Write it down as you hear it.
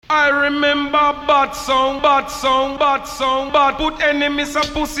I remember bad song, but put enemies a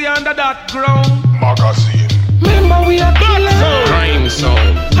pussy under that ground. Magazine. Remember we are killer. Crime song.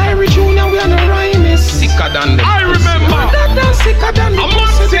 Irish Junior, we are no rhymes. Sicker than the I remember. That sicker than the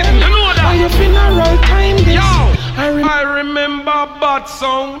pussy. You know that. Why you funeral time this? Yo, I remember bad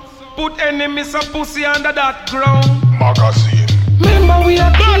song. Put enemies a pussy under that ground. Magazine. Remember we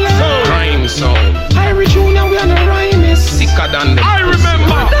are killer. Crime song. Irish Junior, we are no rhymes. Sicker than the I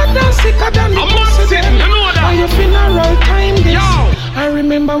remember. That sicker than the pussy. You know that. Why you funeral time this? Yo. I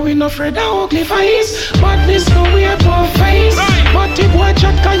remember we no afraid of ugly face. Badness no we a poor face. But if boy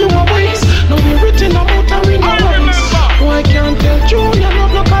chat can you a waste. No we written about a we no waste. Why can't tell Junior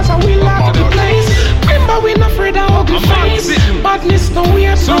no cause I will have the place. Remember we no afraid of ugly face. Badness no we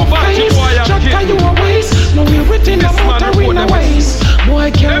a poor face. Chat can you a waste. No we written about a we no waste.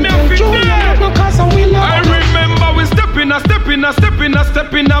 Boy can't tell Junior no cause I will have the place. I remember we step in a face.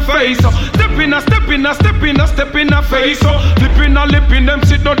 Step in a face. Lip in them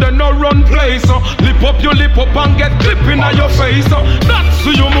sit down, they no run place. Lip up and get clip in your face. That's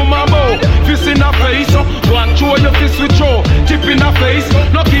who you mama bow. Fist in a face. One throw your fist with your tip in a face.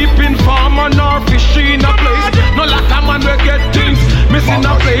 No keeping farmer nor fish in a place. No like a man we get things missing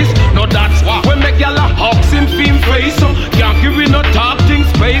a place. No that's why we make y'all a hawks in film face. Can't give him no talk things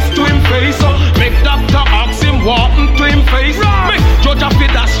face to him face. Make doctor ask him walk to him face. Make judge of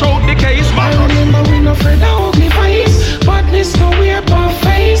it that show the case. I remember we no afraid of ugly face. Badness no we a poor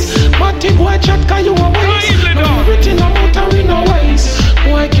face. But if boy chat can you a waste. No we written about a we no waste.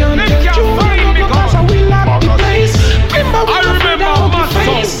 Boy can't tell Junior no cause I will have the place. Remember we no afraid of ugly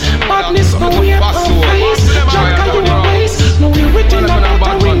face. Badness no we a poor face. Chat can you a waste. No we written about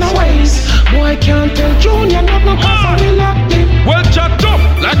a we no waste. Boy can't tell Junior no cause I will have the. Well chat up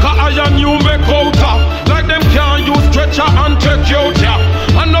like a iron you make out of. Like them can't use stretcher and take you out ya.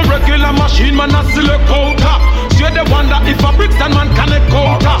 And no regular machine man a select out ya. So they wonder if a Brixton man can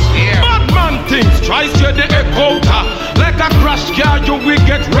echo out. Bad man things try to the echo out. Like a crash car you will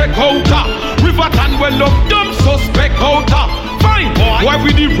get wreck out. Riverton well up dumb suspect out. Fine boy, why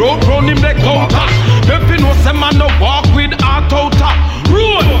with the road round him neck out. Them fi know say man no walk with heart out.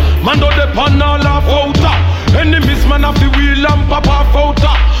 Road man do the pan all off out. Enemies man have the wheel and pop off out.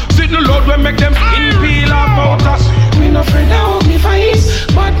 Sit the Lord when make them skin peel off out. We no afraid of ugly face.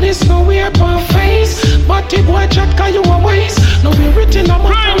 Badness no we a poor face. But if boy chat can you a waste. No we written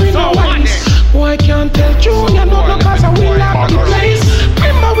about a we no waste. Boy can't tell Junior no cause I will have the place.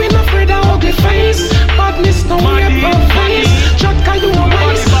 Remember we no afraid of ugly face. Badness no we a poor face. Chat can you a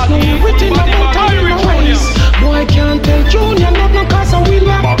waste. No we written about a we no waste. Boy can't tell Junior no cause I will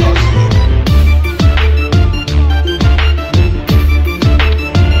have the place.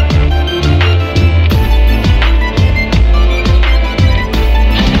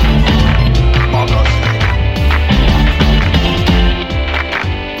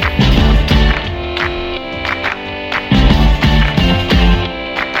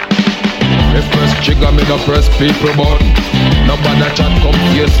 Trigger me the press people button. Nobody chat come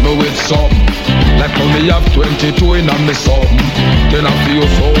face me with something. Like when me have 22 in a me something. Then I feel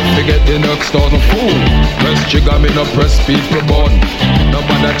so forget the next 1,000 fool. Press trigger me the press people button.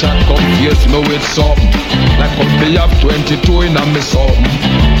 Nobody chat come face me with something. Like when me have 22 in a me something.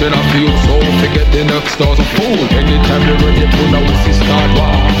 Then I feel so forget the next 1,000 fool. Anytime you ready to know we see start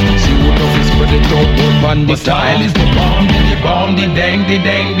war. See who know fi spread it out both on the style is the bomb, the dang,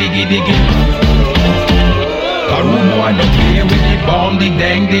 diggy diggy. A room boy don't play with the bomb, the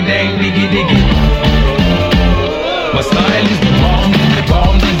dang, diggy. My style is the bomb,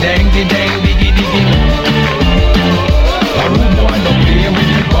 the dang, diggy. A room boy don't play with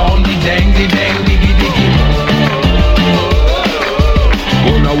the bomb, the dang, diggy.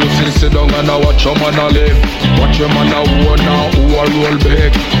 Go now we sit down and I watch your man a live. Watch your man a war now, who a roll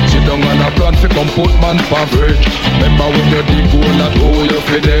big. Sit down and a plan fi come put man for bridge. Remember when you dig goal that hoe you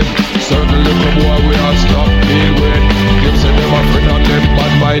fi dead. Certain little boy we a stop deal with. Them say them a friend and them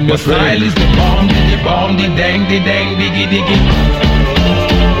bad mind me friend. My style is the bomb, the dang, diggy.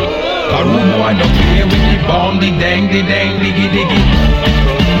 A room boy don't play with the bomb, the dang, diggy.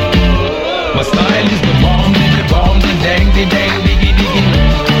 My style is the bomb, the dang, diggy.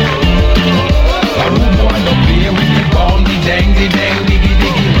 A room boy don't play with the bomb, the dang, diggy.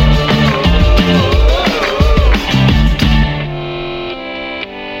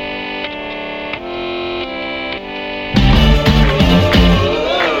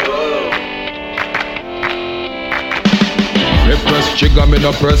 Press trigger me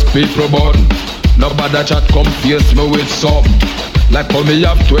no press people button. Nobody chat come face me with something. Like how me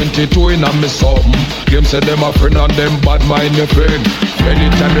have 22 in a me something. Them say them a friend and them bad mind your friend.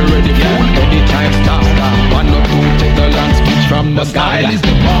 Anytime you ready, fool, anytime stop. One or two, take the long speech from the sky. Style is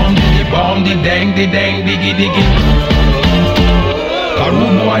the bomb, the dang, diggy, diggy. A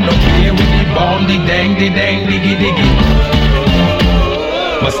rude boy don't play with the bomb, the dang, diggy, diggy.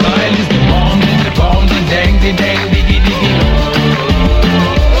 My style is the bomb, the dang, diggy, diggy.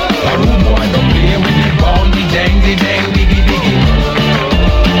 A rude boy don't play with the bomb, the dang, diggy, diggy.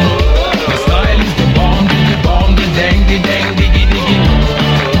 My style is the bomb, the dang, diggy, diggy.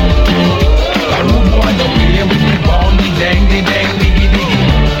 A rude boy don't play with the bomb, the dang, diggy, diggy.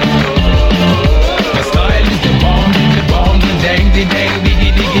 My style is the bomb, the dang, diggy,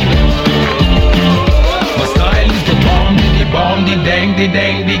 diggy. My style is the bomb, the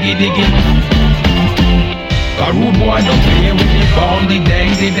dang, diggy, diggy. A rude boy don't play with the bomb, the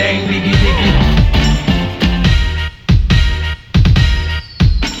dang, diggy, diggy.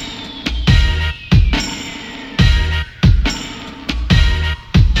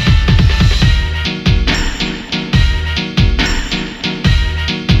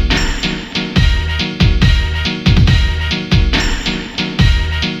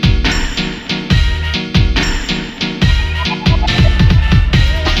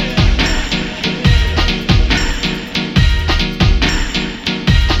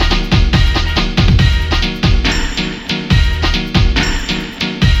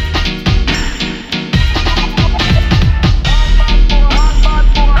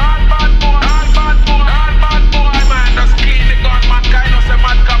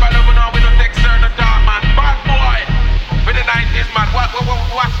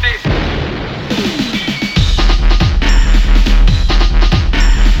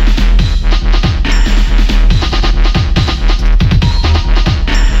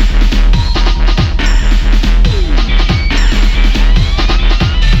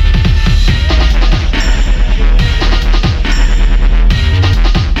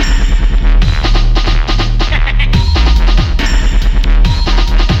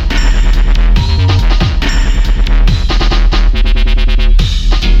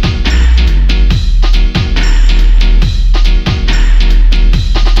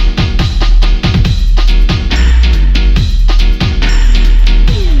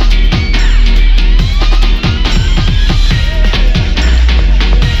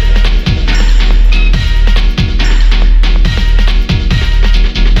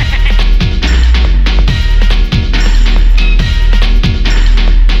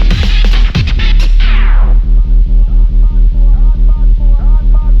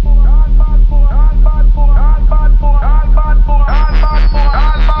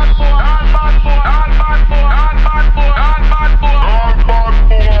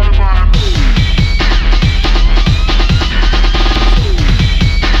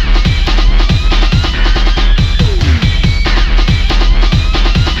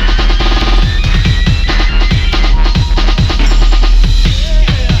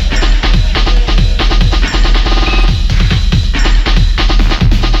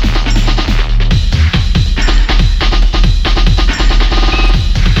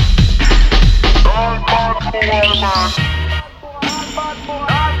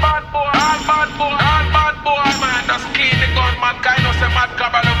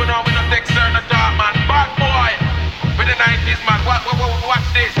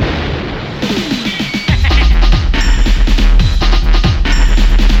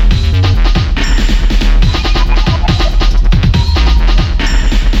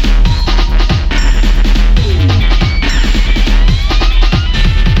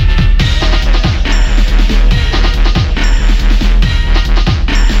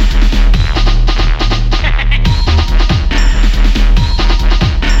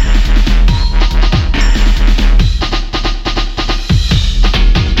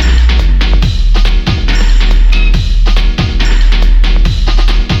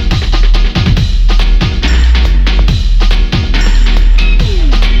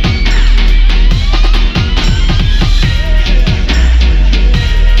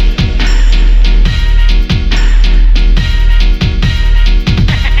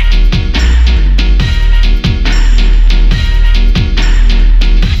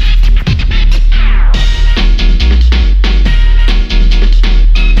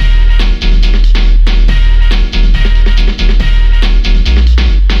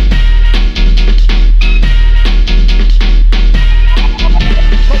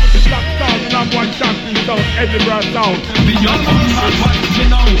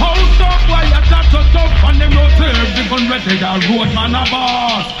 ready, the road man a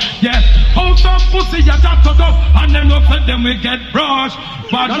boss. Yes, out of pussy, you got to go, and them no say said them we get brush.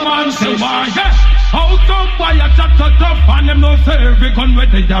 Bad man say why? How some boy a chat so tough and them no say every gun where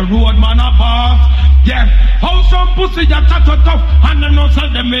they a road man a pass. Yeah, how some pussy a chat so tough and them no say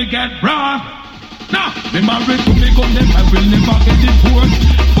them we get brush. Nah, me married to me gun them I will never get divorced.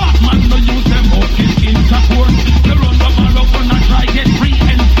 Bad man no use them out in intercourse. They run up and up and try get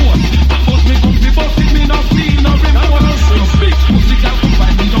reinforced. That was me come be busted me no feel no remorse. So big pussy girl come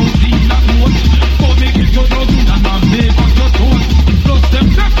find me don't see that much. But me give you dozen and I make up your toes. Plus them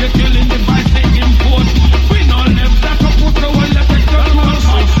just get killing the vice they import. We no left that up put the one that take your toes.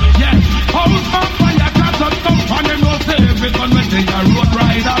 Yeah, house on fire cats up tough and them no say every gun when they a road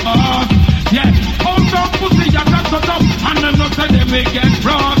rider boss. Yeah, house on pussy a cats up tough and them no say they may get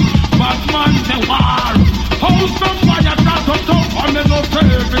broad. But man say war. House on fire cats up tough and them no say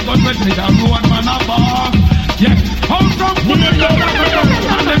every gun when they a road man a boss. Yeah, house on pussy a cats up tough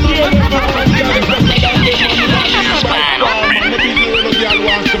and them no say they may get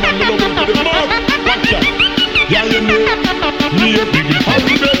yeah, you know, me a big how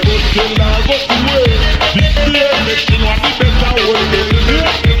we make us kill our go away. This year, make you want the better one.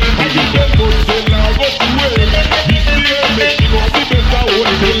 How we make us kill our go away. This year, make you want the better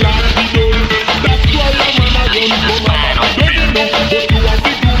one. The last we done. That's why I'm gonna run from our don't know, but you want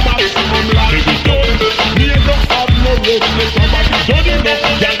to do maximum like we done. Me ain't no have no rest, let somebody don't know.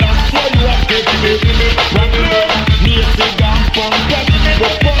 Yeah, that's why you are taking it. Right now, me a say damn fun,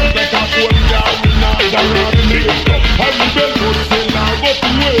 but fun like a phone down in our how we been good till now go to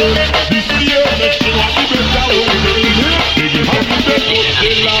way. This year make you want the better way. How we been good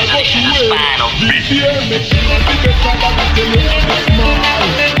till now go to way. This year make you want the better body till you have the smile.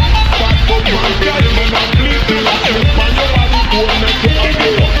 Back up man, carry man and bleed till I slip on your body go and make you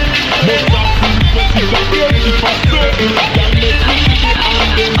happy. Most of things when you got great if I say that make me see the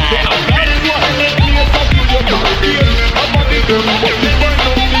hand them. That's why me a talk to your man here. I'm body them but you find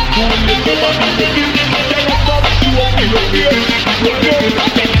out the cool little body baby. You up in your face, you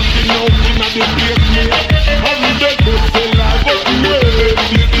don't stand out in the face, me. How we dey go till I go to way.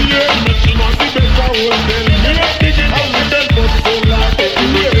 This year, make you want the better one than me. How we dey go till I go to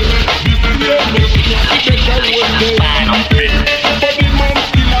way. This year, make you want the better one than me. But the man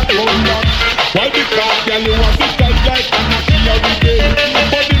still a come back. Why? Because girl you want to touch like an apple every day.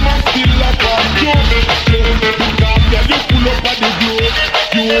 But the man still a come down. Because girl you pull up at the door.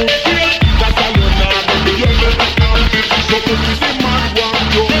 You feel that I know now. So to see the man want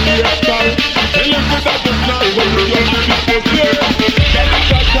to be a star. Tell him that just not what you are looking for. That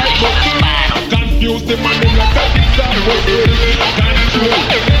is that type of thing. Confuse the man in like a bizarre was it. Control.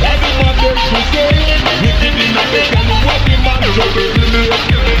 What the man there to say. We did in a bed and what the man just really.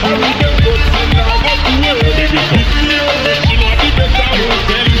 How we get good and now what to wear. This year, you know the better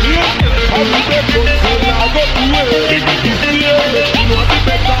hotel. How we get good and now what to wear. This year, you know the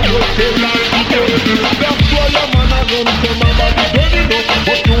better hotel. That's why your man run from my body, don't you know?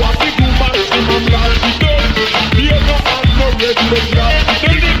 But you have to do maximum like you done. You don't have no regular like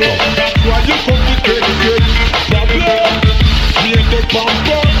you don't know. That's why you come to take it. Problem, me and the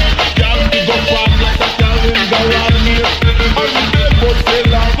bumper. Can't be go fast like a car in the rally. And the bed but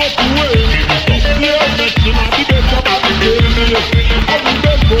still I got to wait. This year makes you not the better body game. And the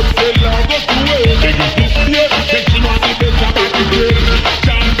bed but still I got to wait. This year makes you not the better body game.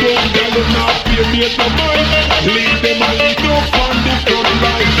 Can't go down and not pay me no mind. Lead them and lead up on the front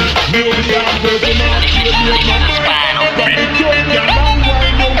line. Nobody has doesn't have to make my mind. But the joke can now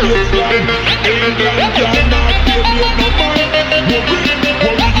wind up your slime. England cannot pay me no mind. Worry you any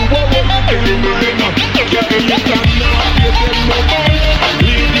mind. Get me you cannot pay them no mind.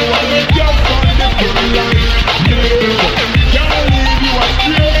 Lead you and lead up on the front line. Can't leave you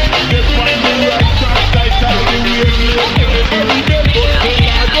astray. They find the right track tight as the way. Every day but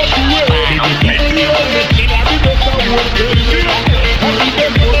till I got to wait.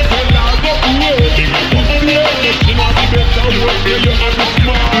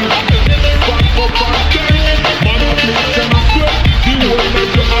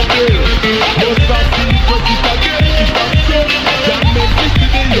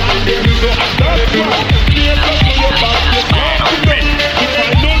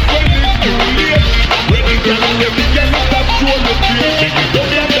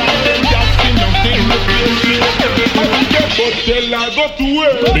 Tell I got to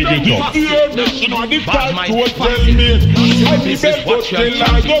wait. This year, you know the fact to tell me. This is what tell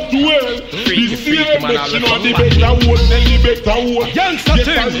I got to wait. This year, you know the better word, tell the better word. Youngster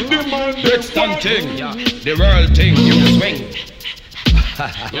thing, Brixton thing, the world thing, you swing.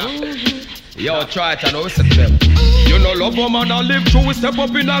 Yo, try it and listen to them. You no love woman and live through. We step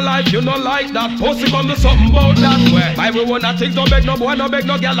up in a life. You no like that. Pussy come to something about that way. Why we wanna things don't beg no boy, no beg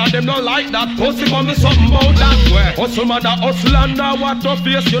no girl, and them no like that. Pussy come to something about that way. Hustle man a hustle and now what no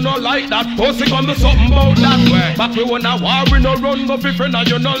face. You no like that. Pussy come to something about that way. But we wanna war, we no run, go fi friend, and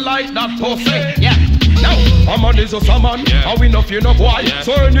you no like that. Pussy, yeah. Now, a man is just a man, and we no fear no boy.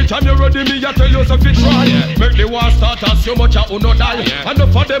 So anytime you ready, me I tell you so fit try. Make the war start as so much a uno die. And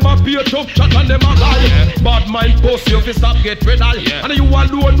enough of them a be a tough chat and them a lie. Bad mind post you fi stop get red eye. And you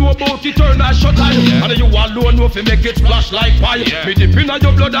alone know about it turn and shut eye. And you alone know fi make it splash like pie. Me dip in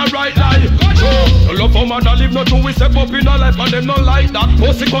your blood and right eye. So, no love for man and live no two we step up in a life and them no like that.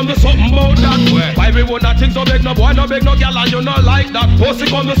 Pussy come to something about that. Why we want that things no beg no boy, no beg no girl, and you no like that. Pussy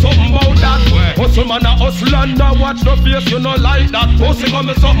come to something about that. Hustle man a hustle and now watch no face, you no like that. Pussy come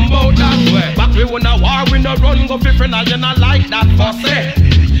to something about that. But we wanna war, we no run, go fi friend, and you no like that.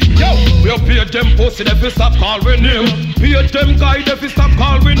 Pussy. Yo, we pay them pussy, they fi stop calling name. Pay them guy, they fi stop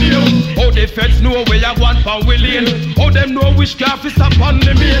calling name. How the feds know where you want from we lane. How them know which car fi stop on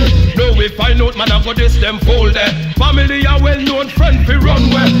the main. Now we find out man I got this them fold there. Family a well known friend fi run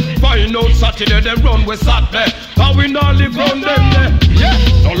where. Find out Saturday them run we Saturday. How we not live round them there. Yeah,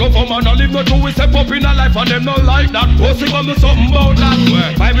 no love for man, no live no two we step up in a life and them no like that. Pussy come to something about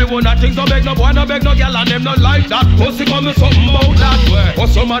that. Why we want that things no beg no boy, no beg no girl, and them no like that. Pussy come to something about that.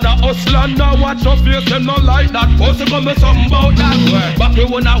 Hustle man a hustle and now watch no face, them no like that. Pussy come to something about that. But we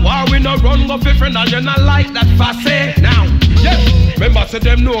wanna war, we no run, go fi friend, and you no like that. Fussy now. Yeah, remember say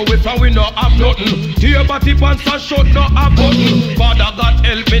them know we from we no have nothing. Tear body pants and shut no have button. Father God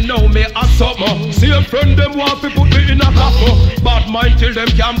help me now, me a something. See a friend them want to put me in a couple. Bad mind till them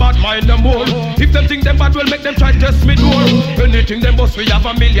can bad mind them more. If them think them bad will make them try test me door. Anything them must we have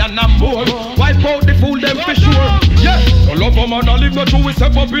a million and more. Wipe out the fool them for sure. Yeah, no love for man, no live no true. We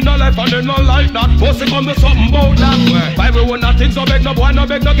step up in a life and them no like that. Pussy come to something about that. Why we want that things no beg no boy, no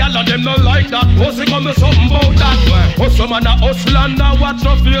beg no girl, and them no like that. Pussy come to something about that. Hustle man a hustle and now watch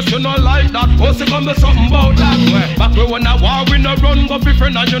no face, you no like that. Pussy come to something about that. But we wanna war, we no run, go fi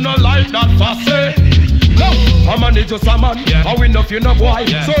friend, and you no like that. Fussy. No, a man is just a man, and we no fear no boy.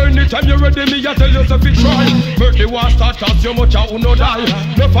 So anytime you ready, me I tell you so fi try. Make the war start as you much a uno die.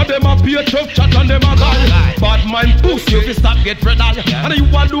 Enough of them a be a tough chat and them a lie. Bad mind boost you fi stop get red eye. And you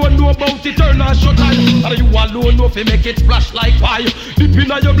alone know about it turn and shut eye. And you alone know fi make it splash like pie. Deep in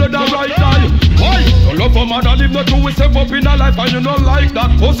your blood and right eye. Why? No love for man and live no two we step up in a life and you no like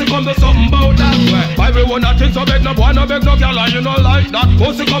that. Pussy come to something about that. Why we wanna things no beg no boy, no beg no girl, and you no like that.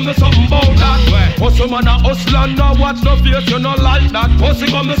 Pussy come to something about that. Hustle man a hustle and now watch no face, you no like that. Pussy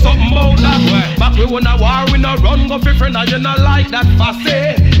come to something about that. But we wanna war, we no run, go fi friend, and you no like that.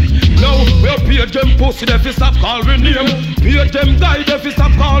 Fussy. No, we'll pay them pussy, they fi stop calling name. Pay them guy, they fi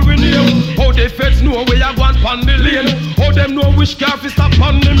stop calling name. How they feds know where you want pon the lane. How them know which car fi stop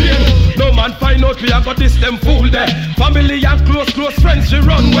on the main. No man find out we a got this them fool there. Family and close friends she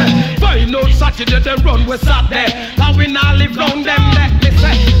run where. Find out Saturday them run we Saturday. Now we not live round them let me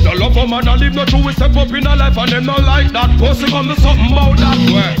say. No love for man, no live no true, we step up in a life and them no like that. Pussy come to something about that.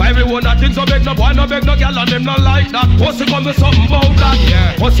 Why we want that things no beg no boy, no beg no girl, and them no like that. Pussy come to something about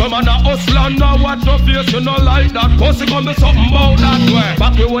that. Hustle man a hustle and now watch no face, you no like that. Pussy come to something about that.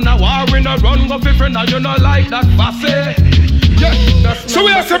 But we wanna war, we no run, go fi friend, and you no like that. Fussy. Yeah, so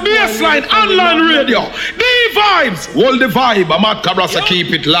we have some baseline online radio. The vibes, hold the vibe. I'm at Karasa,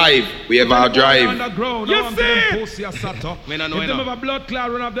 keep it live. We have our drive. You see? If them have a blood clot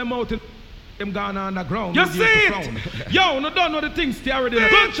run up them out, them gone underground. You see it? Yo, no don't know the things they already.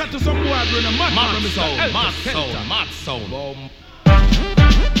 Gunshot to some boy run a mad sound.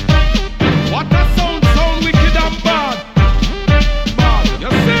 What a sound wicked and bad. You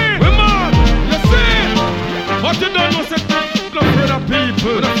see? We mad. You see? But you don't know say not afraid of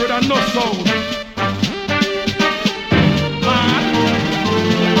people, not afraid of no sound. Man,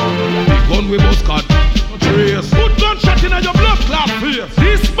 big gun we both got trace. Put gunshot in your blood clot face.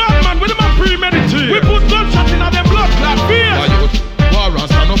 This bad man with him a premeditate. We put gunshot in them blood clot face. Warriors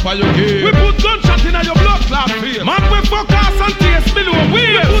stand up on your game. We put gunshot in your blood clot face. Man we focus and taste below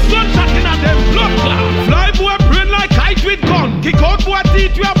wheels. We put gunshot in them blood clot. Fly boy brain like kite with gun. Kick out boy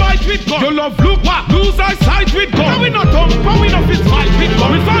teeth you a bite with gun. You love look what? Lose eyesight with gun. Now we not thump, but we not fist fight with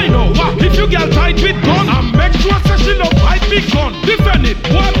gun. We find out what? If you get tight with gun, and make sure say she no fight with gun. Defend it,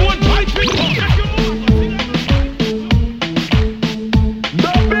 boy won't fight with gun.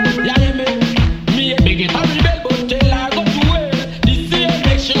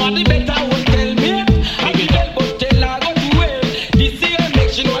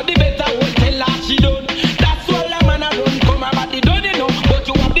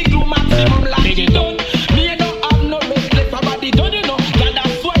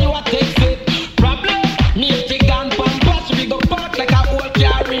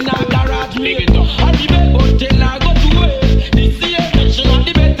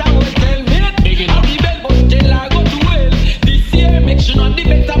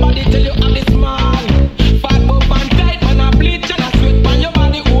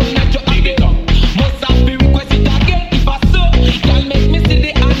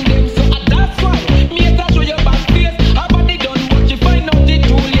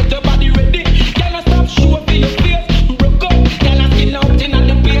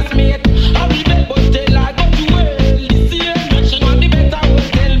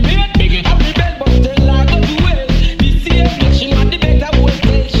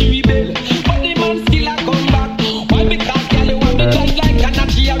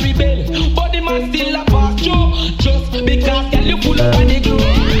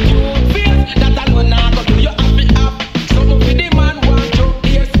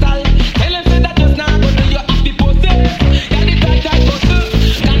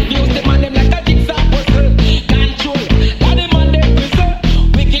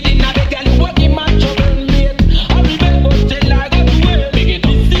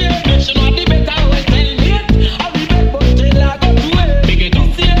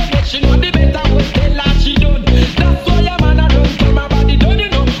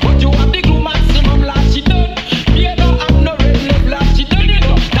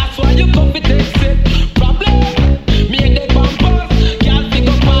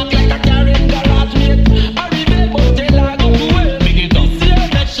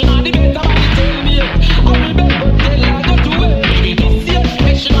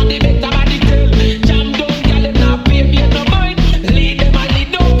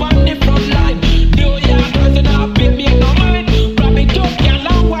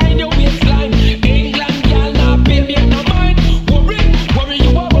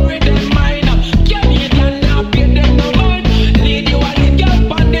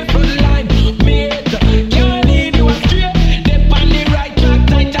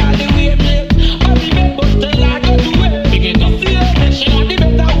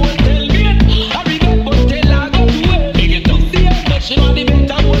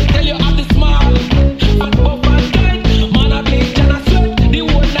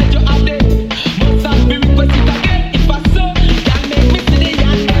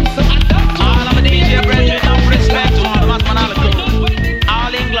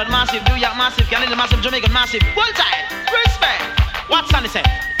 say,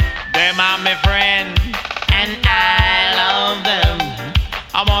 them are my friend, and I love them.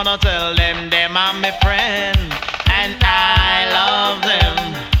 I wanna tell them are my friend, and I love them.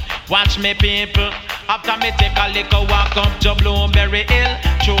 Watch me people, after me take a little walk up to Blueberry Hill.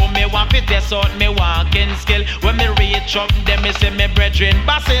 Show me one fit test out me walking skill. When me reach up, them me say me brethren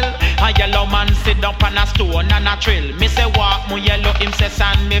Basil. A yellow man sit down on a stone and a trill. Me say walk me yellow, him say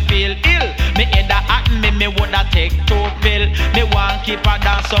sand me feel ill. Me head a at me woulda take 2 pill. Me want keep a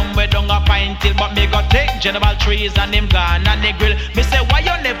dance somewhere down a pine till, but me go take General Trees and him gone and the grill. Me say why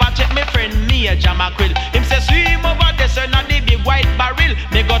you never check me friend me a jam a krill. Him say swim over there so not the big white barrel.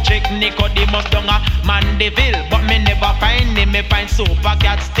 Me go check Nicodemus down a Mandeville, but me never find him. Me find Super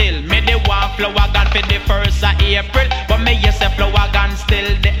Cat still. Me the one flower gun for the 1st of April, but me yes a flower gun still.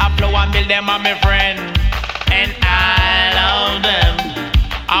 The flower mill them are my friend, and I love them.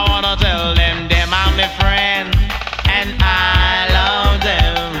 I wanna tell them are my friend, and I love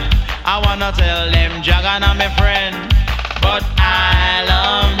them. I wanna tell them Jagan are my friend, but I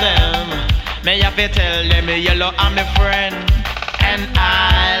love them. Me have to tell them Yellow are my friend, and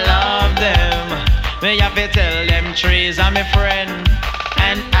I love them. Me have to tell them Trees are my friend,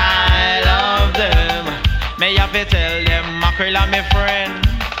 and I love them. Me have to tell them Mackerel are my friend,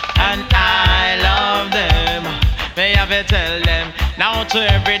 and I love them. Me have to tell them now to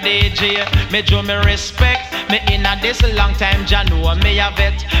every DJ. Me do me respect. Me in a this long time, Jah know me have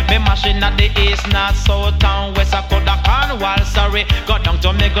it. Me machine at the east, north, south, and west. I coulda Cornwall, sorry. Go down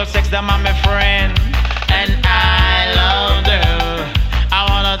to me go sex, them are my friend, and I love them. I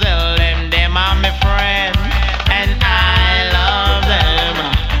wanna tell them are my friend, and I love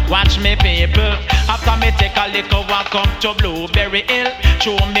them. Watch me people, after me take a little walk up to Blueberry Hill.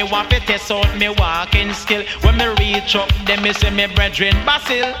 Show me one fit test out me walking skill. When me reach up, them me say me brethren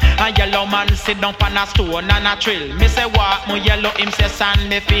Basil. A yellow man sit down on a stone and a trill. Me say walk me yellow, him say sand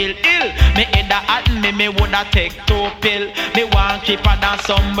me feel ill. Me head a at me woulda take 2 pill. Me want keep a dance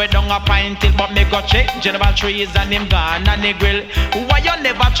somewhere down a pine till, but me go check General Trees and him gone and the grill. Why you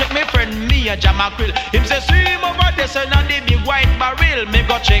never check me friend me a jam a krill? Him say swim over there so not the big white barrel. Me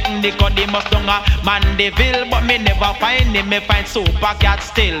go check Nicodemus down a Mandeville, but me never find him. Me find Super Cat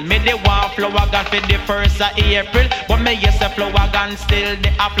still. Me the one flower gun for the 1st of April, but me yes a flower gun still.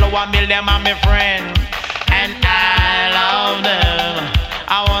 The flower mill them are my friend, and I love them.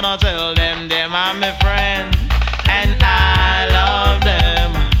 I wanna tell them are my friend, and I love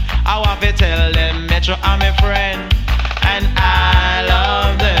them. I want to tell them Metro are my friend, and I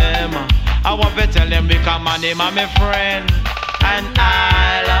love them. I want to tell them because my name are my friend, and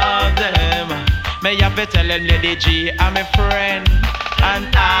I love them. Me have to tell them Lady G are my friend, and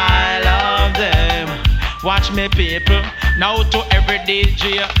I love them. Watch me people, now to every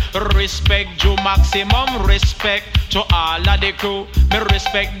DJ. Respect you maximum, respect to all of the crew. Me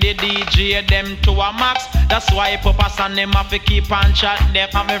respect the DJ, them to a max. That's why Papa and them have to keep on chat. Them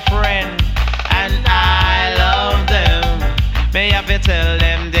are my friend, and I love them. Me have to tell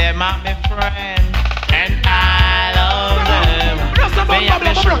them are my friend, and I love them. Me have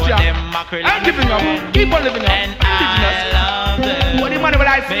to show them mackerel and my friend, keep on living up. And I love them. What the money will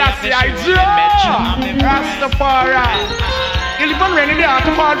I say? I do. Rastafari. You live on rainy day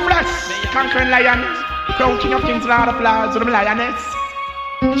to fall flesh. Conquering lion. Crown king of kings, lord of lords, with the lioness.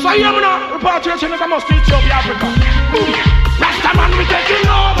 So you know, repatriation is a must teach of Africa. Rastaman, we taking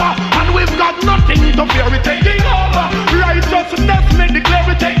over, and we've got nothing to fear. We taking over. Righteousness, we declare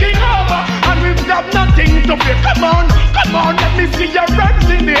we taking over, and we've got nothing to fear. Come on, let me see your hands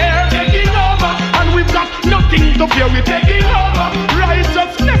in the air. Taking over, and we've got nothing to fear. We taking over.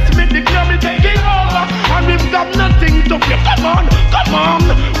 Righteousness, we declare we taking over, and we've got nothing to fear. Come on.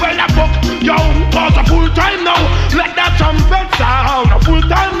 Well, I fuck yo, cause a full time now. Let that trumpet sound. A full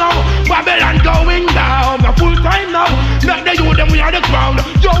time now. Babylon going down. A full time now. Let the youth them we are the ground.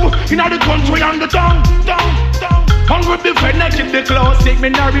 Yo, in all the country and the town. And we be fed, keep the close, take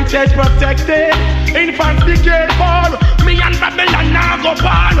minorities protected. Infants be careful. Me and Babylon now go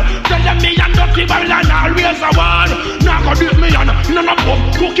pan. Tell them me and dirty Babylon always a war. Now go do me and none of them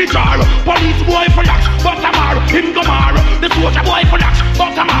cookie jar. Police boy for lax, but Tamar, him go mar. The soldier boy for lax,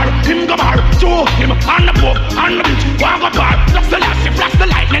 but Tamar, him go mar. Show him on the book, on the beach, walk up bar. Just the last, flash the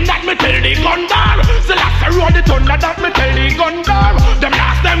lightning that me tell the gun dar. The last roll the thunder that me tell the gun dar. Them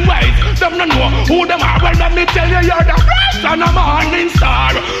last them ways, them no know who them are. Well let me tell you you're the first and a morning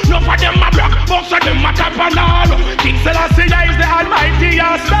star. No for them a black, most of them a top and all. King Selassie is the almighty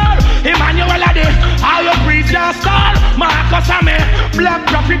star. Emmanuel Ade, all the priests are star. Marcus Ame, black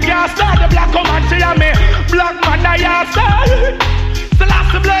prophet star. The black Comanche Ame, black man I star. The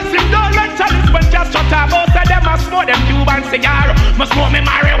last bless him, don't let chalice when just shut up. Most of them a smoke them Cuban cigar. Must smoke me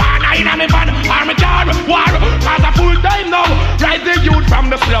marijuana in a me van or me car. War, cause a full time now. Rise the youth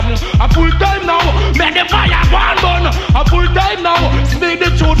from the slum. A full time now. Make the fire burn burn. A full time now. Speak the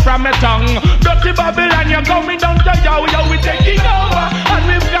truth from my tongue. Dirty Babylon, you're coming down to yo, we taking over. And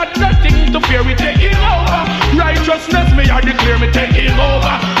we've got nothing to fear, we taking over. Righteousness, me I declare, me taking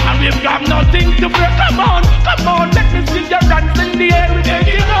over. And we've got nothing to fear. Come on, let me see your hands in the air, we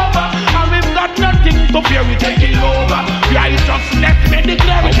taking over. And we've got nothing to fear, we taking over. Righteousness, me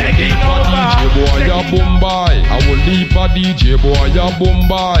declare, we taking over. DJ boy a Bombay, I will leap a DJ boy a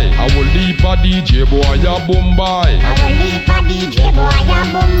Bombay. I will leap a DJ boy a Bombay. I will leap a DJ boy a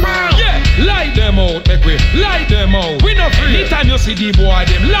Bombay. Yeah, light them out, make we light them out. We not free. Anytime you see the boy,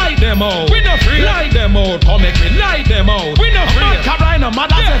 them light them out. We not free. Light them out, come make me light them out. We not free. Carolina,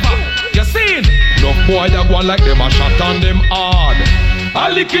 mother ever. You seen? No boy that go like them a shot on them hard. I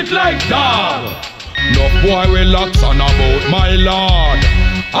lick it like dog. No boy relax on about my lord.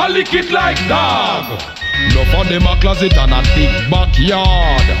 I lick it like dog. No for them a closet and a thick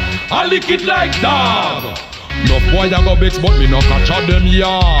backyard. I lick it like dog. No boy that go big but me no catch on them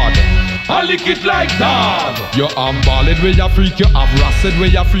yard. I lick it like dog. You have ballad where you freak, you have rasted where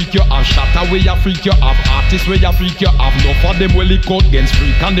you freak, you have shatter where you freak, you have artists where you freak, you have no for them will lick out against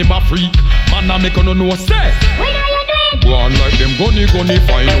freak and them a freak. Man I make no know say. What are you doing? Go on like them gunny,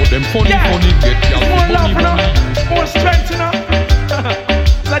 find out them funny, get y'all more love, money. More strength, you know.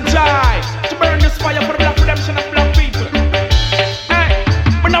 The joy to burn this fire for the black redemption of black people. Hey,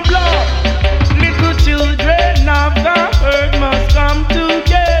 when I blow, little children of the earth must come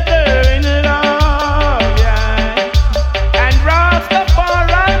together in love, yeah. And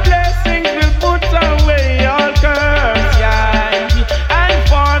Rastafari blessings will put away all curse, yeah. And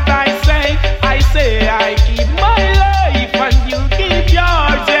for thy sake, I say I keep my life and you keep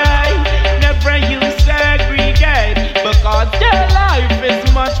yours, yeah. Never you segregate because your life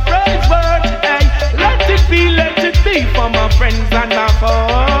is much praise worth, hey. Let it be for my friends and my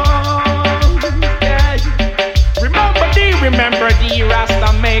foes, yeah. Remember the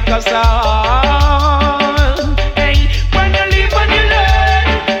Rasta make us all, hey. When you live and you learn,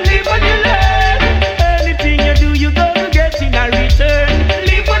 live and you learn. Anything you do, you gonna get in a return.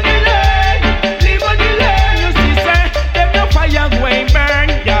 Live and you learn, live and you learn. You see, say, them no fire going burn,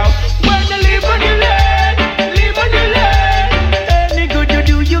 yo. When you live and you learn, live and you learn. Any good you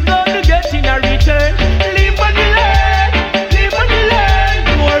do, you gonna get in a return. Live and you learn, live and you learn.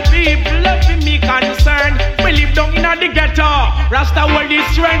 More people loving me concern. We live down in the ghetto. Rasta hold the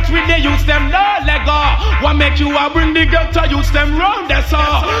strength with the use them no lego. What make you a bring the ghetto, use them round there, so.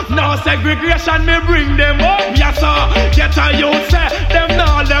 No segregation, me bring them up, yes sir. Ghetto you say, them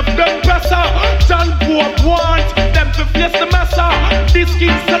now left them presser. John Pope want them to face the messer. This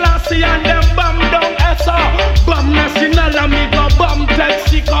King Selassie and them bomb down Essa. Bomb national amigo, bomb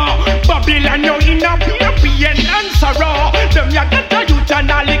Texaco. Babylon you in a pain and sorrow. Them ya ghetto youth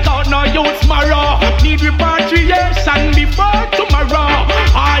and a lick out no youth marrow. Need repatriation before tomorrow.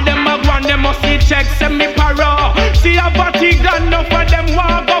 All them a go and them must see checks and me paro. See a Vatican, no for them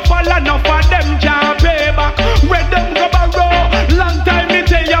walk go follow, no for them can't pay back. Where them go borrow? Long time me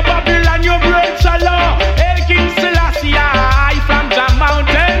tell you Babylon you break shallow. Hey King Selassie, I from the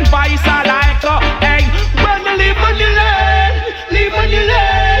mountain voice I like hey, when you live and you learn, live and you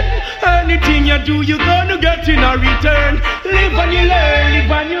learn. Anything you do you gonna get in a return. Live and you learn,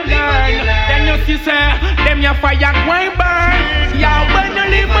 live and you learn. Then you see say, them your fire going burn. Yeah, when you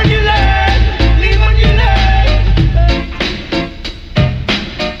live and you learn, live and you learn.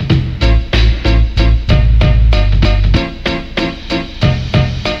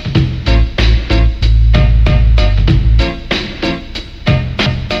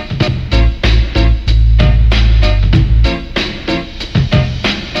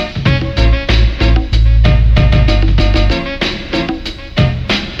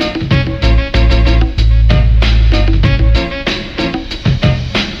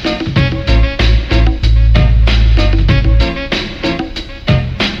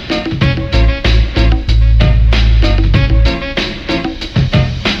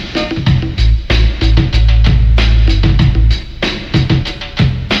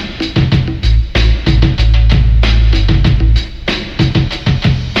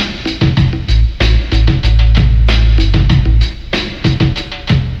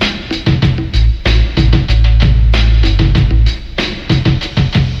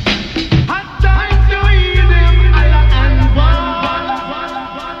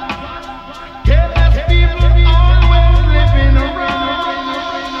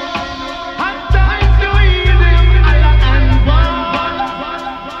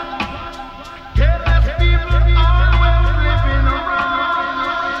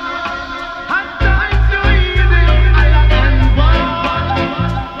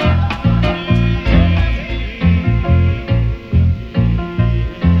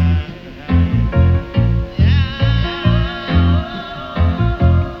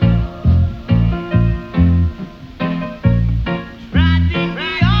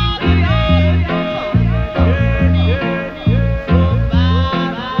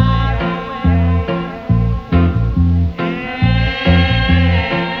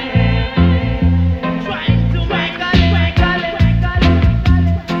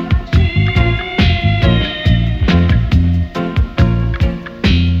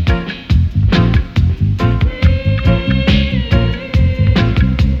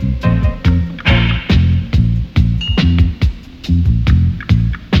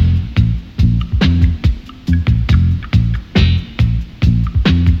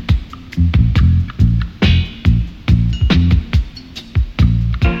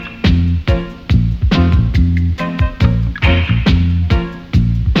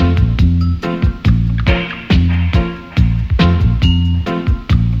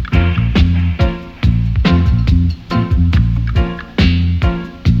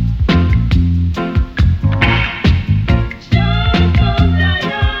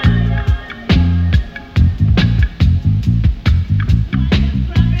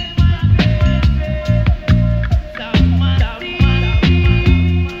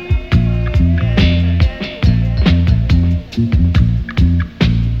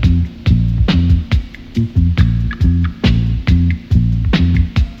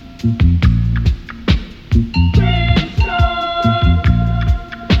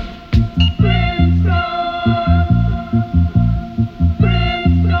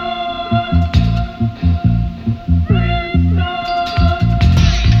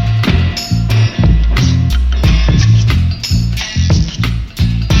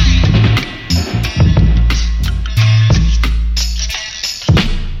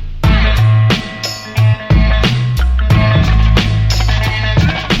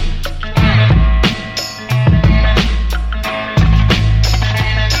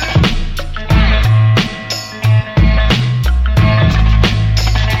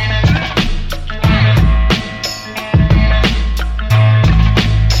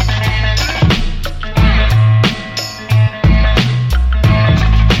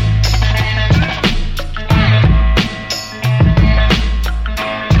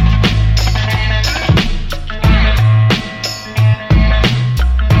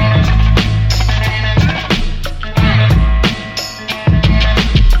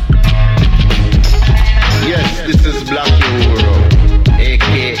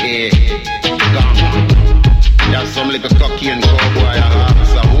 cane cowboy,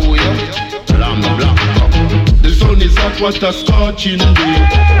 so who you? Lamb black cup. The sun is hot, what a scorching day.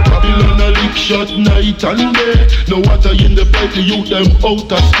 Babylon a lick shot night and day. No water in the pipe, the youth them out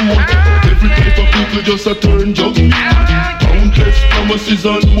of school. Every type of people just a turn jug meal. Countless promises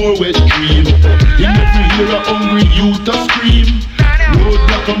and more wet dream. In every year a hungry youth a scream. Road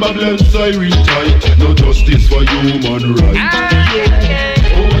black and Babylon siren tight. No justice for human rights.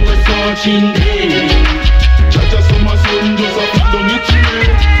 Oh, what a scorching day. Jaja summer sun just a flip down its way.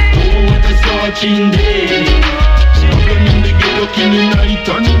 Oh, what a scorching day. Babylon in the ghetto killing night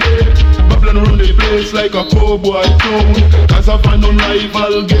and day. Babylon run the place like a cowboy town. Cause I find on life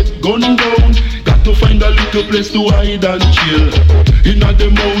I'll get gunned down. Got to find a little place to hide and chill. Inna the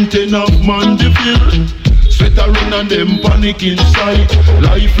mountain of Mandeville. Sweat a run and them panic inside.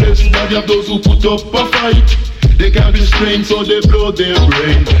 Lifeless body of those who put up a fight. They can't be strained so they blow their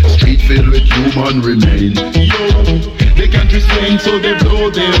brain. Street filled with human remain. Yo, they can't restrain so they blow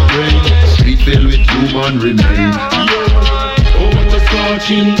their brain. Street filled with human remain. Yo, oh what a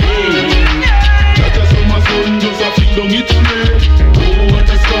scorching day. Jaja summer sun just a flick down its way. Oh what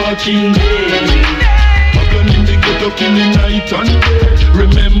a scorching day. Babylon in the ghetto killing night and day.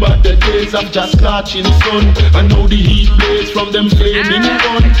 Remember the days of just scorching sun. And now the heat blaze from them flaming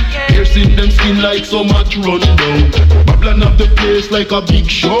gun. Piercing them skin like so much run down. Babylon of the place like a big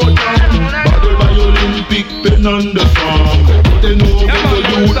showdown. Battle by Olympic pen on the farm. But they know what the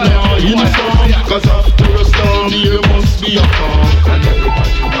youth now inform. Cause after a storm there must be a calm. And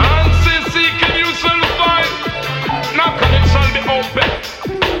everybody And CC, can you survive? Now can it all be open?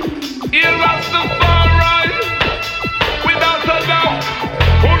 Here was the far right. Without a doubt,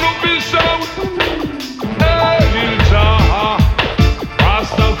 who no be shout? Hey, Jah,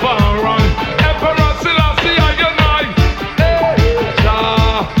 Rastafari, Emperor Selassie, I unite. Hey,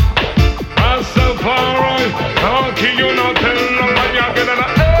 Jah, Rastafari, how can you not tell them when you're gonna?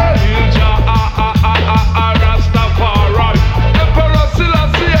 Hey, Jah, Rastafari, Emperor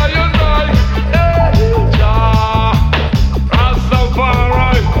Selassie, I unite. Hey, Jah,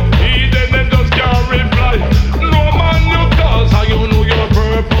 Rastafari, he then just can't reply. No man you cause, how you know your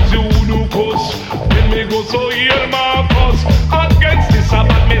purpose, you do cause. When me go so heal my cause. Against this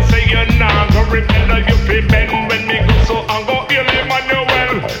about me say you're not gonna rebel, you feel bend. When me go so I'm go heal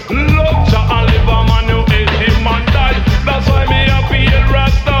Emmanuel. Love Jah and live a man who hate him and die. That's why me happy in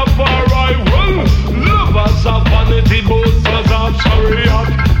Rastafari. Well, lovers of vanity, boasters of chariot.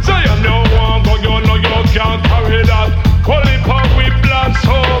 Say you know one, but you know you can't carry that. Holy power we blast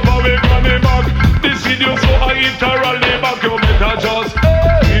over, we coming back. This video so I literally back, you better just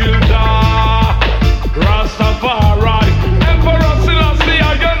heal Jah, Rastafari, Emperor Selassie,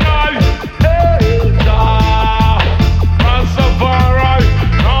 I unite. Hey, Jah, Rastafari,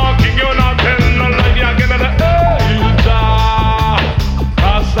 knocking you not tell no lie, you get it. Hey, Jah,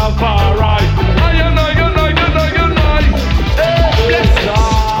 Rastafari, I unite. Hey, Jah.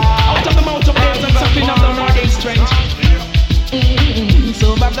 Out of the mouth of days and something of the morning strength. So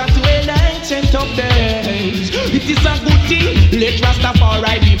back to a night sent up days. It is a good thing, let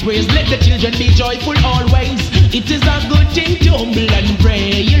Rastafari be praised. Let the children be joyful always. It is a good thing to humble and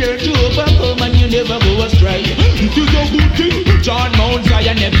pray. You learn to overcome and you never go astray. It is a good thing, John Mount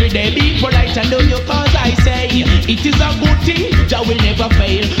Zion every day. Be polite and know your cause I say. It is a good thing, Jah will never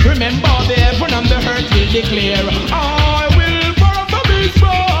fail. Remember the heaven and the earth will declare. I will forever be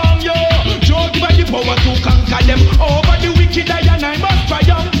strong, yo. Jah give us the power to conquer them. Over the wicked I must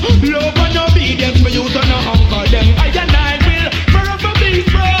triumph. Love and obedience, me use and hunger them. I will forever be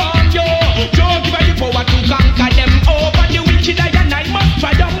strong, yo. Jah give us the power to conquer them. Over the wicked I must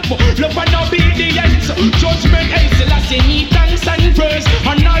triumph. Love and obedience, judgment, Selassie, need thanks and praise.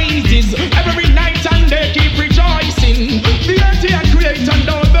 And noises every night and they keep rejoicing. The earth and create and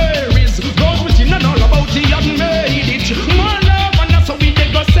all there is. Those within and all about the unmade it. More love and that's how we they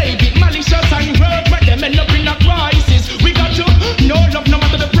go save it. Malicious and hurt, but them end up in a crisis. We got to no love no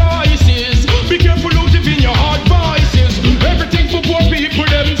matter the prices. Be careful who give in your hard voices. Everything for poor people,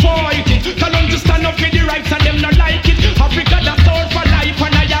 them fight it. Can't understand up for the rights and them not like it. Africa that's all for life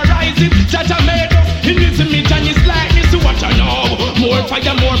and I arise it. Jaja made us in his image and his likeness. What I know, more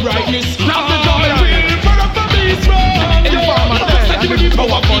fire, more brightness. Now the joy will forever be strong. Yo, I give the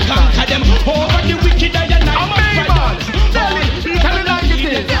power to conquer them. Over the wicked I and I. Tell it like it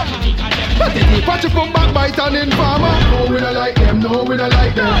is. Watch you come back bite and informer. No we don't like them, no we don't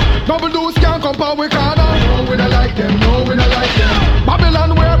like them. Double deuce can't compare with corner. No we don't like them, no we don't like them.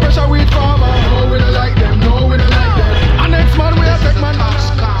 Babylon wear pressure with farmer. No we don't like them, no we don't like them. And next man we take man.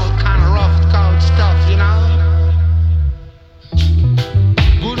 Kind of rough cold stuff, you know.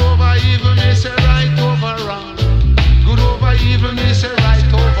 Good over evil, me say right over wrong. Good over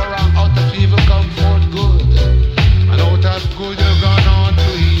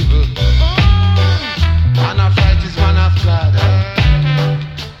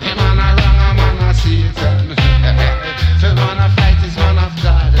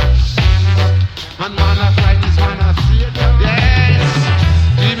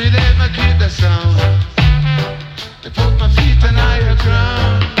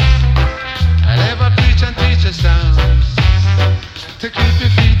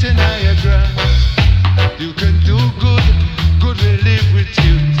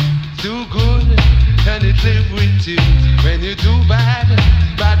you. When you do bad,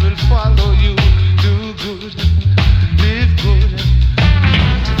 bad will follow you. Do good, live good.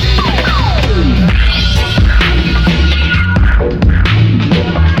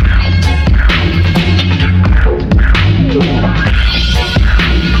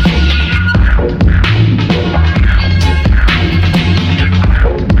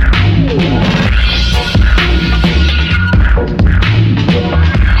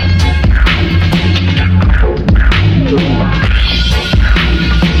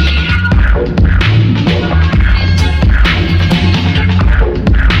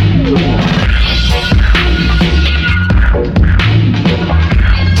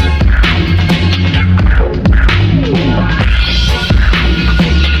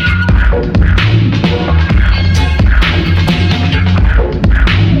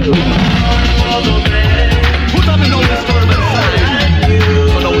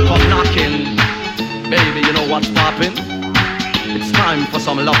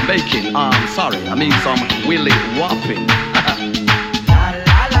 Some love making, I'm sorry, I mean some willy whopping.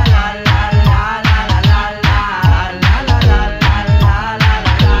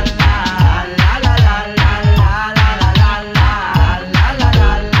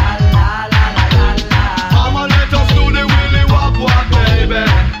 Mama, let us do the willy wop wop, baby.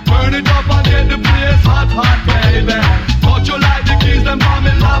 Burn it up and get the place hot, hot, baby. Touch you like the keys, them on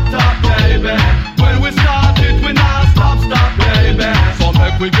me laptop, baby. When we start it, we not stop, baby. So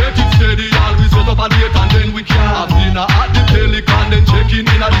make we get it steady, always set up a date and then we can have dinner at the Pelican, then check in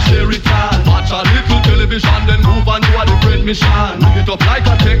at the Sheraton. Watch a little television, then move on to a different mission. Bring it up like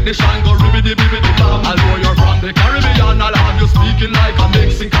a technician, go ribbidi-bibbidi bam. Although you're from the Caribbean, I'll have you speaking like a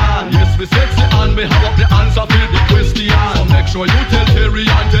Mexican. Yes, we sexy and we have up the answer for the question. So make sure you tell Terry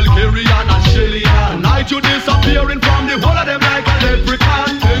and Shelly. Tonight you disappearing from the whole of them like a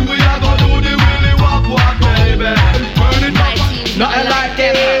leprechaun. Then we are gonna do the willy wop wop, baby. Burn it up. Nothing like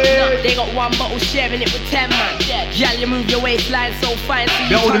them, man. They got one bottle sharing it with 10 man. Girl, you move your waistline so fine, so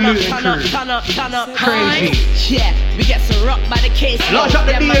you turn up. Crazy. Yeah, we get some rock by the case. Large up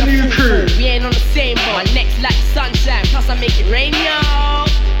the DMU crew. We ain't on the same boat. My neck's like sunshine, plus I make it rain, yo.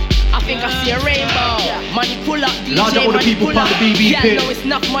 I think I see a rainbow. Money pull up, DJ, large up all the people from the BB pit. Yeah, know it's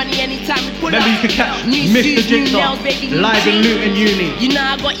enough money anytime we pull up. Remember you can catch Mr. Jigsaw live in Luton Uni. You know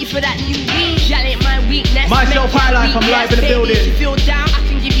I got you for that new weed. Y'all ain't my weakness. Myself Highlife, I'm live in the building. If you feel down, I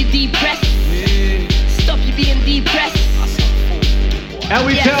can give you depressed. Stop you being depressed. And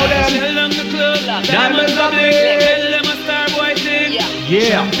we tell them diamonds are big. Tell them a star boy thing.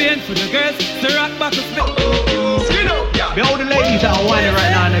 Yeah. Champagne for the girls, the rock back to spit. Be all the ladies that are whining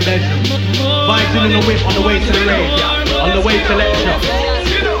right now in their bedroom. Vibes in the whip on the way to the rave, on the way to lecture.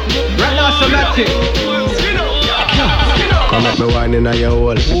 Right now, Somatic. Come at me wine in a your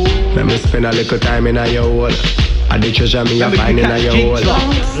hole. Let me spend a little time in a your hole. I the treasure me a find in a your hole.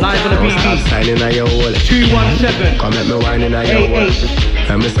 Live on the BB. Sign in a your hole. 217. Come at me wine in a your hole.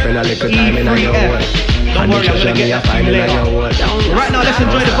 Let me spend a little time in a your hole. I the treasure me a find in a your hole. Right now, let's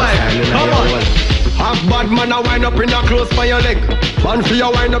enjoy the vibe. Come on. Have bad man a wind up in a close for your leg. Man for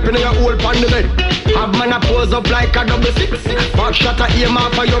your wind up in your hole pan the bed. Have man a pose up like a double six. Back shot a aim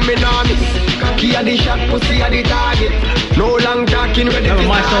off for your minamis. Key a the shot, pussy a the target. No long talking, ready to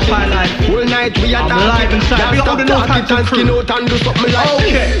myself Highlife. Whole night we are talking. Live inside. We got all the Northampton crew. Skin out and do something like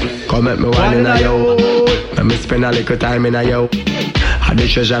this. Come at me wine in a yo. Let me spend a little time in a yo. Had the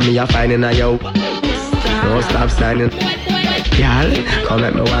treasure me a find in a yo. No stop signing. Y'all, come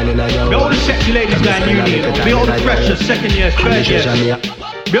at me wine in a yo. Be all the sexy ladies down uni. Be all the freshers, second years, third years.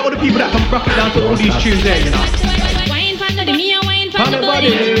 Be all the people that can rock it down to all these tunes there, you know. Wine pan the me a wine pan the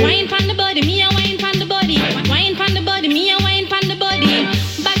body. Wine pan the body, me a wine pan the body. Wine pan the body, me a wine pan the body.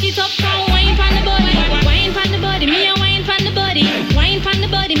 Back it up, come wine pan the body. Wine pan the body, me a wine pan the body. Wine pan the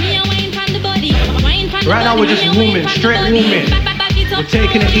body, me a wine pan the body. Wine pan the body. Right now we're just wooming, straight wooming. We're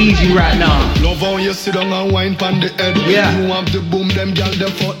taking it easy right now. Love how you sit down and wine pan the head. Yeah. You have the boom, them gal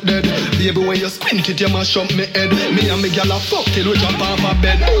them fuck dead. Baby, when you spin it, you mash up me head. Me and me gal a fuck till we jump off a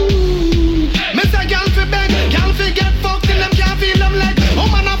bed. Ooh. Me say gal fi beg, gal fi get fucked till them can't feel them leg.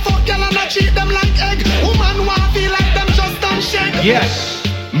 Woman a fuck gal and a treat them like egg. Woman want feel like them just don't shake. Yes.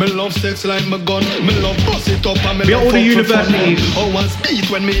 Me love sex like my gun. Me love bust it up and me be love all the universities. Oh, one speed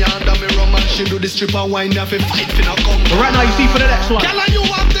when me under me rum and she do the stripper wine. Have a fight finna come. But right now you see for the next one. Girl, you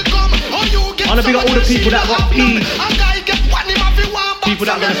have to come. Oh, you get. I wanna big up all the people that got peas. People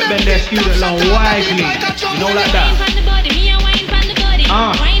that gonna spend their student loan wisely. You know like that.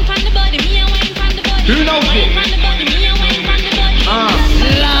 Who knows it?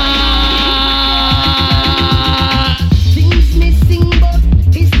 Things missing, but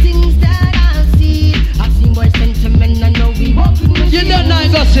it's things that I see. I've seen boys sent to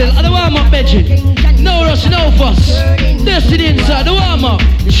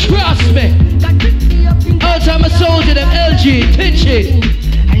respect. Out of my soldier, them LG,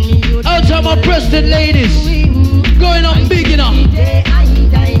 Tinchy. Out of my Preston ladies. Going up big enough.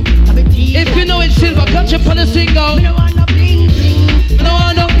 If you know it's silver, catch up on the single.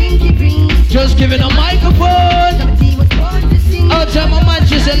 No, just giving a microphone. Out of my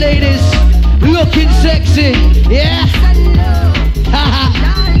Manchester ladies. Looking sexy. Yeah.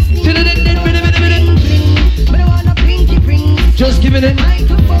 Just giving it.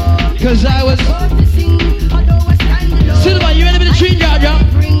 Cause I was Silver, you ready for the tree, Georgia?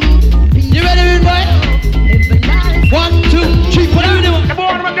 You ready, boy? 1, 2, 3, put it in. The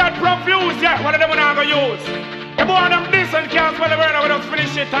boy them got confused, yeah. What are them gonna go use? The boy them decent can't spell the word out without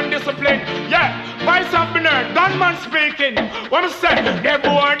finish it and discipline. Yeah, vice of the nerd, gunman speaking. What I say? The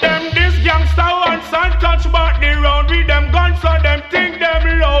boy them this gangster once and touch back the round with them guns so them think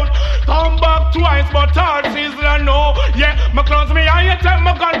them loud. Come back twice, but all season no. Yeah, my clothes me and you take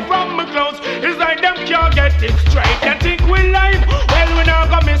my gun from my clothes. It's like them can't get it straight. They think we lame. Well, we not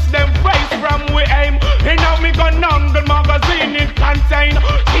gonna miss them face from we aim. And now me gun on the magazine it contain.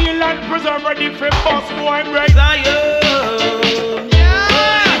 Heal and preserve ready for boss boy break. Zion,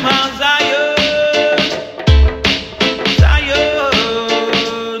 yeah, man, Zion,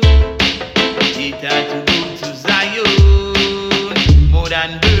 Zion. It had to go to Zion. More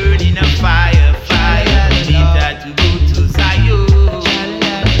than burning a fire, fire. It had to go to Zion.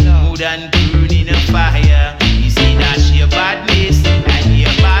 More than burning a fire. You see that she a badness and you a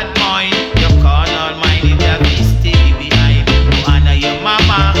bad mind. Your carnal mind it have to stay behind. You honor your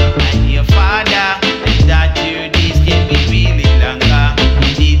mama and your father. And that your days can be really longer.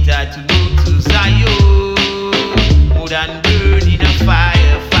 It had to go to Zion. More than burning a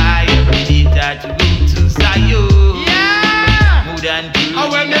fire, fire. It had to go to Zion. Yeah. More than burning And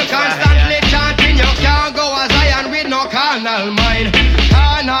when a you constantly chanting, you can't go a Zion with no carnal mind.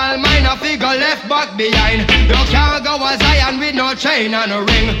 Carnal mind a figure left back behind. You can't go a Zion with no chain and a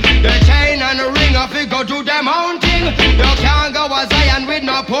ring. The chain and the ring a figure to the mounting. You can't go a Zion with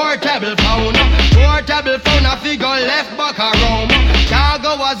no portable phone. Portable phone a figure left back a roam. Can't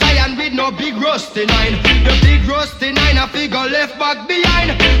go a Zion with no big rusty nine. The big rusty nine a figure left back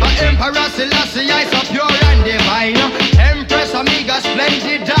behind. Emperor Selassie I so pure and divine. Empress Amiga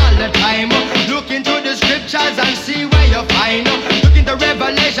splendid all the time. Look into the scriptures and see where you find. Look into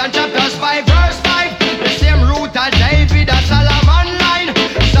Revelation chapters 5 verse 5. The same root as David a Solomon line.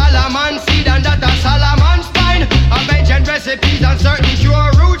 Solomon seed and that a Solomon spine. Ancient recipes and certain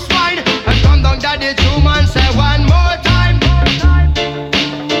pure roots find. And come down that the true man say one more time.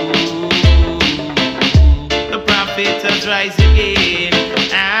 The prophet has rise again.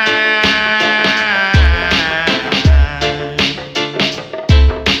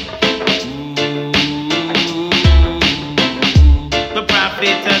 The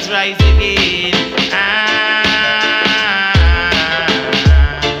prophet has rise again.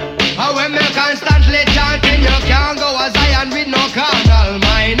 And when me constantly chanting, you can't go a Zion with no carnal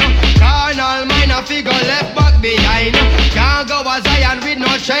mind. Carnal mind a figure left back behind. Can't go a Zion with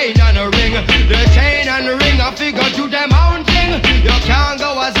no chain and a ring. The chain and the ring a figure to the mountain. You can't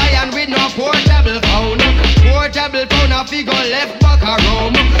go a Zion with no portable phone. Portable phone a figure left back a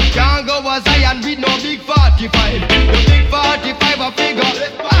roam. Can't go a Zion with no big 45. The big 45 a figure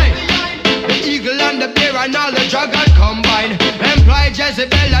left behind. The eagle and the bear and all the dragon combine. Employ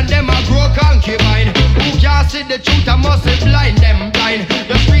Jezebel and them a grow concubine. Who can't see the truth and must be blind, them blind.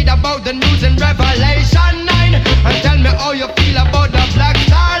 Just read about the news in Revelation 9. And tell me how you feel about the black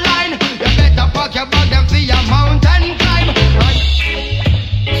star line. You better pack your bag and for your mountain climb.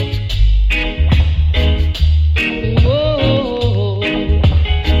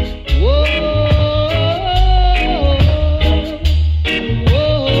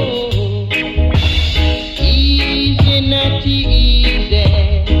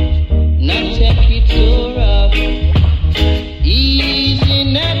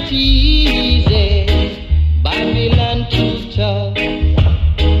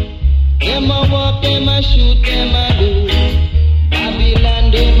 Shoot them a do, Babylon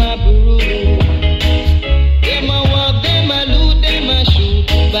them a brew. Them a walk, them a loot, them a shoot,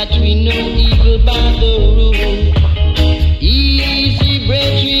 but we know evil by the rule. Easy,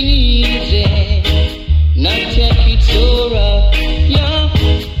 brethren, easy, not take it so rough. Yeah,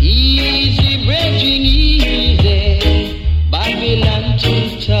 easy, brethren, easy, Babylon too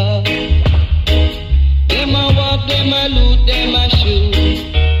tough. Them a walk, them a loot, them a shoot,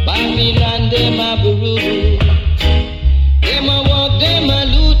 Babylon them a brew. Them a walk, them a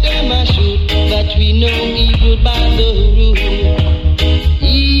loot, them a shoot, but we know evil by the rule.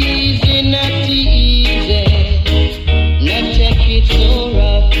 Easy, not easy, not take it so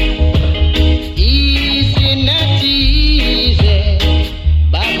rough.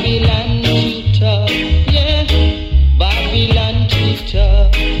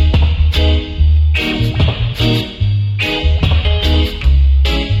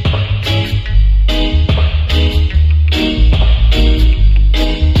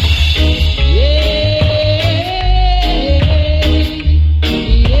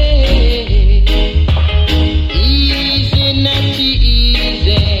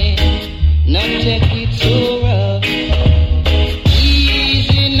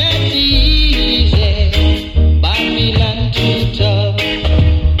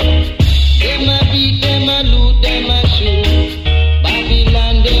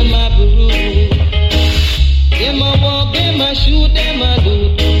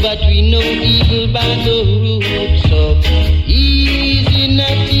 no evil by the root. So easy,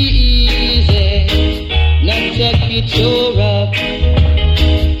 not easy, not take it so rough.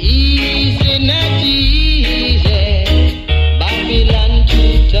 Easy, not easy, Babylon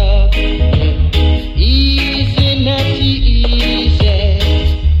too tough. Easy, not easy,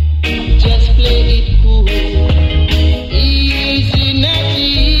 just play it cool. Easy, not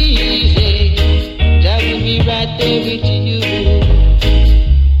easy, that will be right there with you.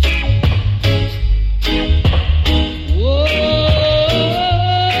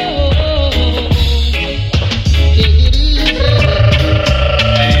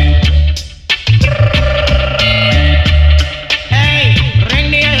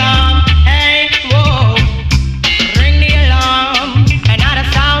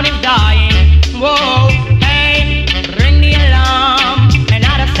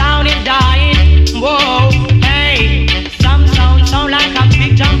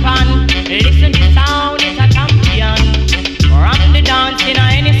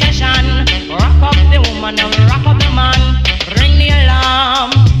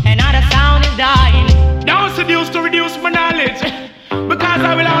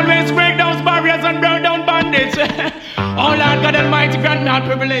 Oh Lord God Almighty, grant me all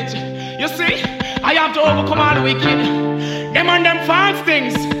privilege. You see, I have to overcome all the wicked. Them and them false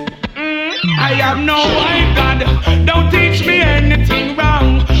things. I have no white God. Don't teach me anything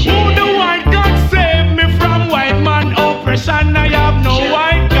wrong. Who the white God save me from white man oppression? I have no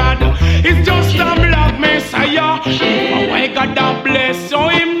white God. It's just a black messiah. My white God don't bless, so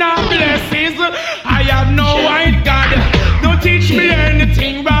him not blesses. I have no white God. Don't teach me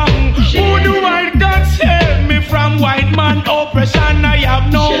anything wrong. Who the white God save me from white man oppression? I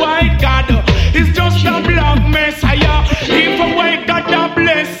have no white God. It's just a black messiah. If a white God don't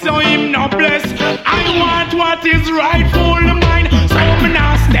bless, so him not bless. I want what is rightful mine, so me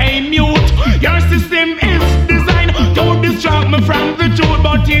not stay mute. Your system is designed to distract me from the truth,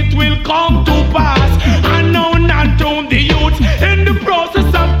 but it will come to pass. I know not to the youth. In the process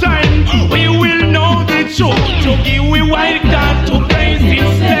of time, we will know the truth. To give we white God to praise in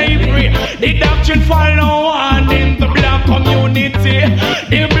slavery. The doctrine follow on in the black community.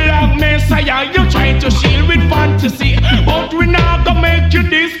 The black messiah you try to shield with fantasy, but we not gonna make you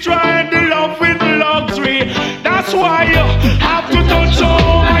destroy the love with luxury. That's why you have to touch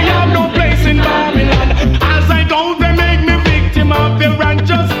home. I have no place in Babylon. As I go, they make me victim of their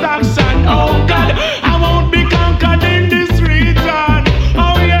unjust action. Oh God, I won't be conquered in this region.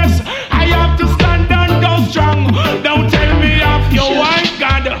 Oh yes, I have to stand and go strong. Don't tell me of your white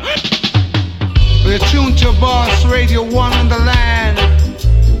God. We're tuned to Boss Radio 1 on the land.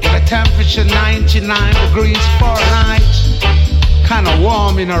 The temperature 99 degrees Fahrenheit. Kinda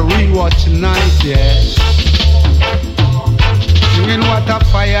warm in a rewatch tonight, yeah. Singing what a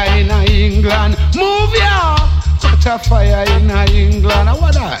fire in England. Move ya! What a fire in England.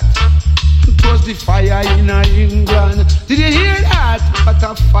 What that? It was the fire in England. Did you hear that? What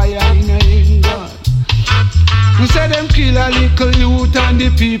a fire in England. We say them kill a little youth and the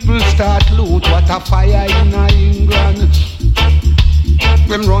people start loot. What a fire in England.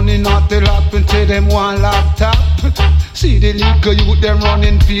 Them running out the lap until them one laptop. See the little youth them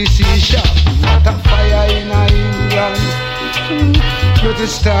running PC shop. What a fire in England. But they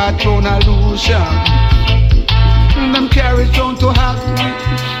start on a illusion. Them carry it on to happy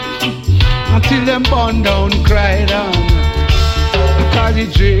until them burn down, cry down. Because the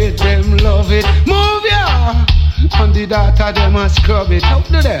dread them love it. Move ya! And the daughter them a scrub it. Out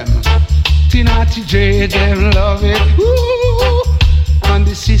to them. Tinati J them love it. Ooh. And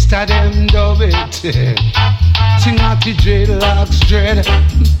the sister them dub it. Tinati J locks dread.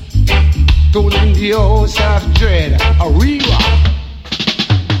 Told in the house of dread. A rewa.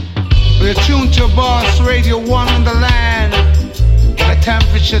 We're tuned to Boss Radio 1 on the land. The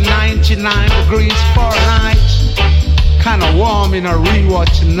temperature 99 degrees Fahrenheit. Kinda warm in a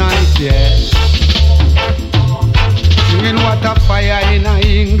rewatch tonight, yeah. Singing what a fire in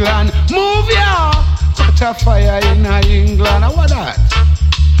England. Move ya! What a fire in England. What that?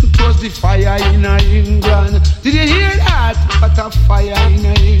 It was the fire in England. Did you hear that? What a fire in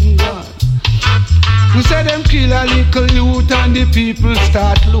England. We say them kill a little youth and the people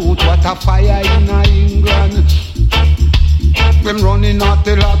start loot. What a fire in England. Them running out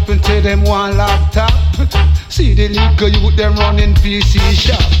the lap until them one laptop. See the little youth them running PC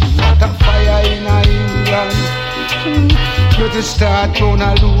shop. What a fire in England. But they start on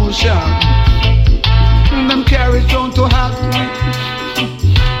a illusion. Them carry it on to happy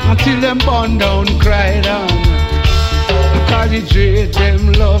until them burn down, cry down. Because the dread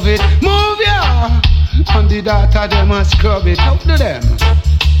them love it. Move ya! And the daughter them a scrub it. Out to them.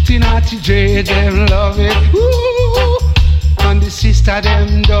 Tinati Natty J, them love it. Ooh. And the sister,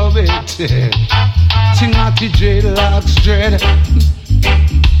 them dub it. Sing Natty J, locks dread.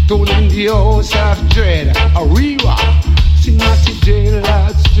 Told in the house of dread. A re-rock. Sing Natty J,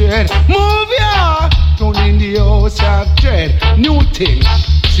 locks dread. Move ya! Told in the house of dread. New thing.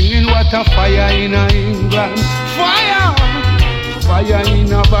 Singing what a fire in England. Fire! Fire in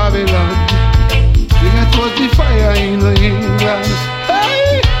Babylon. It was the fire in England.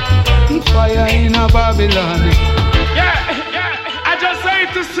 Hey! Fire in Babylon. Yeah. I just say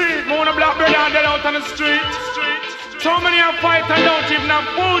it to see. Moon a black brother and dead out on the street. So many are fight and don't even have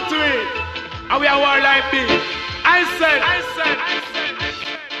food to eat. And we are war like big. I said,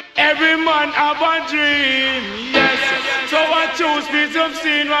 every man have a dream, yes. So I choose peace of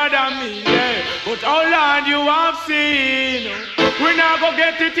sin rather me, yeah. But how long you have seen? We not go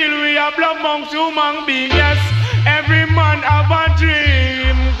get it till we have love amongst human beings, yes. Every man have a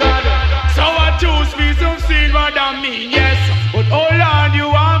dream, God. So I choose peace of sin rather me, yes. But how long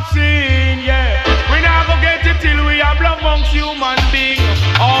you have seen, yeah. We not go get it till we have love amongst human beings.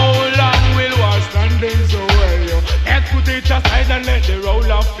 How long will we standing so well, yo? Let's put it aside and let the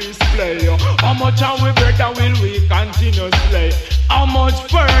roll of this play, yo. How much are we better will we continue to play? How much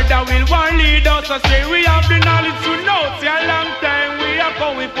further will one lead us to say we have the knowledge to know? See a long time we have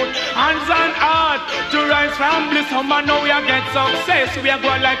how we put hands on heart to rise from bliss. Some know we are get success. We are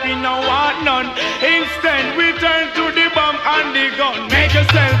going like we know what none. Instead we turn to the bomb and the gun. Make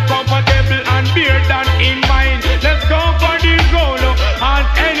yourself comfortable and bear that in mind. Let's go for the goal. And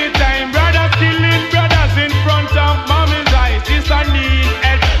anytime brothers killing brothers in front of mommy's eyes. This a need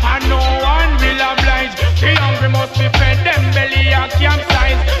help and no one will oblige. The hungry must be fed, them belly a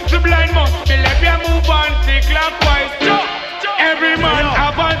capsize. The blind must be left, we move on, think clockwise. Every man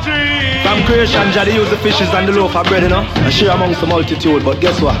have a dream. From creation, Jah use the fishes and the loaf of bread, you know, and share amongst the multitude. But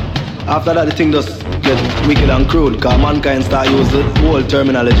guess what? After that, the thing just get wicked and cruel. Cause mankind start use the whole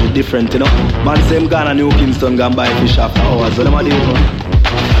terminology different, you know. Man same gone and New Kingston gone buy fish after hours. So them a do it,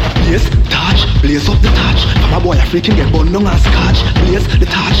 Blaze, touch, blaze up the touch. From a boy a freaking get bun down and scotch. Blaze the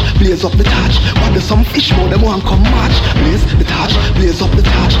touch, blaze up the touch. What the some fish more them want come match. Blaze the touch, blaze up the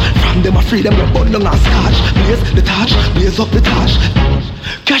touch. From them a free them get bun down and scotch. Blaze the touch, blaze up the touch.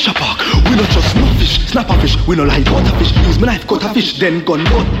 Cash a park, we not just no fish, snap a fish, we no like water fish. Use my knife, cut a fish, then gun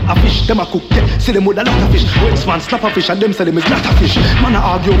cut a fish. Them a cook, yeah, see them with a lot of fish. Wets man snap a fish and them say them is not a fish. Man a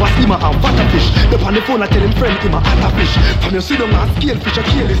argue was him and fat a fish. They on the phone a tell him friend him a hot a fish. From you see them a scale fish a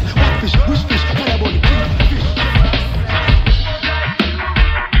kill is what fish, which fish, fire body, fish.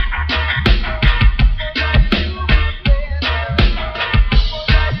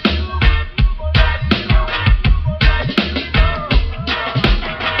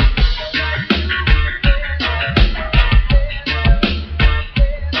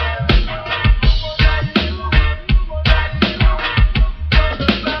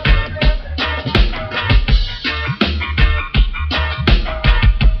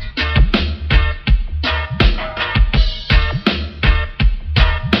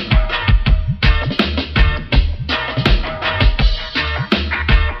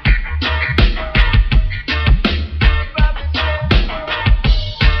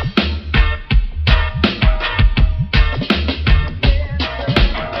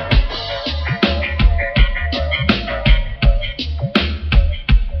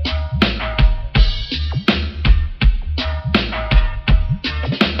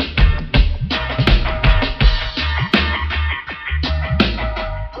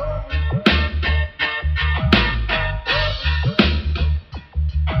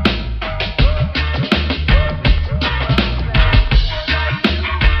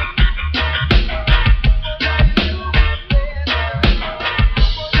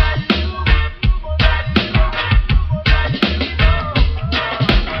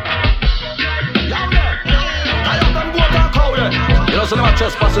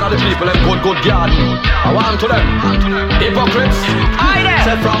 trespassing on the people in good garden. I want to them hypocrites.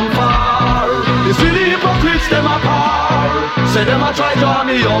 Said from far, you see the hypocrites them apart. Say them a try draw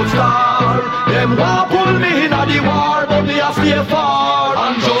me out star. Them want pull me in a the war, but me a stay far.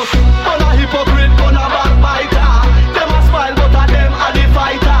 And just on a hypocrite, on a backbiter. Them a smile, but a them a the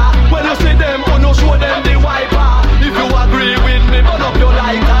fighter. When you see them, you no show them the wiper. If you agree with me, burn up your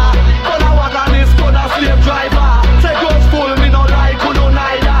lighter. On a wagonist, on a slave driver. Say girls fool me no like, who no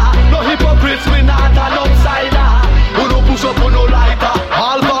neither. No hypocrites, me not an outsider. Who no push up, who no lighter.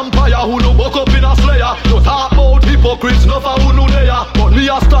 All vampire who no buck up in a slayer. No talk about hypocrites, no for who no there. But me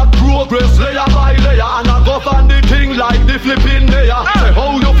a start progress layer by layer. And I go find the thing like the flipping layer. Say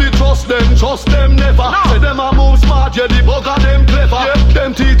how you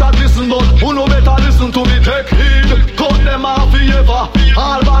listen to me, take heed. Cut them off forever.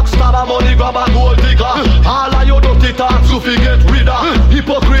 All backstabber, money grabber, gold digger. All of your dirty talks you forget rid of.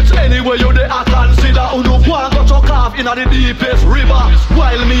 Hypocrites anyway you they are consider. Who no go and got your calf in the deepest river.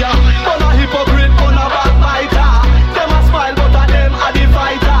 While me a hypocrite, on a backbiter. Them a smile but a them a the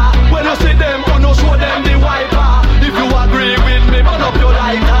fighter. When you see them, who no show them the wiper. If you agree with me, burn up your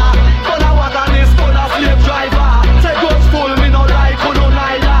lighter. On a wagonist, on a slave driver. Say God's full, me no like, who no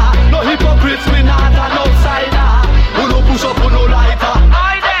neither. No hypocrites, me not an outsider. Who no push up, who no lighter.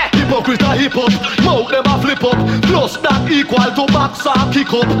 Hypocrite a hip up, mouth them a flip up. Plus that equal to box and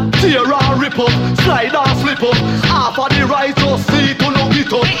kick up. Tear and rip up, slide and slip up. Half of the righteous seat to no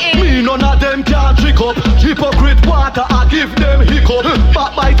get up. Me none of them can trick up. Hypocrite water I give them hiccup.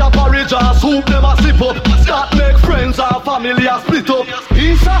 Backbiter porridge and soup them a sip up. Start make friends and family a split up.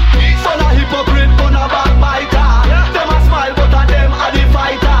 Isa, son a hypocrite, son a backbiter. Them a smile but a them a the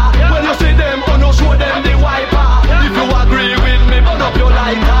fighter. When you see them, you no show them the wiper. If you agree with me, burn up your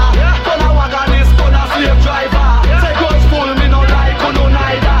lighter. Gonna wagonist, gonna slave driver. Say God's full, me no like, who no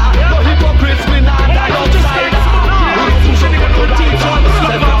neither. No hypocrites, me not an outsider.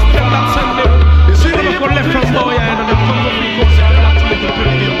 You see the hypocrite left from boy and the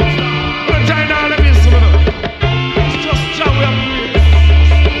it's just how we are.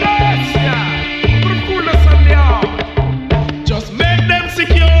 Yes, yeah. Put coolness on the arm. Just make them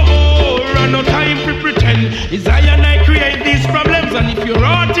secure. And no time to pretend. Is I and I create these problems. And if your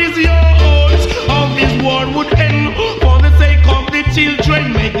heart is yours, all this war would end. For the sake of the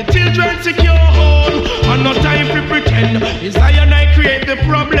children, make the children secure. And no time to pretend. Is I and I create the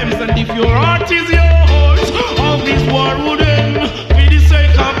problems. And if your heart is yours, all this war would end. For the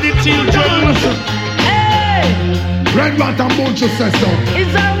sake of the children. Hey! Red Rat and Bunch of says so.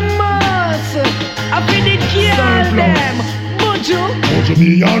 It's a must. I feel the kill them. Bunch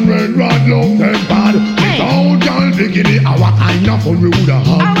me and Red Rat love them bad. Without y'all bikini, our kind of fun we woulda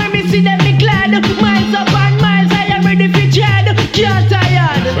had. And when me see them, me glad. Miles up and miles, I am ready for dread. Can't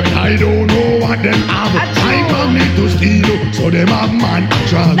tired. But I don't know what them have. I come need to steal, so them have man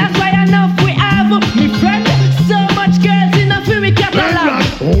control. That's why enough we have, me friend. So much girls in a fury catalog.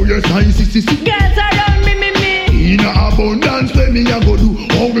 Oh yes, I see. Girls around me. In abundance, let me a go do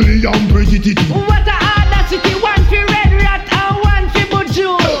ugly and pretty. What a audacity, one for Red Rat and one for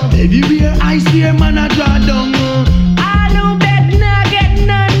Buju. Everywhere I see a man a draw down. All who beg nah get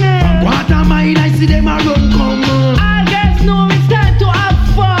none. From Guatemala I see them a run come. All girls know it's time to have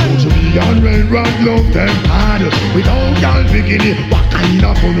fun. Me and Red Rat love them hard. Without y'all bikini, what kind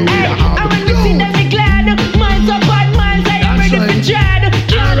of fun we da have? And when you see them me glad, miles up and miles I am ready for dread.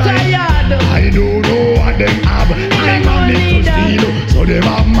 Can't tired. I don't know what them have. I man need to steal, so them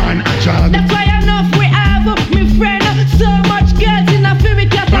have man a child. That's why enough we have, me friend. So much girls in a fury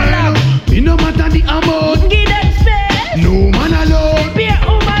catalog. Me no matter the amount. Give them space. No man alone. Be a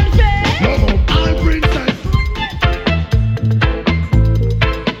woman face. Love up all princess.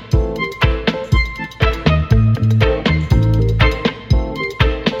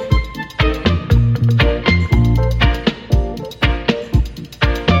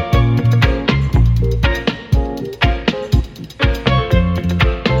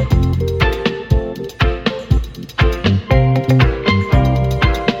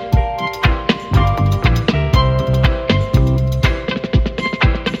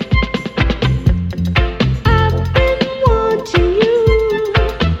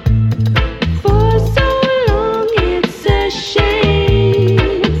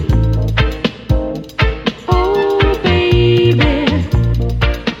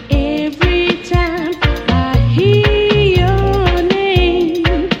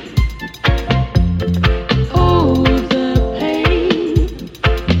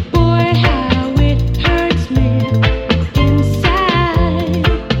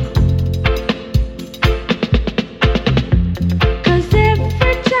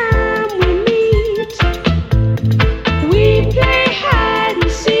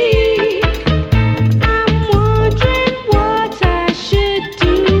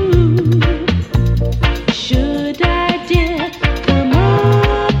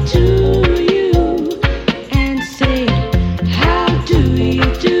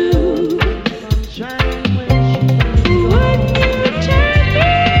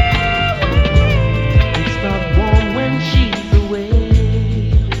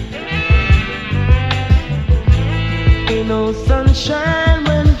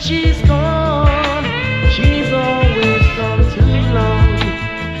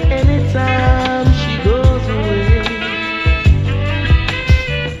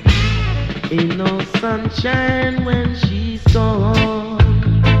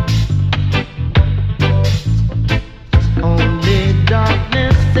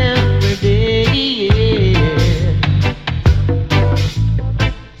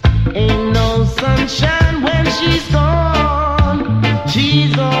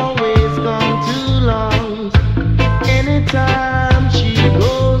 She's always gone too long. Anytime she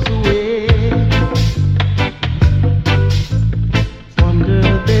goes away,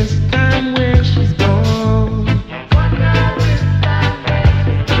 wonder this time where she's gone.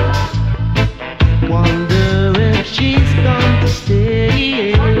 Wonder if she's gone to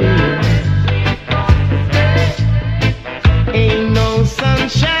stay. Ain't no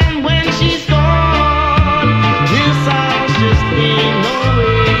sunshine when she's gone. This house just ain't no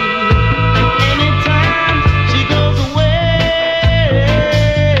way. Anytime she goes away,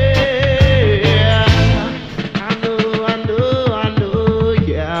 I know,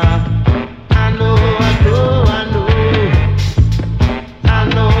 yeah. I know.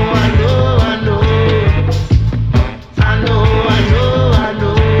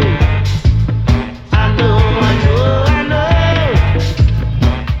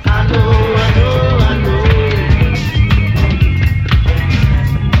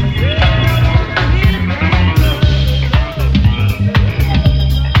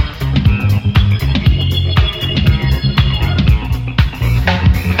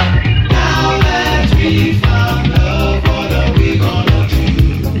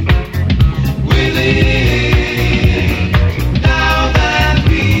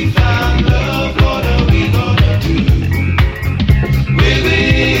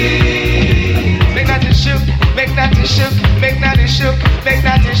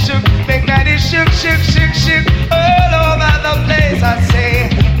 Shook all over the place. I say,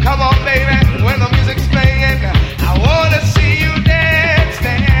 come on, baby, when the music's playing, I wanna see you dance.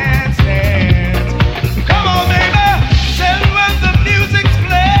 Come on, baby, say when the music's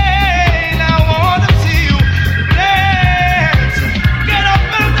playing, I wanna see you dance. Get up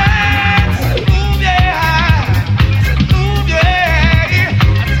and dance, move yeah, move yeah.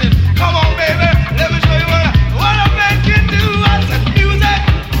 I said, come on, baby, let me show you what a man can do. I said, music,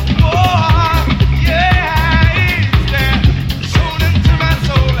 boy.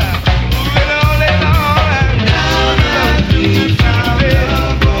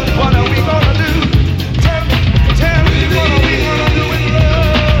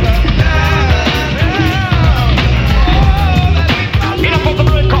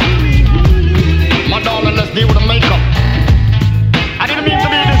 Deal with the makeup. I didn't mean to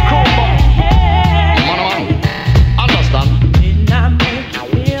be this cruel, but man, understand. Didn't I make you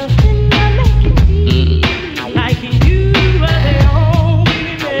feel? Like you were the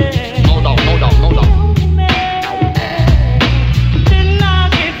only man? No doubt. Didn't I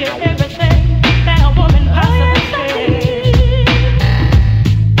give you everything that a woman possibly can?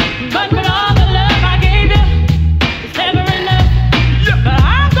 But with all the love I gave you, it's never enough. But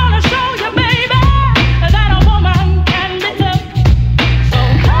I'm gonna show you, baby, that a woman can be tough. So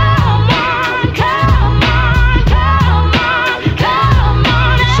come on.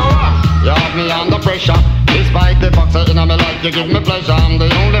 So you have me under pressure. Despite the boxer in my life, you give me pleasure. I'm the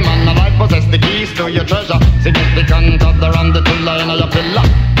only man alive possess the keys to your treasure. Significant of the round the pillar in your pillar.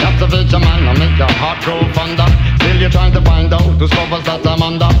 Captivate your man and make your heart grow fonder. Still you're trying to find out whose covers that I'm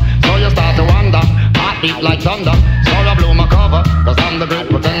under. So you start to wonder, heartbeat like thunder. So I blow my cover, cause I'm the great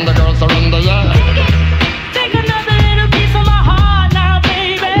pretender. Girl surrender, yeah. Take another little piece of my heart now,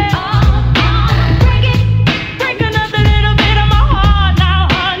 baby. Break another little bit of my heart now,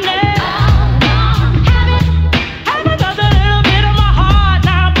 honey. Have another little bit of my heart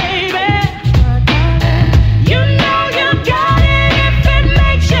now, baby. You know you got it if it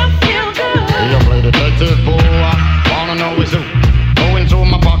makes you feel good. You play detective, boy. Wanna know it's who? Going through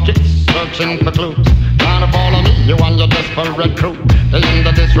my pockets, searching for clues. Trying to follow me, you and your desperate crew. The end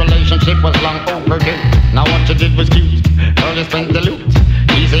of this relationship was long overdue. Now what you did was cute. Girl, you spent the loot.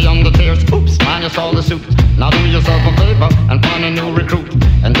 Easy on the tears, oops, man, you saw the suit. Now do yourself a favor and find a new recruit.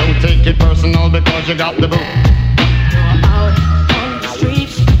 And don't take it personal because you got the boot. You're out on the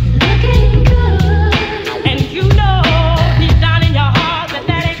streets looking good, and you know deep down in your heart that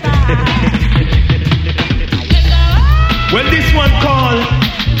ain't right. Well, this one called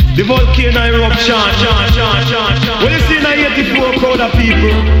the volcano eruption. Well, you see now 84 crowd of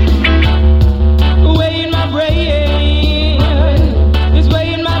people. Way in my brain, it's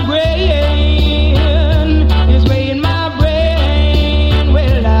way in my brain, it's way in my brain.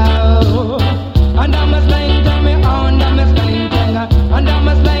 Well, now, and I'm a slang to me, and I'm a slang to me, and I'm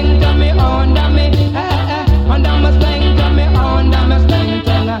a slang to me, and I'm a and I'm a slang to me, and I'm a slang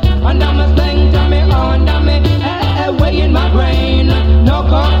to me, and I'm a slang to me, and I'm a way in my brain, no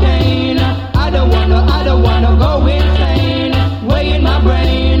cocaine. I don't wanna go insane. Way in my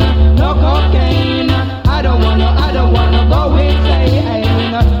brain.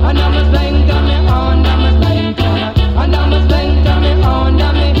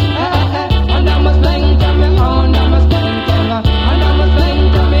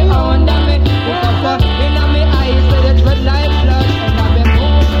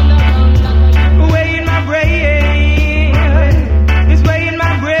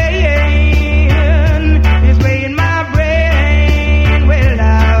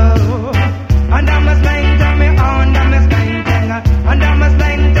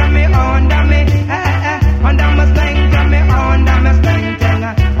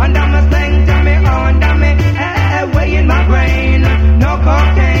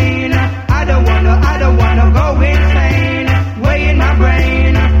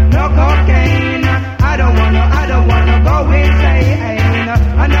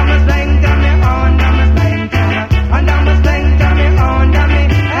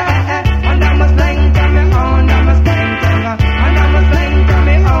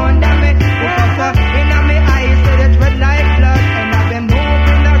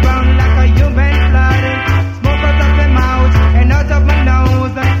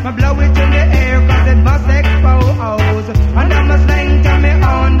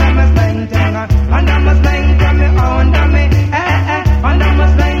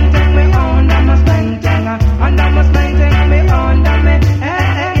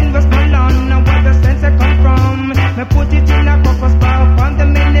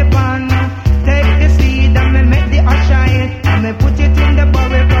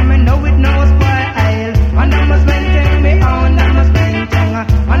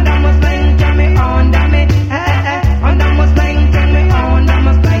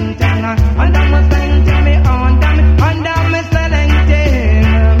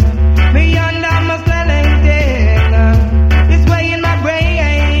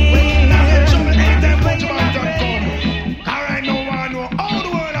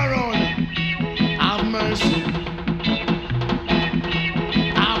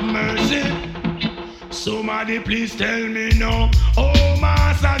 Somebody please tell me now. Oh,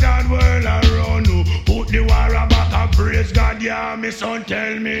 Master God, world around you. Put the war back and praise God, yeah, me son,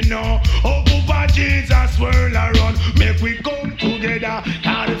 tell me now. Oh, Papa Jesus, world around. Make we come together,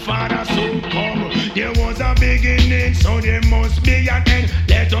 cause the Father soon come. There was a beginning, so there must be an end.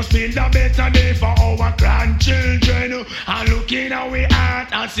 Let us build a better day for our grandchildren. And look in our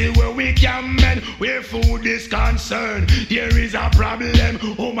heart and see where we can mend. Where food is concerned, there is a problem.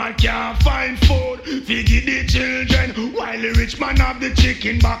 Woman can't find food, feed the children, while the rich man have the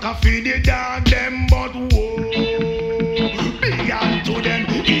chicken back and feed the dog them. But whoa, be unto them.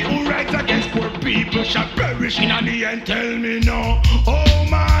 He who writes against poor people shall perish in the end. Tell me now. Oh,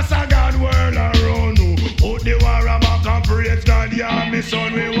 Master God, world around you. Put the war back and praise God, yeah, me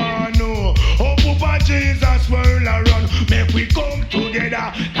son, we want know. Oh, Papa Jesus, world around. Make we come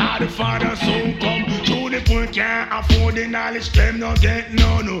together, cause the Father soon come. To the poor can't afford the knowledge, them not get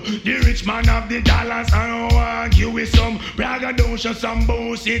none. The rich man have the dollars and argue with some braggadocio, some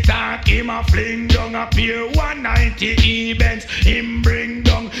bossy talk. Him a fling down a pair 190 events. Him bring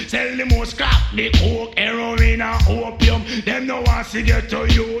down, sell the most crap, the coke, heroin and opium. Them no want to get to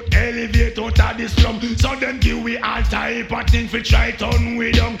youth, elevate out of the slum. So them give we all type of thing for try turn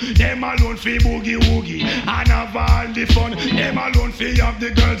with them. Them alone fi boogie woogie and have all the fun. Them alone fi have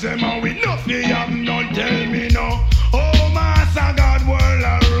the girls, them and we no fi have none. Tell me now. Oh, Master God, world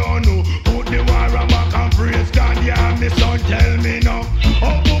around you. Put the war back and praise God, yeah, me son, tell me now.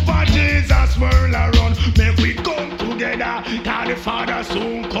 Oh, Papa Jesus, world around. Make we come together, cause the Father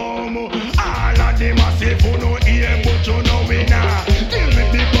soon come. All of them a say, who no hear, but you know we not. Deal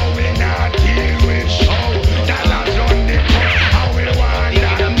with the bow, we not deal with show. Dollars run the cup, how we want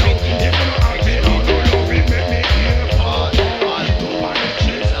that now. If you don't have it, how you love it, make me hear for. All to one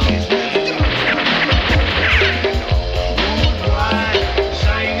Jesus.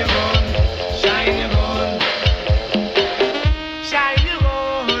 Shine your gun, shine your gun. Shine your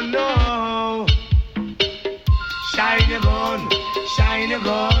gun, no. Shine your gun, shine your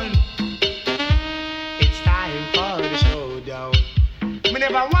gun. It's time for the showdown. Me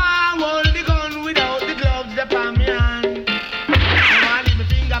never want hold the gun without the gloves upon me hand. I want leave my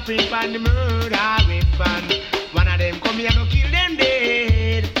fingerprint on the murder weapon. One of them come here go kill them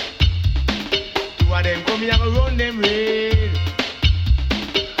dead. Two of them come here go run them red.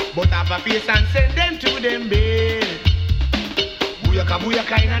 But have a face and send them to them bed. Booyaka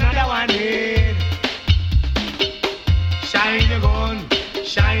booyaka in another one head. Shine your gun,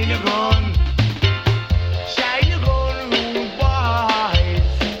 shine your gun. Shine your gun, rude boys.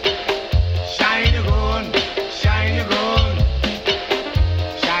 Shine your gun, shine your gun.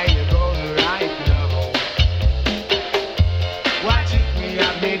 Shine your gun right now. Watch it, me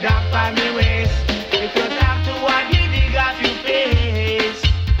have me down by me waist. If you talk to one, you dig off your face.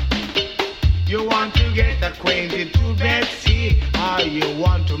 You want to get acquainted to Betsy, or you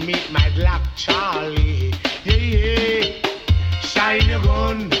want to meet my black Charlie. Yeah, yeah. Shine your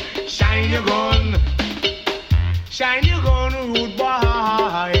gun, shine your gun. Shine your gun, rude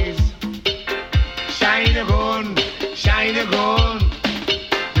boys. Shine your gun, shine your gun.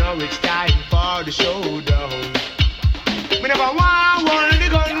 Now it's time for the showdown. Me never want hold the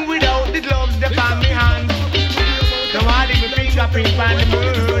gun without the gloves that on me hand. Now I leave my fingerprint on the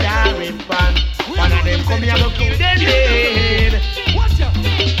murder weapon. One of them come here go kill them dead.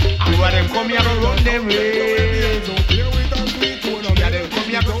 Two of them come here go run them red. Three of them come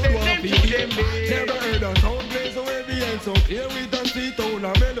here go send them to them bed. Never heard a sound play so heavy and so clear with a sweet tone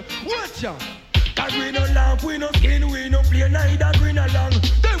of mellow. Watch ya! Cause we no laugh, we no skin, we no play neither green along.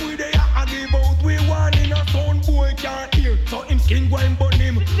 Then we dey a give out, we want in a sound boy can't hear. So him skin go and burn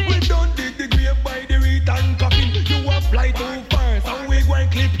him. We don't dig the grave by the return coffin. You a fly too far, so we go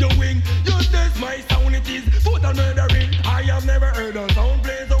and clip your wing. Just test my sound, it is total murdering. I have never heard a sound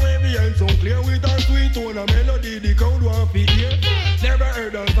play so heavy and so clear with a sweet tone of melody. The crowd want to hear. Never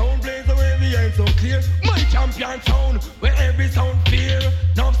heard a sound play so heavy and so clear. My champion sound, where every sound fear.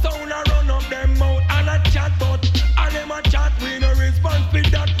 Now sound a run up them mouth and a chat, but and them a chat, we no response with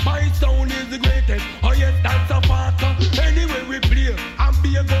that. My sound is the greatest, oh yes, that's a fact. Anyway we play, and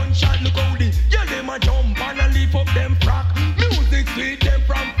be a gunshot, look how the yeah, them a jump and a lift up them frack. Music sweet them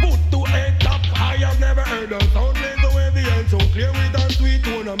from foot to head top. I have never heard a sound play so heavy and so clear with a sweet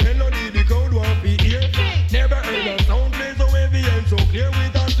tone of melody. The crowd want to hear. Never heard a sound play so heavy and so clear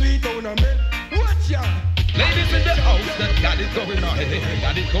with a sweet tone of melody. Watch ya! Ladies in the house that got it going on.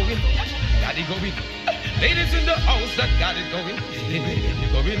 Got it going. Got it going. Ladies in the house that got it going.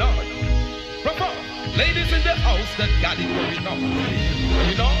 Going on. Proper. Ladies in the house that got it going on.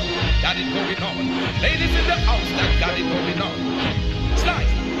 You know? Got it going on. Ladies in the house that got it going on.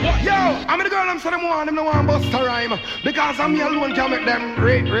 Slide. What? Yo, I'm the girl, I'm saying them want, them don't want bust a rhyme. Because I'm me alone can make them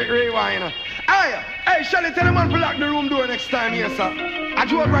rewind. Hey, Shelly, tell the man to lock the room door next time, yes, sir. I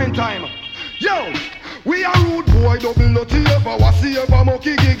do a grind time. Yo, we are rude boy, double nutty ever, wasi ever,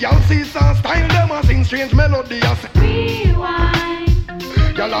 monkey gig, y'all see some style, them a sing strange melody, I say. Rewind.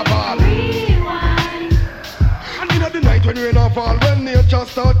 Y'all a ball. Rewind. And in the night when rain a fall, when nature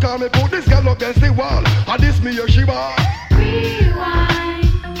start call me, put this girl against the wall. And this me, she ball. Rewind.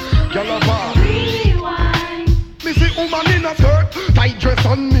 Y'all a ball. Rewind. Me see woman in a skirt, tight dress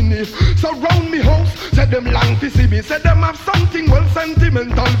on mini. Surround me house, said them long to see me. Said them have something well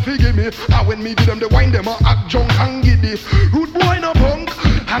sentimental for give me. And when me do them, they wind them a act drunk and giddy. Rude boy no punk,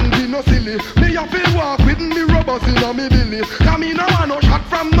 and be no silly. Me a feel walk with me rubbers in a me belly. Cause me no want no shot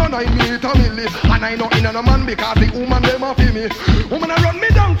from none, I meet a milli. And I know in a no man because the woman them a feel me. Woman a run me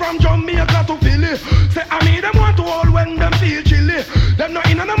down from Jamaica to Philly. Say I me them want to hold when them feel chilly. Them no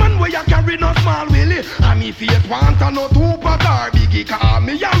in a no man where you carry no small willy. And me faith want a no two-pack or biggie. Cause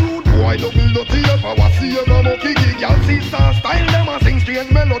me a rude boy, double dirty ever, wasi ever, monkey gig. Y'all see some style, them a sing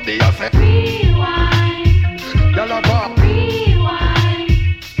strange melody. I say rewind. Y'all a pop. Rewind.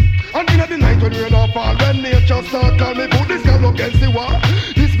 And in the night when rain a fall, when nature start call me, put this girl against the wall.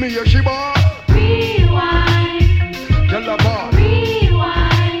 This me here she ball. Rewind. Y'all a pop.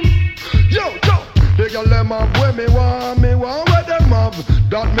 Rewind. Yo, the girl them have where me want where them have.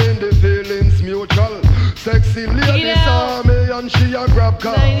 That mean the feelings mutual. Sexy lady saw me and she a grab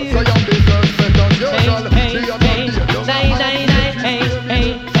car. So you be perfect as usual. She a done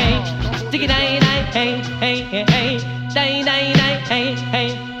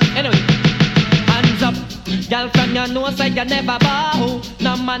Anyway, hands up, girl from your nose say you never bow.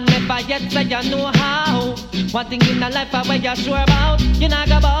 No man never yet say you know how. One thing in the life where you're sure about, you not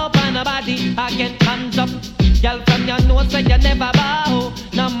go bow on nobody again. Hands up, girl from your nose say you never bow.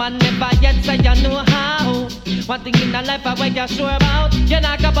 No man never yet say you know how. One thing in the life where you're sure about, you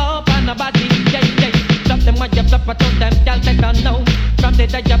not go bow on nobody. Yeah. Drop them when you flop, but on them, girl, they don't know. From the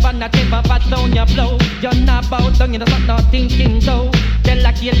day you're on the table, but down your blow. You're not bout down, you're not thinking though. They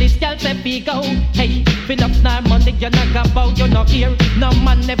like you, this girl say be go. Hey, fill up now money, you're not about, you're not here. No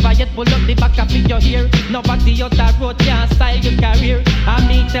man never yet pull up the back of your hair. Nobody out that road can style your career. I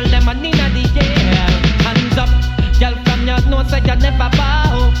mean, tell them I need a DJ. Hands up, girl from your nose say you never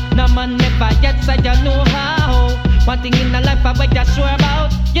bow. No man never yet say you know how. One thing in the life where you're sure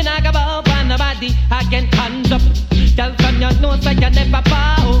about, you not go bow on nobody again. Hands up, girl from your nose say you never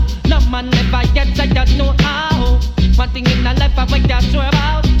bow. No man never yet say you know how. One thing in the life where you're sure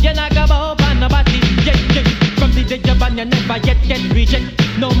about, you not go bow on nobody. Yeah. From the day you're born, you never yet get reject.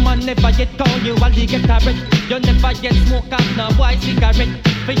 No man never yet call you while you get a break. You never yet smoke up no boy cigarette.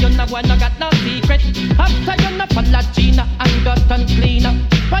 For you no one no got no secret. After you no Palagina and got uncleaner.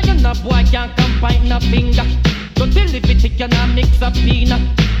 But you no boy can't come find no finger. So deliver it, you no mix up peanut.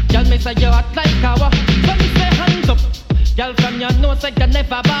 Girl me say you hot like cow. So me say hands up. Girl from your nose say you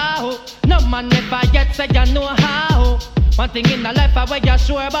never bow. No man never yet say you know how. One thing in the life where you're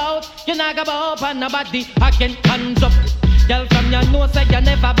sure about, you not go bow on nobody again. Hands up. Girl from your nose say you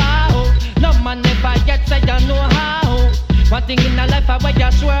never bow. No man never yet say you know how. One thing in the life where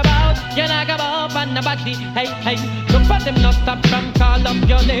you're sure about, you not go bow on nobody. Hey, look for them not stop from call up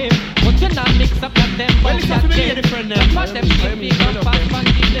your name. But you not mix up with them. Well, it's not familiar different now. Look for them speak up fast and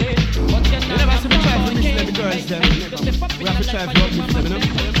delay. But you not never see me try to listen to the girls them. We have to try to uplift them, you know?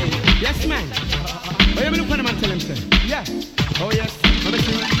 Yes, man. Oh, you look for them and tell them, say. Yeah. Oh, yes. Let me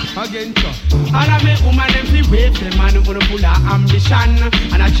see again, too. All of me woman them fi wave them and wanna pull a ambition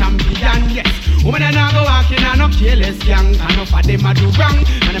and a champion, yes. Woman them not go walking and no careless gang. And enough of them a do wrong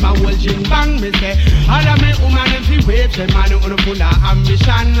and them a hold jing bang, me say. All of me woman them fi wave them and wanna pull a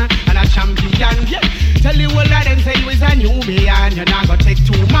ambition and a champion, yes. Tell you all of them say you is a newbie and you not go take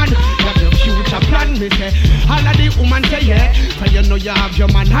two man. You have your future plan, me say. All of the woman say yeah, so you know you have your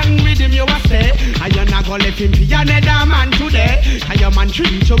man hang with him, you a stay. And you not go let him be another man today. And your man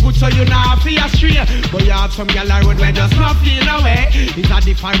treat you good so you not feel astray. But you have some girl road where just not feel away. It's a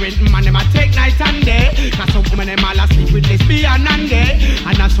different man, them a take night and day. Cause some women them all asleep with lesbian and gay.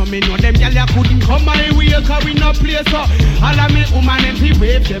 And that's some me know them girl you couldn't come my way. Cause we no play so. All of me woman them fi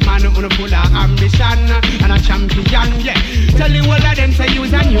wave them and on full of ambition and a champion, yeah. Tell you all of them say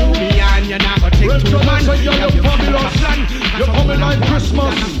you's a newbie and you're not gonna take two man. You're coming like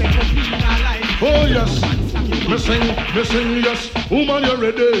Christmas. Oh yes, me sing yes. Woman you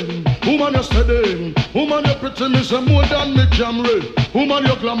ready, woman you steady, woman you pretty, me say more than me Camry. Woman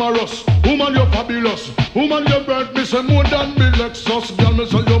you glamorous, woman you fabulous, woman you bird, me say more than me Lexus. Girl me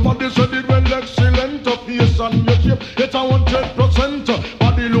say your body said it well excellent, face and your shape it's 100%.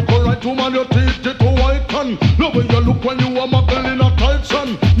 Body look alright, woman woman, your teeth it to white can. Love when you look when you are muckle in a tight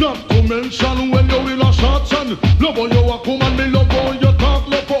sun. Not to mention when you're in a short sun. Love when you walk woman, me love how you talk,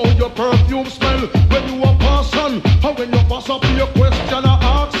 love how your perfume smell. When you are pass on, how when you pass up your question I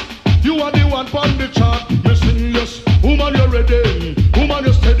ask. You are the one from the chart, me sing yes. Woman, you're ready, woman,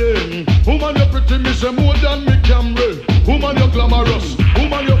 you're steady. Woman, you're pretty, me say more than me Camry. Woman, you're glamorous,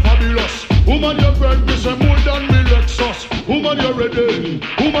 woman, you're fabulous. Woman, you're bright, me say more than me Lexus. Woman, you're ready,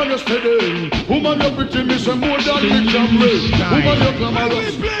 woman, you're steady. Woman, you're pretty, me say more than me Camry. Woman, you're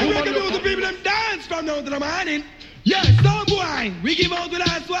glamorous. Woman, you're the people them dance from now to the morning. Yes, some boy, we give out the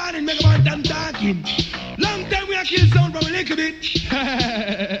last one and make a man done talking. Long time we are kill sound from a little bit.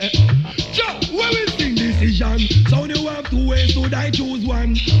 Joe, where we sing decision? Sound you have two ways, so I choose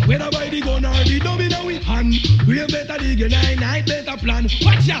one. Whether by the gun or the dummy now we hand. We better dig a night better plan.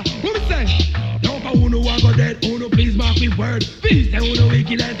 Watch out, what we say? Now for who no one go dead, who no please mark with word. Please tell who no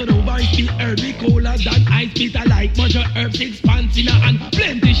wicked and to no voice be herb. We colder than ice, bitter like much of herb. 6 pants in a hand,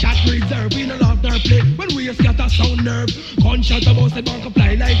 plenty shot reserve. We no love their play when we scatter sound nerve. Gunshot about the bank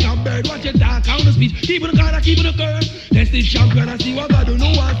fly like a bird. Watch your talk, count the speech. Keep in the corner, keep in the curve. Test this champion and see what God do.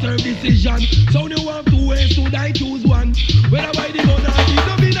 No one serve decision. So you have two ways, so I choose one. Whether by the gun or the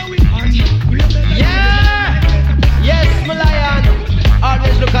dummy now we hand. Yeah! Yes, my lion.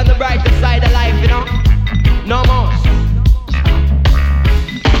 Always look on the brighter side of life, you know. No more.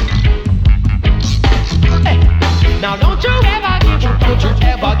 Hey. Now don't you ever give up, don't you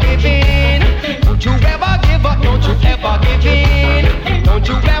ever give in. Don't you ever give up, don't you ever give in. Don't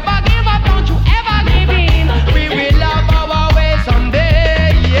you ever give up, don't you ever give in. We will love our way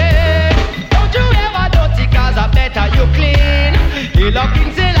someday, yeah. Don't you ever dirty, cause I better you clean. You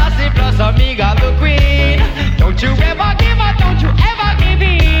looking Selassie plus Omega the Queen. Don't you ever give up, don't you ever give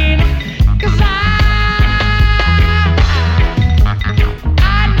in. Cause I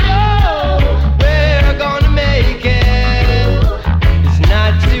know we're gonna make it. It's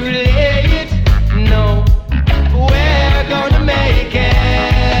not too late, no. We're gonna make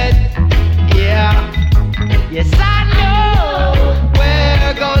it, yeah. Yes, I know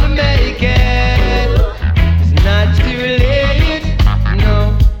we're gonna make it. It's not too late, no.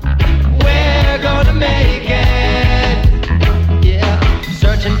 We're gonna make it, yeah.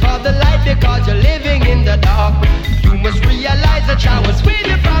 Searching for the light because you're living in the dark. You must realize that I was with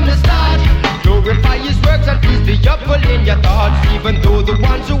you from the start. Glorify His works and please be upward in your thoughts. Even though the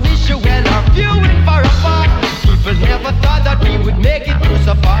ones who wish you well are few and far apart. People never thought that we would make it through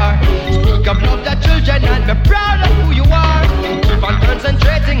so far. Speak of love the children and be proud of who you are. Keep on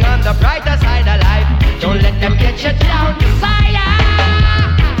concentrating on the brighter side of life. Don't let them get you down, Messiah.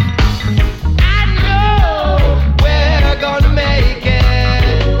 I know we're gonna make it.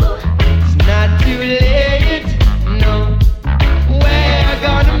 It's not too late, no. We're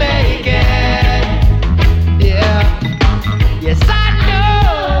gonna make it, yeah. Yes, I know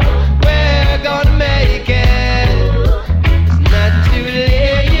we're gonna make it. It's not too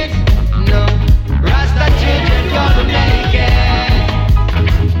late, no. Rasta children gonna make it.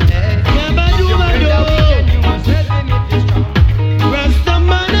 Rasta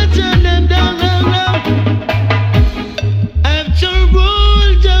man, I turn them down, down. After all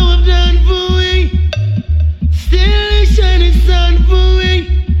that we've done for we, still shining sun for we.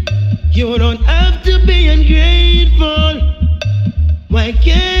 You don't have to be ungrateful. Why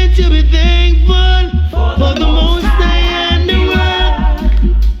can't you be thankful for the most high in the world?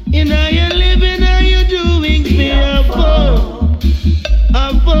 You know you're living and you're doing fearful.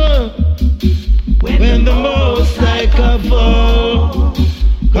 When the most high come fall,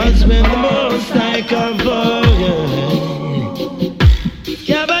 cause when the most high come fall, yeah.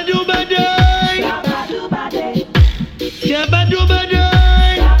 Yabba-doo-ba-day,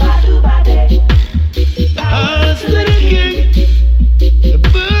 yabba-doo-ba-day, pass to the king. The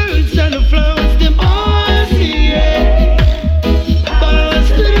birds and the flowers, them all sing, yeah. Pass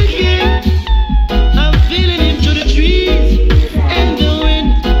to the king. I'm feeling him through the trees and the wind.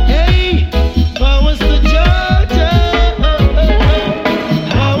 Hey, powers to Georgia.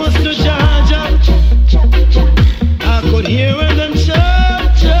 Powers to Georgia. I could hear them shout.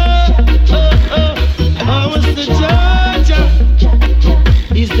 Powers to Georgia.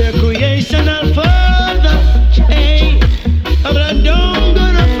 He's their creational father. Hey, but I don't go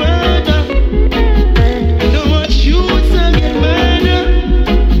no further. Don't want shoots and get murder.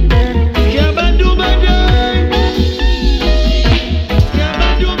 Yabba-doo-ba-day.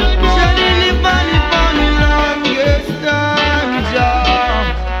 Yabba-doo-ba-day. Suddenly funny for me longest time,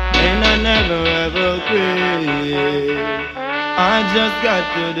 yeah. And I never ever quit. I just got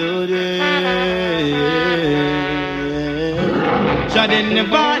to do this. Shot in the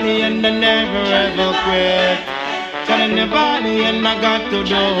body and I never ever quit. Shot in the body and I got to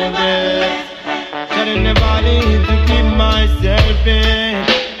do this. Shot in the body to keep myself in.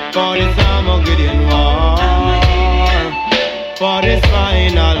 For this I'm a Gideon war. For this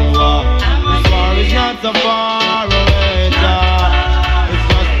final war. This war is not so far away, Jah. It's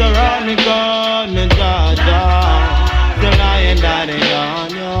just around the corner, Jah, Jah. The lion daddy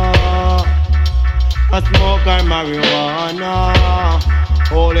on you. A smoke or marijuana.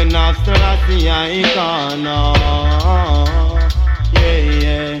 Holding off still I see I can't. Yeah,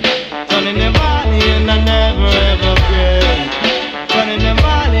 yeah. Turn in the valley and I never ever quit. Turn in the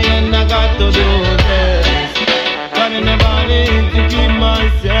valley and I got to do this. Turn in the valley to keep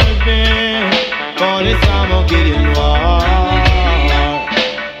myself in. For this I'm a Gideon war.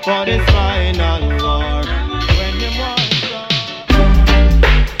 For this final war. When you want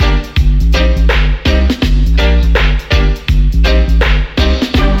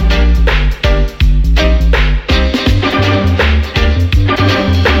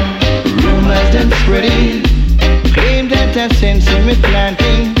spreading, claim that I sense in me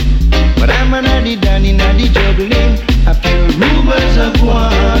planting, but I'm an addy danny naddy juggling. I feel rumors of war.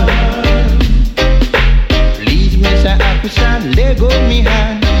 Please, Mr. Officer, let go me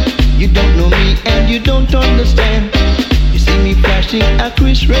hand. You don't know me and you don't understand. You see me flashing a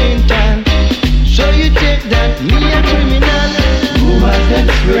Chris Rain time, so you take that me a criminal. Rumors that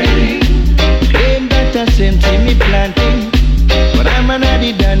spreading, claim that I sense in me planting, but I'm an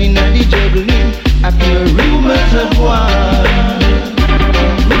addy danny naddy juggling. I feel rumors of war.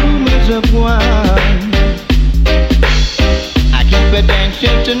 Rumors of war. I keep a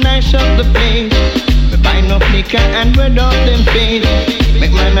dancing to nice up the place. We buy no liquor and red off them face. Make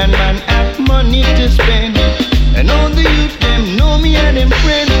man and man have money to spend, and all the youth them know me and them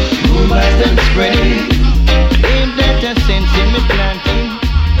friends. Rumors them spreading, claim that I sense in me planting,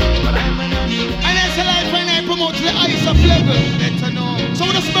 but I'm an addy. And that's a life when I promote the ice of level. So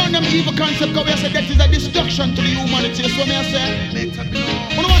we just burn them evil concept, because we say that is a destruction to the humanity. So me I say,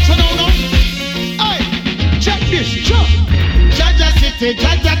 wanna watch it now, no? Hey, check this, check. Jaja City,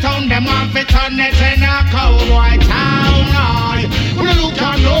 Jaja Town, them want to turn it in a cowboy town. Aye, wanna look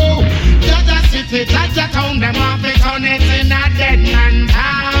and know. Jaja City, Jaja Town, them want to turn it in a dead man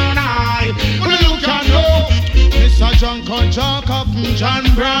town. Aye, wanna look and know. Mr. John Jacob and John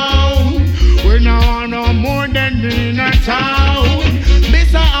Brown, we now want no more than in a town.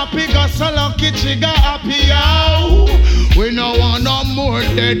 Mr. Happy got so lucky, she got happy out. We no want no more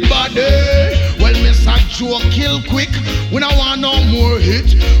dead body. Well, Mr. Joe kill quick. We no want no more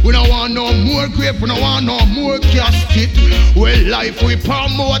hit. We no want no more grape. We no want no more casket. Well, life we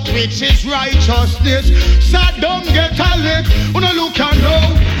promote, which is righteousness. So don't get a lick. We no look and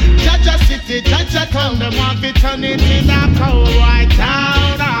know. Jaja City, Jaja Town, them want to turn it in a cowboy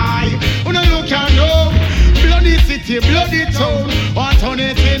town. Aye, we no look and know. Bloody city, bloody town, or turn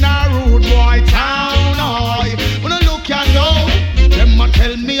it in a rude boy town. Aye, when I look at you, them a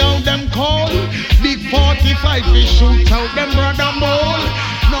tell me how them call. Big 45 we shoot out them brother mole.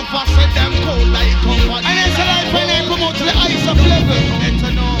 No pass them cold like company. And it's a life when they promote the ice of level.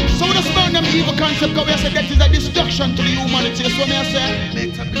 So we just burn them evil concept, because we say that is a destruction to the humanity. So me I say,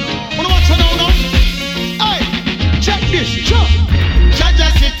 wanna watch it now, no? Hey, check this, check.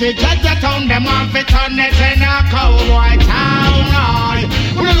 Jaja City, Jaja Town, them want to turn it in a cowboy town. Aye,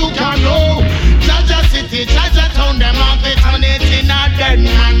 wanna look and know. Jaja City, Jaja Town, them want to turn it in a dead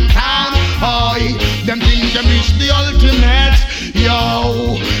man town. Aye, them think them reach the ultimate,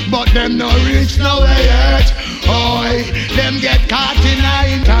 yo, but them no reach nowhere yet. Aye, them get caught in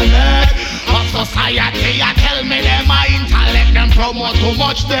the internet. Of society, I tell me them a intellect, them promote too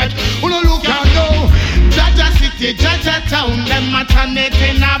much debt. Wanna look and know. Jaja City, Jaja Town, them a turn it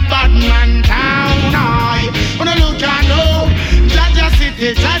in a bad man town. Aye, wanna look and know. Jaja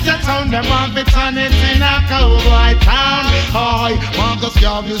City, Jaja Town, them want to turn it in a cowboy town. Aye, Marcus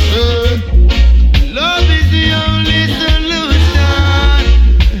Garvey said, love is the only solution,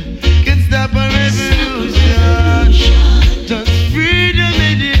 can stop a revolution. Just freedom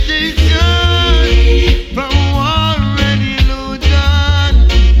meditation from war and illusion.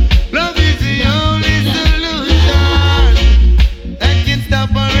 Love is the only solution that can stop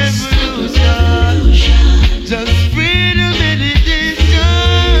a revolution. Just freedom meditation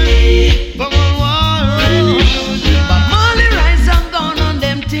from war and illusion. But Molly rise and gone on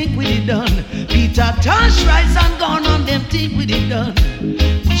them think we did done. Peter Tosh rise and gone on them think we did done.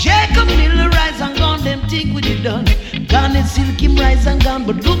 Jacob Miller rise and gone them think we did done. Garnet silk him rise and gone.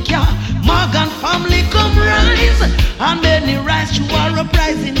 But look ya, Morgan family come rise. And many rise to our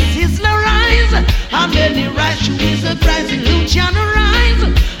uprising, Sizzler rise. And many rise to his uprising, Luciano rise.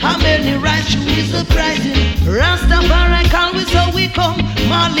 And many rise to his uprising, Rastafari call we so we come.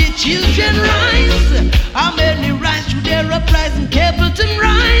 Mali children rise. And many rise to their uprising, Capleton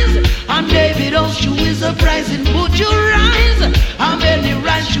rise. And David Oshu is uprising, Buju rise. And many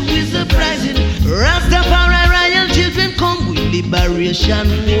rise to his uprising, Rastafari royal children come with liberation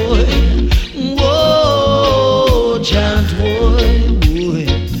war. Whoa, chant war,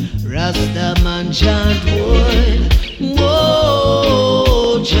 Rasta man chant war.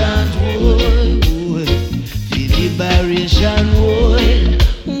 Whoa, chant war, the liberation war.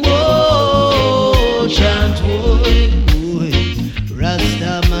 Whoa, chant war,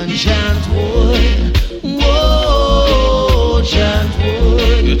 Rasta man chant war. Whoa, chant war.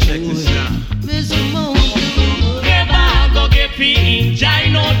 You check this now. Never go get free in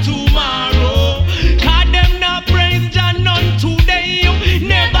China tomorrow. Cause them not praise Jah none today.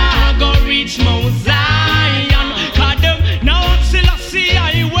 Never go reach Mount Zion. Cause them now Selassie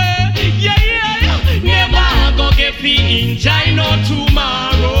I wear. Yeah. Never go get free in China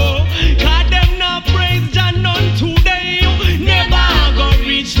tomorrow. Cause them not praise Jah none today. Never go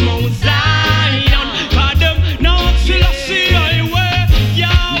reach Mount Zion. Cause them now Selassie I wear.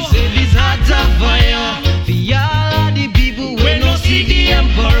 Yeah. Say this heart of fire. For all the people when no see the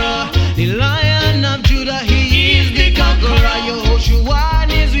emperor. The Lion of Judah, he is the conqueror. Yehoshua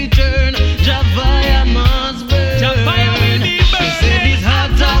is return. Javaya must burn. Javaya will be burned. Say this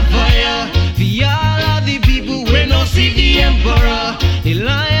heart of fire. For all of the people when no see the emperor. The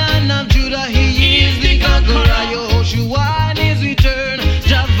Lion of Judah, he is the conqueror. Yehoshua is return.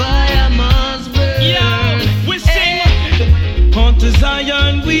 Javaya must burn. Yeah, we sing. On to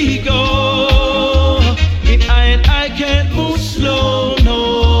Zion we go. I can't move slow,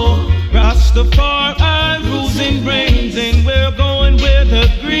 no. Rastafari rules and reigns, and we're going where the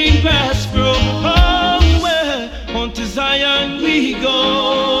green grass grows. Oh, well, on to Zion we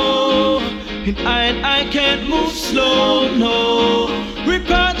go. And I can't move slow, no.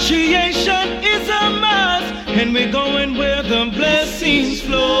 Repatriation is a must, and we're going where the blessings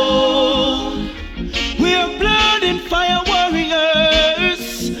flow. We're blood and fire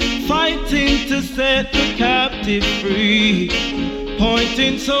warriors, fighting to set the captive free,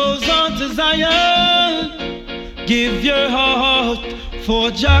 pointing souls onto Zion. Give your heart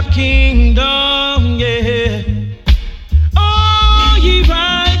for Jah kingdom, yeah. Oh, ye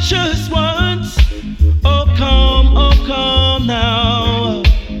righteous ones, oh come now.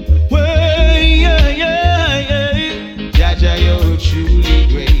 Well, yeah. Jah, you're truly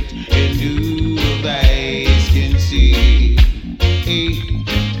great, and who eyes can see.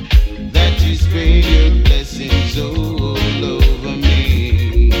 That you spread your blessings all over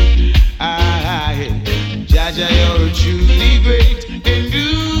me. Jah, you're truly great, and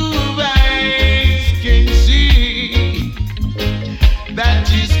who eyes can see. That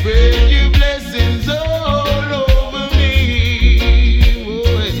you spread your blessings all over me.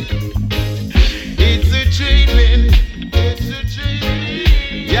 It's a treatment.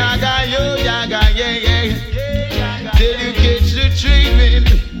 Yaga, yeah. Till you catch the treatment.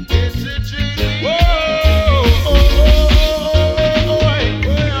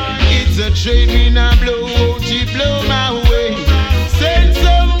 It's a treatment, I blow, won't you blow my way? Send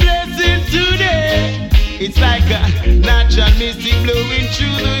some blessing today. It's like a natural mystic blowing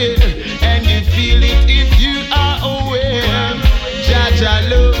through the air, and you feel it if you are aware. Jah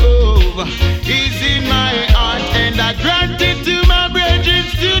love is in my heart, and I grant it to my brethren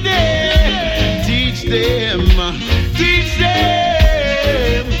today. Teach them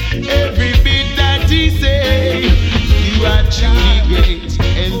every bit that he say. You are truly great,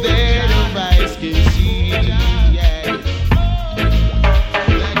 and their eyes can see. Yeah.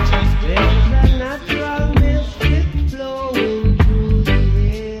 There's a natural mystic flowing through the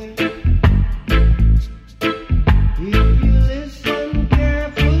air. If you listen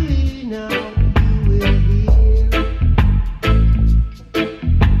carefully now, you will hear.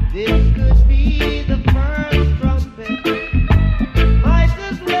 This could be the first trumpet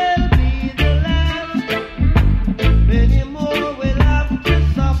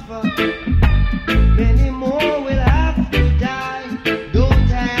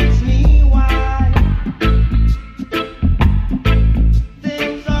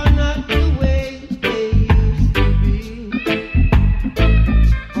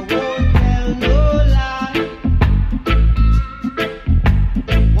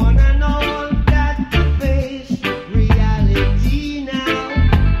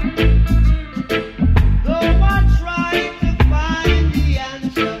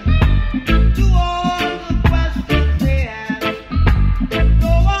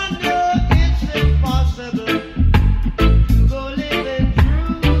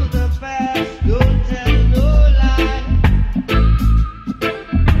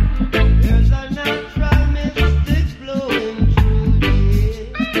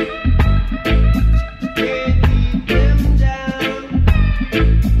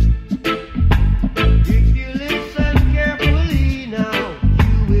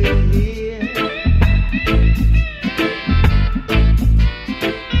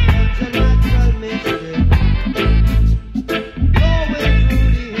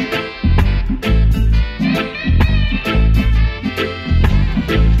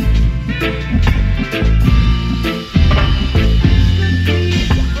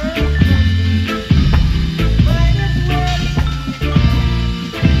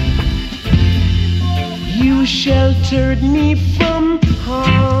You sheltered me from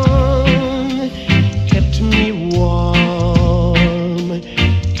harm, kept me warm,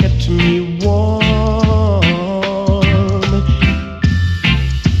 kept me warm.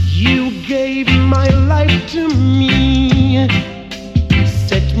 You gave my life to me,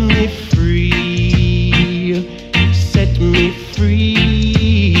 set me free, set me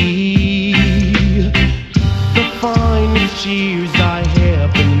free. The finest years I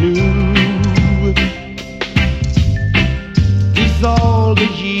ever knew is all the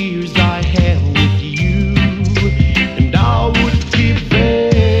years I had with you, and I would give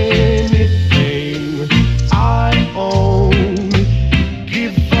anything I own,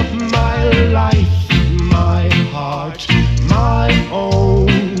 give up my life, my heart, my own,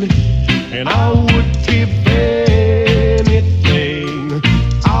 and I would give anything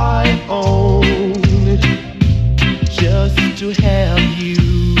I own just to have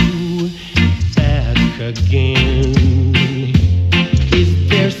you back again. Is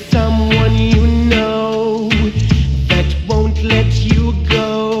there someone you know that won't let you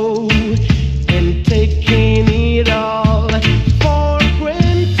go, and taking it all for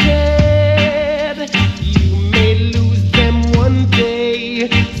granted? You may lose them one day,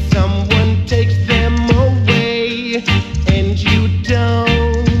 someone takes them away, and you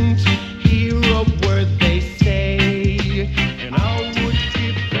don't hear a word they say, and I would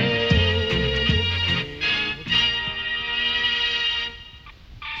give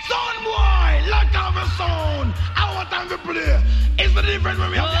Son boy, lock off the sound. Our time to play. It's the difference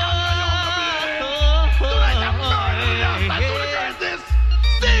when we have the tonight I'm murdering. I do the greatest.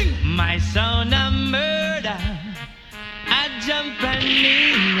 Sing. My son a murder, I jump and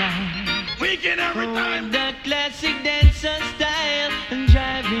kneel. Weekend every time. The classic dancer style,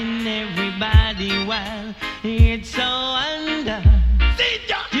 driving everybody wild. It's so under.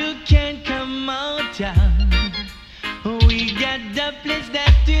 You can't come out, we got the place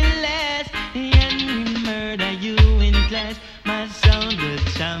that will last, and we murder you in class. My son the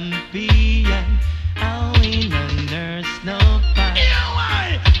champion, I win a nurse no pass. Yeah,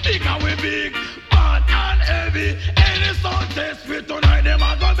 why? Because we big, bad and heavy. Any song test we tonight, them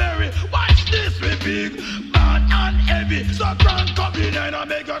a go bury. Watch this, we big, bad and heavy. So crank up the line and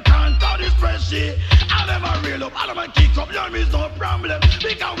make your crank out this spreadsheet. All them a reel up, all them a kick up, them is no problem.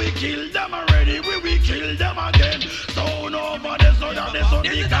 Because we kill them already, we will kill them again. So no over there, so that they so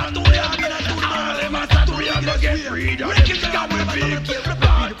they can do it. All them a start, we are gonna get free. Because we big,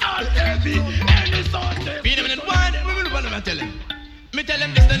 bad and heavy. Any song test. Wait a minute, what am I telling? Me tell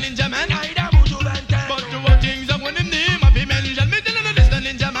him this the ninja man. But to what things I want him name, I be mention. Me tell him this the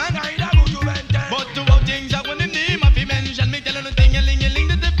ninja man. But to what things I want him name, I be mention. Me tell him the thing a ling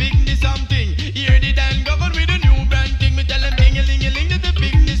that the big is something. Hear the Dan govern with a new brand thing. Me tell him thing a ling that the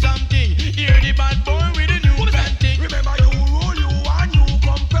big is something. Hear the bad boy with a new brand thing. Remember you rule you and you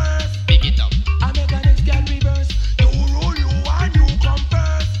come first. Pick it up. I make a next girl reverse. You rule you and you come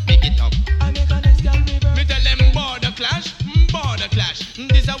first. Pick it up. I make a next girl reverse. Me tell them border clash.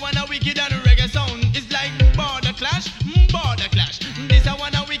 This a one a wicked and a reggae sound. It's like border clash. This a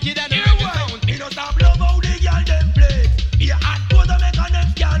one a wicked and a reggae sound. Me no stop love how the girl them play. Yeah, hot pose a make a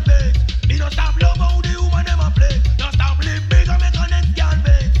next girl vex. Me no stop love how the woman them a play. No stop live big a make a next girl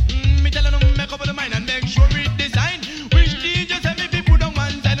vex. Me tellin' them make up the mind and make sure it design. Which DJ say me fi put on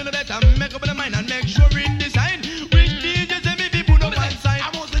one side and the better make up the mind and make sure it design. Which DJ say me fi put on one side.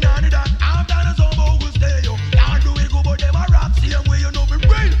 I must deny that. I'm done as some boy will stay yo. Can't do it good but them a rap same way you know me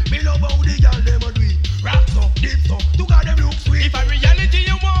real. Me love how the girl them a do it. Rap so, dip so, to God them look sweet. If a reality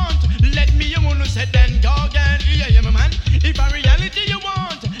you want, let me you wanna say then go again. Yeah, my man. If a reality you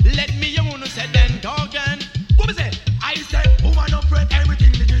want, let me you wanna say then go again. What me say? I said, woman no fret,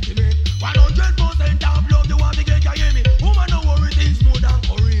 everything legitimate. 100% of love you want to get, you hear me? Woman no worry, things smooth and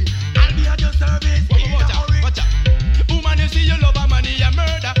curry. I'll be at your service. Watch out. Woman you see you love a money a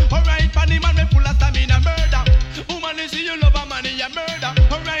murder. Alright, funny man me full of stamina murder. Woman you see you love a money a murder.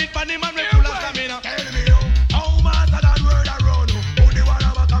 Alright, funny man me full of stamina. Tell me yo, how master that word around? Who the one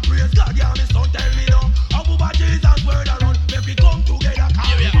about a praise God? Yeah, me son tell me now. How about Jesus word around? Make we come together.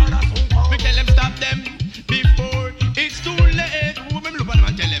 Me tell them stop them before it's too late. Women look at them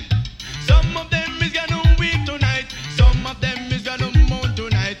and tell them. Some of them is gonna weep tonight. Some of them is gonna moan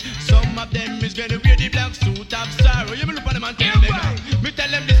tonight. Some of them is gonna wear the black suit of sorrow. You look at them and tell them. Me tell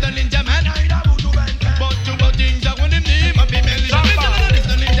them this the ninja man. But to what things I want him name, I be mentioned. Me tell them this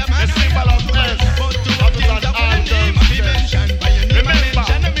the ninja man. But to what things I want him name, I be mentioned. By your name I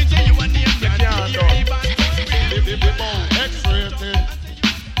mention, I mean say you a name brand. X-rated.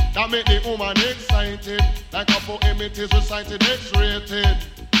 That make the woman excited. Like a poem it is recited. X-rated.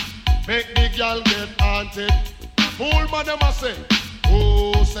 Make the girl get haunted. Fool man them a say,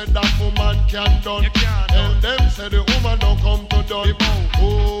 oh, said that woman can done. Tell them say the woman don't come to done.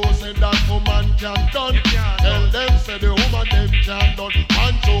 Oh, said that woman can done. Tell them say the woman them can done.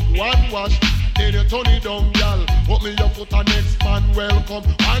 Man took one wash, then you turn it down, girl. Put me your foot on next man welcome.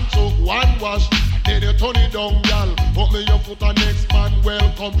 Man took one wash, then you turn it down, girl. Put me your foot on next man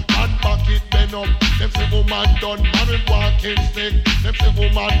welcome. Man back it bend up. Them say woman done. Man with walking stick. Them say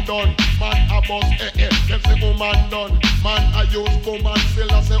woman done. Man a bus Them say woman done. Man I use woman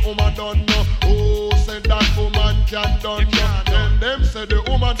still I say woman done no. Oh, say that woman can done no. Then them say the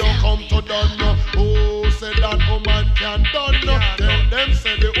woman don't come to done no. Oh, say that woman can done no. Then them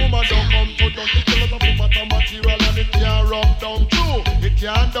say the woman don't come to done. It's a lot of matter material and it can't rub down true. It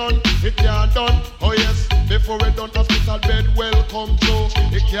can't done. It can't done. Oh yes, before it done hospital bed welcome to.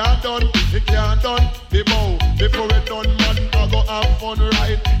 It can't done. It can't done. The bow before it done man I go have fun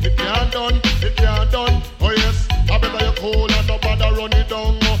right. It can't done. It can't done. Oh yes, I better you cool and nobody run it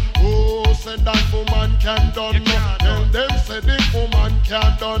down. Oh, said that woman can done. Tell them say the woman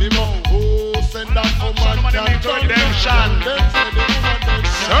can done. Oh, said that woman can done. Them say the woman can done.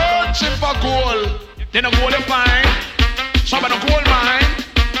 Searching for gold. Then a gold find. Some of the gold mine.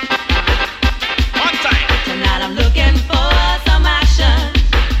 One time. Tonight I'm looking for some action.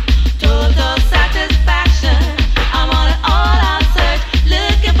 Total satisfaction. I'm on an all-out search,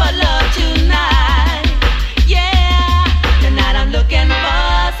 looking for love tonight. Yeah, tonight I'm looking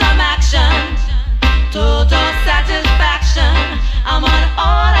for some action. Total satisfaction. I'm on an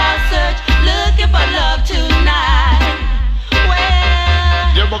all-out search, looking for love tonight.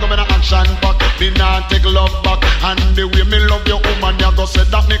 Well, you bug me in action back, me nah take love back. And the way me love your woman, you go say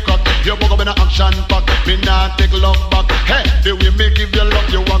that me crack. You bug me in action back, me nah take love back. Hey, the way me give you love,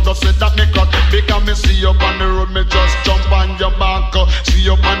 you want to say that me crack. Because me see you on the road, me just jump on your back. See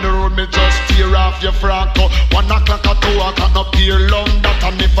you on the road, me just tear off your frock. 1 o'clock or 2 o'clock, no peer long that.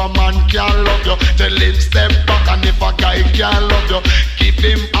 And if a man can't love you, tell him step back. And if a guy can't love you, keep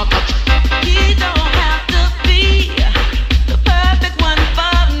him a catch. he don't have to be the perfect one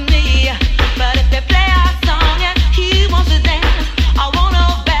for me. But if they play our song and he wants to dance, I won't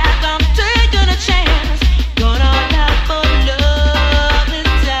hold back, I'm taking a chance. Gonna love for love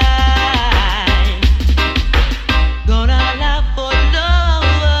this time. Gonna love for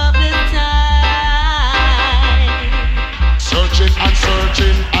love this time. Searching and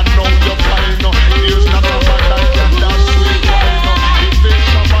searching, and now you find no. Here's not a man that can dance sweet wine. If they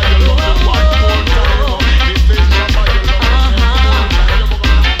shabba, you love the one more time.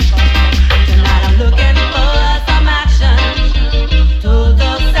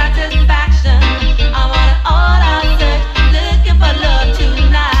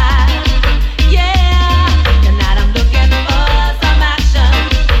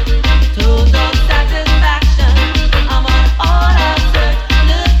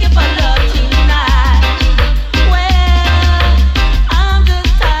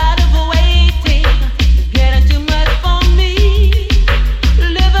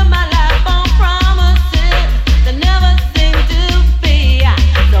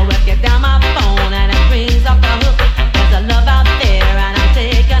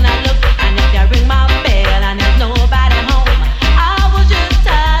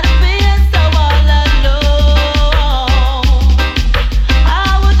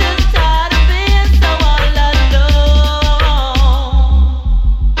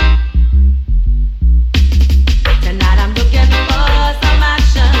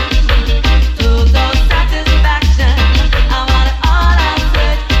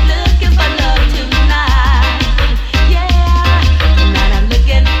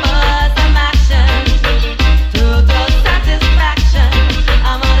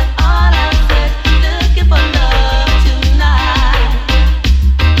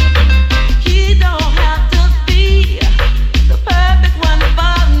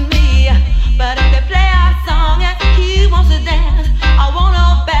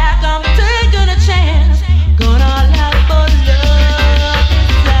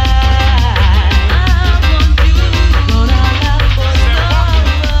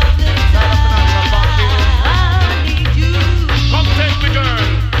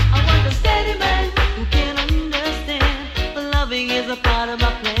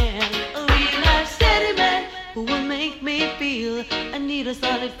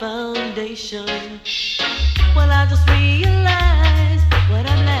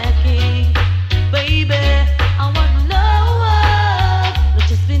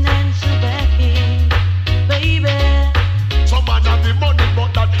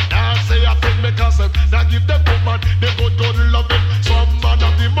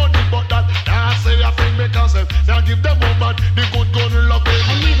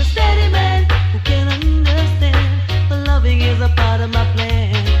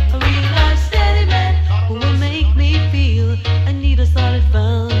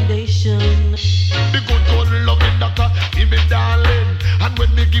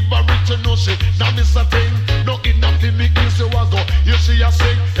 she now miss a thing. No enough in me is you a go. You see a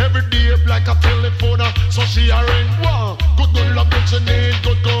sing every day like a telephone. So she a ring. Wow. Good love that she need.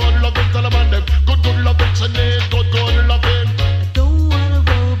 Good love it. Tell them and them. Good love that she need. Good love it. I don't wanna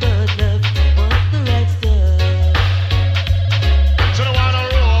roll, but love what the right stuff. She don't wanna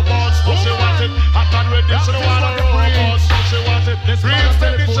robots, but she wants it. Hot and ready. She don't wanna robots, but she wants it. Real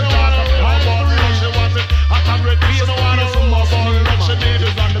steady. She don't wanna robots, but she wants it. Hot and ready. She don't wanna robots, but she need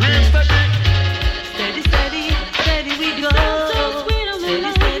it. Real steady. Steady, steady, steady we go. Steady,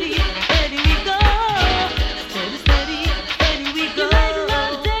 steady, steady we go. Steady, steady, steady we go.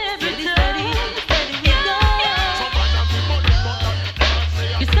 Steady, steady, steady we go.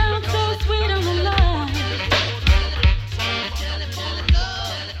 You sound so sweet on the line.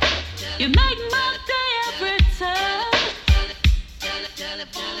 You make my day every time.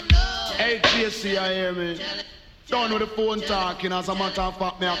 Hey, JC, I hear me. Don't know the phone talking, as a matter of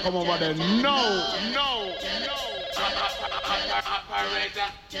fact, me I come over there. No.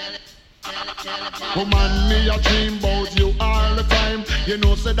 Woman, me a dream about you all the time. You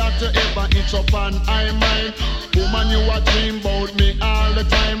know, say that you ever itch up and I mind. Woman, you a dream about me all the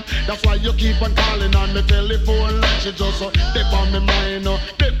time. That's why you keep on calling on the telephone like she just dip on me mind,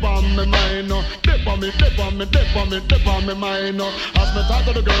 dip on me mind, dip on me, dip on me, dip on me, dip on me mind. As me talk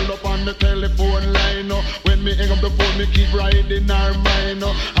to the girl up on the telephone line, when me hang up the phone, me keep riding her mind.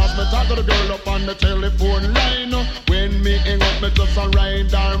 As me talk to the girl up on the telephone line, when me hang up, me just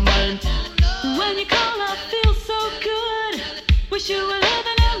ride her mind. When you call, I feel so good. Wish you were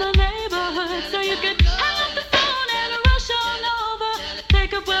living in my neighborhood, so you could hang up the phone and rush on over.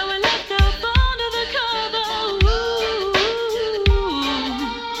 Take up where we left off under the cover.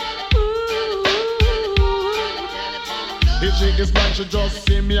 If she is bad, she just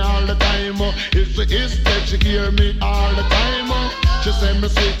see me all the time. If she is dead, she hear me all the time. She say me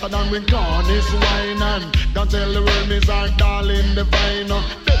sweeter than when corn is wine. And don't tell the world me's our darling divine.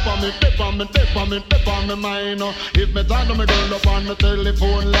 Dip on me, dip on me, dip on me, dip on me mind. If me talk to me girl up on the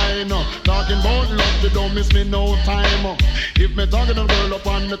telephone line, talking about love, you don't miss me no time. If me talking to the girl up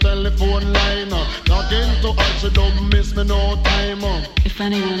on the telephone line, talking to her, she don't miss me no time. If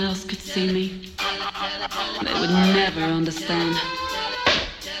anyone else could see me, they would never understand.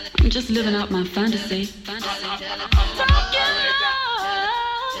 I'm just living out my fantasy. Talking love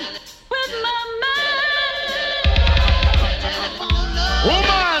with my man.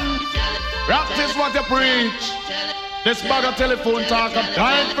 Woman, practice what you preach. This bag of telephone talk, I'm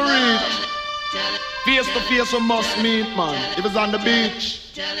dying for reach. Face to face, we must meet, man. If it's on the beach.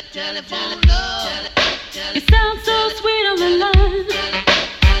 You sound so sweet on the line.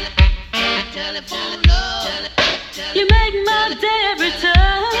 You make my day every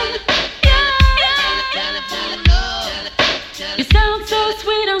time. You sound so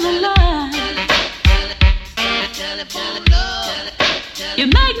sweet on the line. You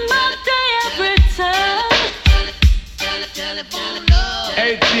make my day every time.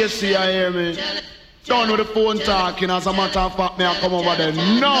 Hey, JC, I hear me. Don't know the phone talking, as a matter of fact, me I come over there.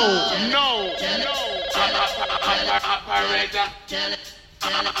 No.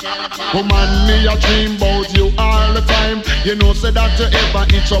 Woman, me a dream about you all the time. You know, say that you ever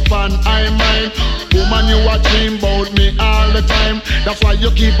itch up and I mind. Woman, you a dream about me all the time. That's why you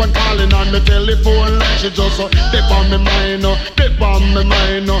keep on calling on the telephone like she just dip on me mind, dip on me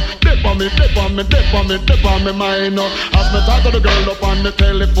mind, dip on me, dip on me, dip on me, dip on me mind. As me talk to the girl up on the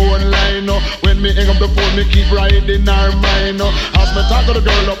telephone line, when me hang up the phone, me keep riding her mind. As me talk to the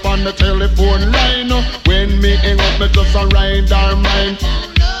girl up on the telephone line, when me hang up, me just ride her mind.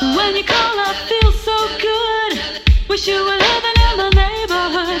 When you call, I feel so good. Wish you were living in my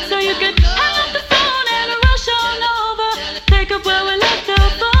neighborhood, so you could hang up the phone and rush on over. Take up where we left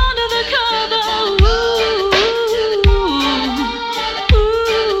off under the cover.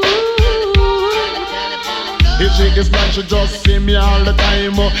 If she is bad, she just see me all the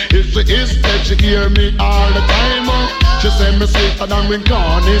time. If she is dead, she hear me all the time. She say me sweeter than when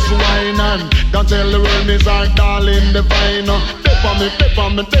corn is wine. And don't tell the world me's our darling divine. Dip on me, dip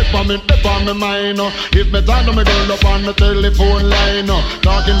on me, dip on me, dip on me mind. If me talk to me girl up on the telephone line,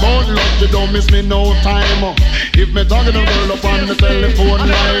 talking about love, you don't miss me no time. If me talking to the girl up on the telephone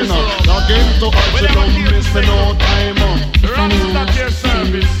line, talking to her, she don't miss me no time. Rasta your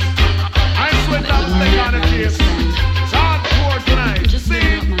service. I swear that thing on the case. It's hardcore tonight.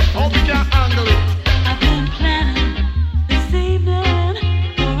 See how we can handle it. I've been planning this evening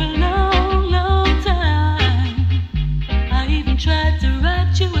for a long, long time. I even tried to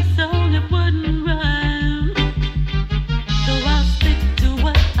write you a song that wouldn't rhyme. So I'll stick to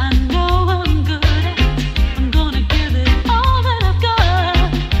what I know I'm good at. I'm gonna give it all that I've got.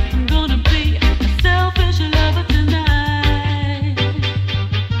 I'm gonna be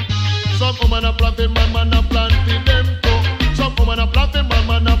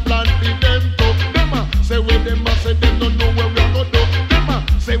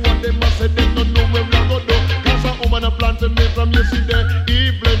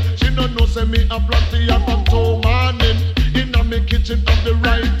say me a plenty of from toe morning. In a me kitchen of the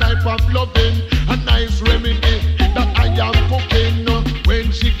right type of loving. A nice remedy that I am cooking.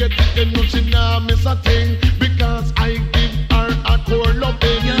 When she get it, no she nah miss a thing. Because I give her a core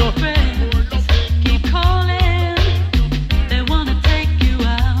loving. Your friends keep calling. They wanna take you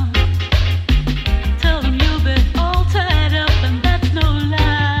out. Tell them you've been all tied up and that's no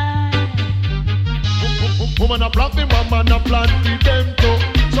lie. Woman a plan for mama, a plan for them too.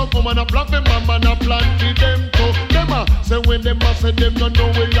 Some woman a plan for mama, a plan for them too. Them a say when them a say them no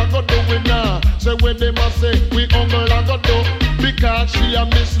know where you go do it now. Say when them a say we uncle a go do. Because she a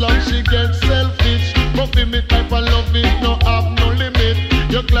miss love, she get selfish. But for me type of love it no have no limit.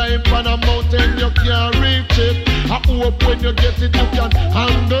 You climb on a mountain, you can't reach it. I hope when you get it, you can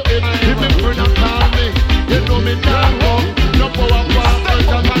handle it. If me friend a call me, you know me now go. No power for step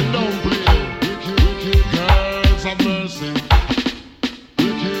up and down, please. Girls of mercy.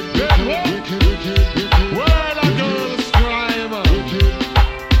 Where the girls climb.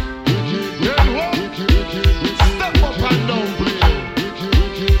 Step up and down, please.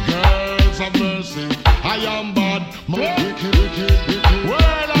 Girls of mercy. I am bad. Where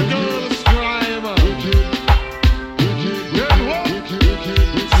the girls climb.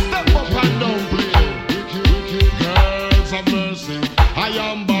 Step up and down, please. Girls of mercy. I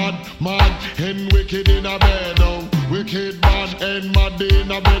am bad, mad, and wicked in a bed. Wicked, bad, and mad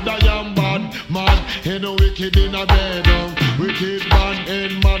in a bed. I am bad, mad, and wicked in a bed. Wicked, bad,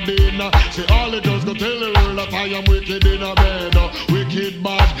 and mad in a. Say all the girls go tell the world that I am wicked in a bed. Wicked,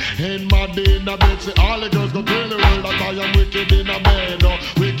 bad, and mad in a bed. Say all the girls go tell the world that I am wicked in a bed.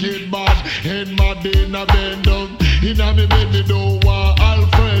 Wicked, bad, and mad in a bed. In a me bed, me don't want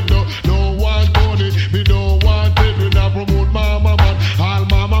Alfred. No one Tony, me don't want it. We not promote mama man. All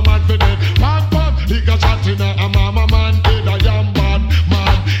mama man for them. Pam pam, he got shot in a mama man. Head I am bad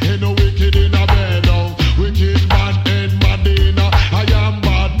man, ain't no wicked in a bed. Wicked man and mad in a. I am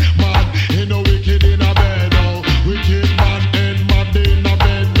bad man, ain't no wicked in a bed. Wicked man and mad in a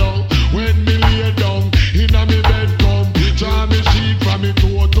bed. When me lay down in a me bed come, draw me sheet from me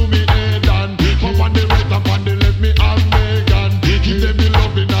toe to me head and up on the right up on the left me and Megan. Give them me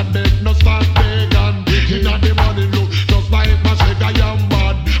loving and them no start Megan. In a the morning look just like my shake. I am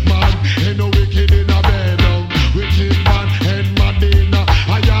bad man, ain't no wicked in a bed. Wicked man and mad in a.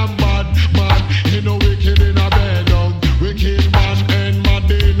 I am bad man, ain't no wicked in a bed. Wicked man and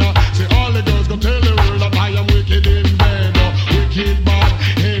mad in a. Say all the girls go tell the world that I am wicked in bed. Wicked man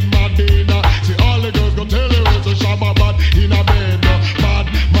and mad in a. Say all the girls go tell the world so shabba bad in a bed. Bad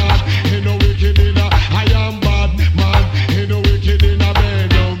man, ain't no wicked in a. I am bad man, ain't no wicked in a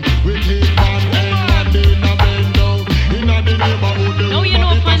bed. Wicked man and mad in a bed. In a the neighborhood. No, you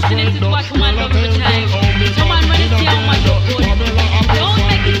know, fanciness is what woman love to time. So man, when it's young, man, look good. Don't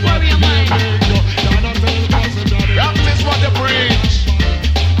make it worry your mind. That is what they preach.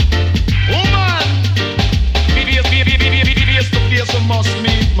 Woman, face to face, we must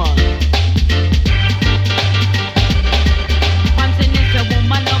meet, man. Fanciness a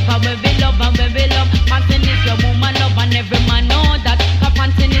woman love, and we be love, and we be love. Fanciness a woman love, and every man know that.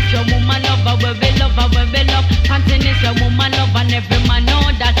 Fanciness a woman love, and we be love, and we be love. Fanciness a woman love, and every man know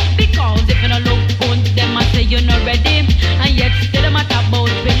that. Because if you don't look good, them a say you're not ready. And yet still them a talk about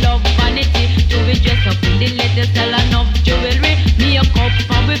we love vanity. Do we dress up in the latest style enough jewelry? Me a cup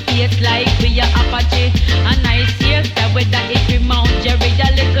and we face like we a Apache. A nice hairstyle with that it we Mount Jerry. A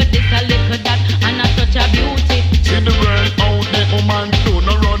little this, a little that, and a touch of beauty. See the world out there, woman, don't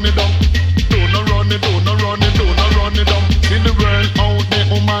run it down. Don't run it, don't run it, don't run it down. See the world out there,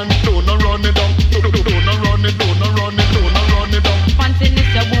 woman, don't run it down. Don't run it, don't run it, don't run it down.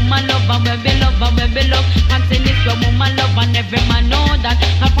 Fanciness a woman love, and we be love, and we be love. Fanciness a woman love, and every man know that.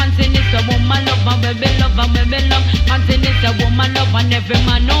 Fanciness a woman love, and we be love, and we be love. Fanciness a woman love, and every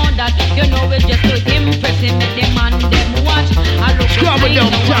man know that. You know we just to impress him, make the man them watch. I look Scrub it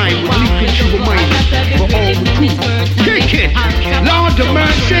down time with Liquid Sugar Mine for all the truth. Kick it, Lord of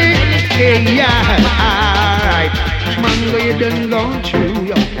mercy. Hey, yeah, alright. Man, where you done gone through,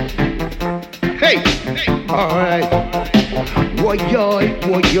 yo. Hey, alright. Woyoy,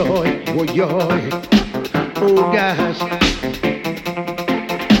 woyoy, woyoy. Oh, gosh.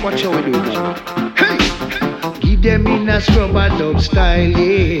 What shall we do now? Hey, give them in a scrubber dub style,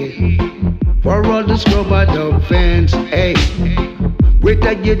 yeah. For all the scrubber dub fans, hey.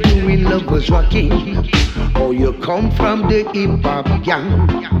 Whether you're doing lovers rocking or you come from the hip hop gang,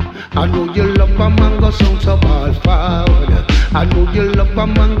 I know you love a mango sound so ball forward. I know you love a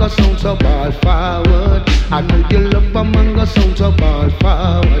mango sound so ball forward. I know you love a mango sound so ball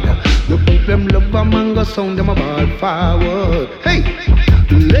forward. The people them love a mango sound them a ball forward. Hey,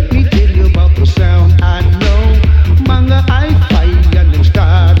 let me tell you about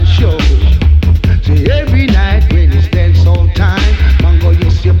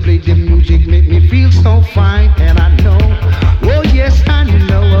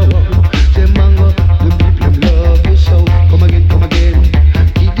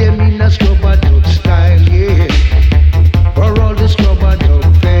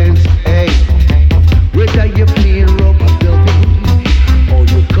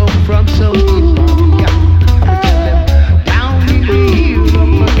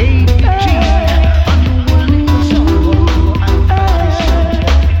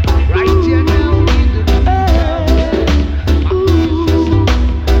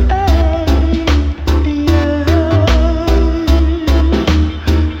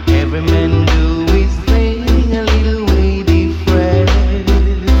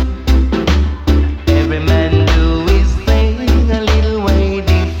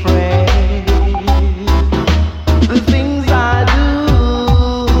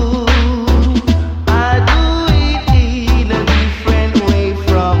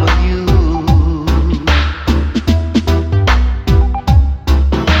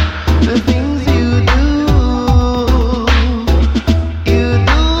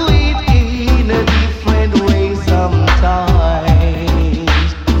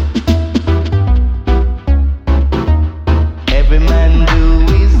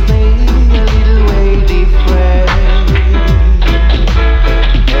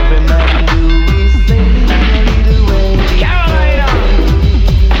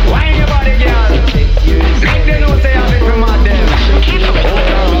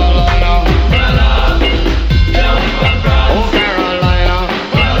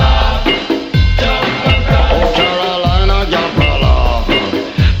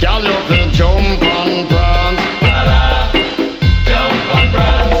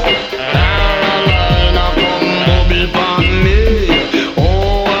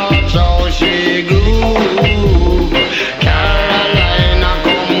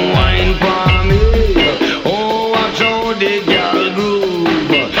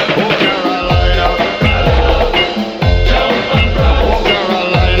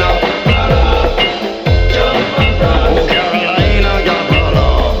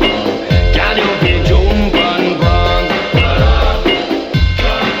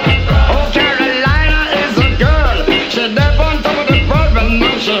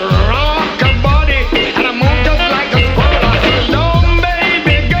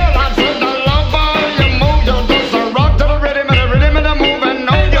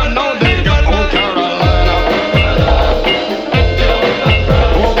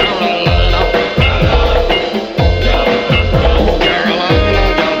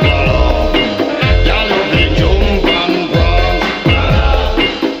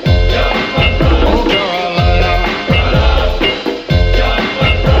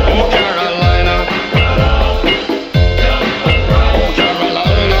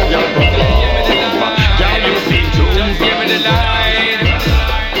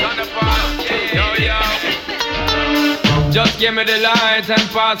give me the light and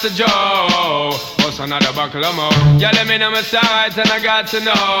pass the Joe. What's another buckle of more? Yeah, let me know my sights and I got to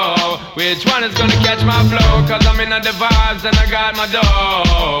know which one is gonna catch my flow. Cause I'm in the vibes and I got my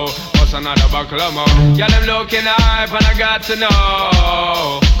dough. What's another buckle of more? Yeah, them looking hype and I got to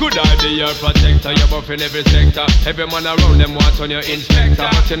know. Good idea, protector, you're buffing every sector. Every man around them wants on your inspector.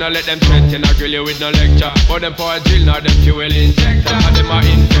 But you know let them threaten, I grill you with no lecture. But them for a drill, now them fuel injector. And them are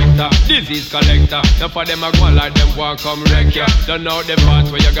infector, disease collector. Now for them I go like them want come wreck ya. Don't know the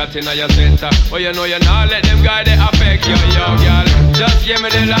part where you got in your center. But you know you not let them guy they affect you, yo, girl. Just give me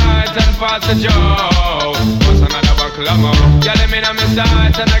the light and pass the Joe. What's another buckle of more? Yeah, let me know my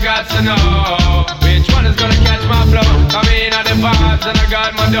sights and I got to know which one is gonna catch my flow. I'm in on the vibes and I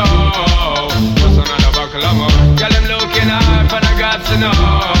got my dough. What's another buckle of more? Yeah, them looking hype and I got to know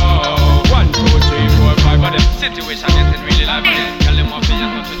 1, 2, 3, 4, 5 of them situation getting really live. Tell them off and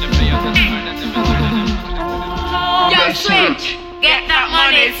go to the players and Yo, switch, get that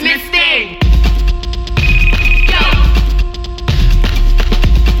money, it's Miss Thing. Yo,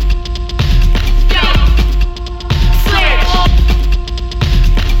 switch.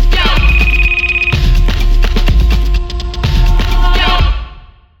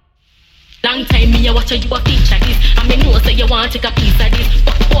 Long time me a watch you a feature this, and me know say you want take a piece of this.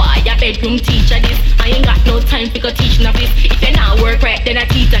 But boy, a bedroom teacher this. I ain't got no time for go teach novice. If you not work right, then I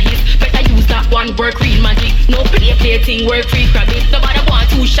teach a his. Better use that one work real magic. No play thing, work free crabbit. Nobody want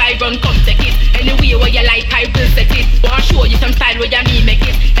too shy, run come take it. Anyway where you like, I will set it. Want show you some style where you me make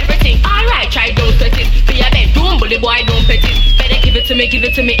it. Everything alright, try don't sweat it. For your bedroom, bully boy don't pet it. Better give it to me,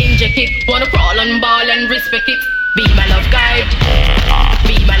 inject it. Wanna crawl on ball and respect it. Be my love guide.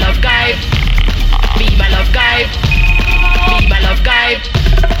 Be my love guide. Be my love guide. Be my love guide.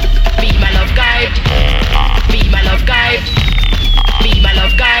 Be my love guide. Be my love guide. Be my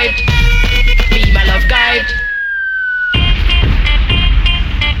love guide. Be my love guide.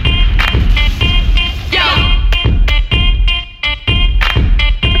 Yo.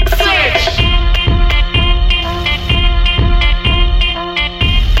 Switch.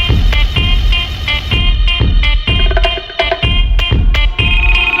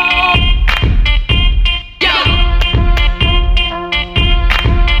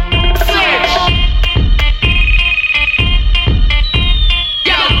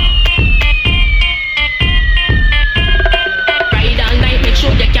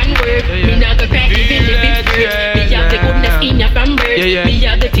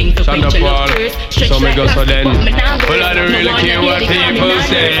 So me go so then. Well, I don't really care what people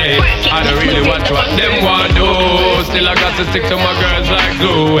say. I don't really watch what them want do. Still I got to stick to my girls like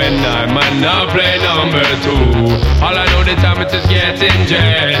glue. And I might not play number 2. All I know the time it is getting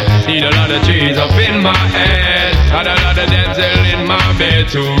jet. Need a lot of trees up in my head. Had a lot of dental in my bed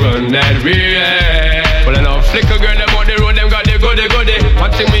to run that real. Well, I know flicker girl them on the road, them got the goody.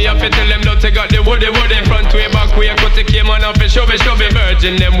 One thing me have to tell them, don't take out the woody. Front way, back way, cut the came on off and shove it.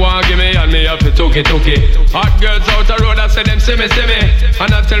 Virgin them want give me and me have to took it. Hot girls out the road, I say them see me. And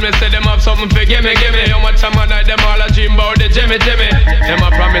I tell me say them have something for give me. How much time I night them all a dream about the Jimmy. Them a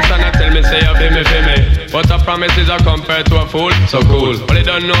promise and I tell me say you feel me. But a promise is a compare to a fool, so cool. But they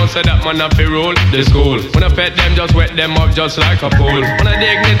don't know say that man have to rule the school. When I pet them, just wet them up just like a pool. When I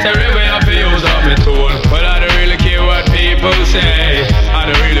dignitary way, I have to use up my tool. But I don't really care what people say. I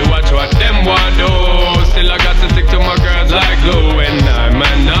don't really watch what them want do. Still I got to stick to my girls like glue. And I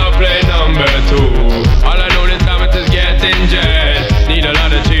might not play number 2. All I know this time it is getting jet. Need a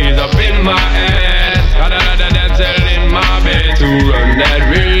lot of cheese up in my head. Got a lot of dental in my bed to run that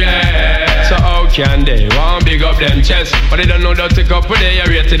relay. So how can they want big up them chest? But they don't know that to up with they are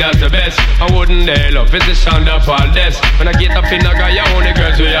rated as the best. I wouldn't they love it's the sound of all this. When I get up in I got your only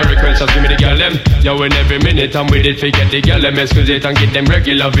girls with your request, just give me the girl them. Yo, in every minute I'm with it, forget the girl them. Excuse it and get them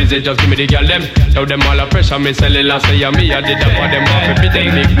regular visit, just give me the girl them. Tell them all the pressure, me cellular say yeah, me I did that for them off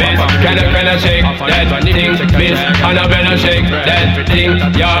everything big bass. Can I shake that thing, miss? And I better shake that thing,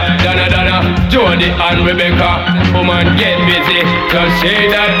 yeah. Donna, Jody and Rebecca, woman get busy. Just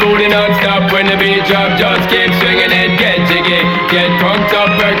shake that booty non-stop when the beat drop. Just keep swinging it, get jiggy, get crunked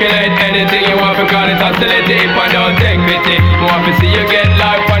up, percolate anything you want to call it hostility. If I don't take pity, more to see you get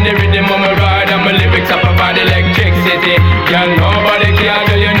life on the rhythm of my ride and my lyrics up about electricity. Girl, nobody can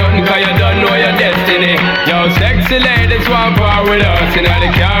do you nothing cause you don't know your destiny. Yo, sexy ladies want war with us, in the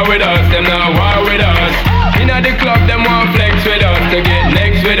car with us, them not war with us. In the club, them want flex with us, to get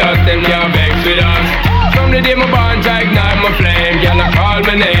next with us, them can't vex with us. From the day my bonds I ignite my flame, girl I call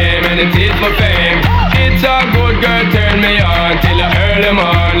my name and it is my fame. It's a good girl, turn me on till I earn them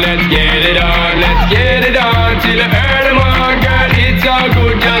on. Let's get it on, till I earn them on. Girl, it's all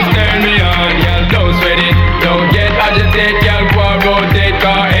good, just turn me on. Girl, don't sweat it, don't get agitated. Girl,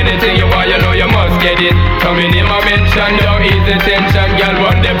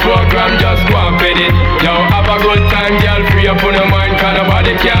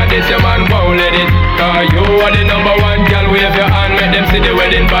 you are the number one girl. Wave your hand, make them see the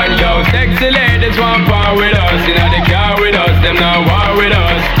wedding band, yo. Sexy ladies want power with us. Inna the car with us, them now war with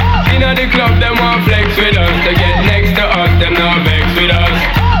us. Inna the club, them want flex with us. To get next to us, them now vex with us.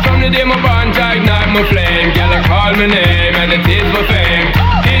 From the day my bond, I ignite my flame. Girl, I call my name and it is my fame.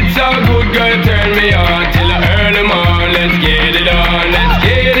 It's so good, girl, turn me on till I earn them on. Let's get it on, let's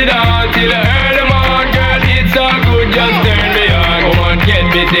get it on till I earn them on. Girl, it's so good, just turn me on. Come on, get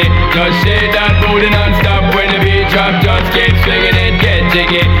busy, just shake that booty non-stop. When the beat drop, just keep swinging it, get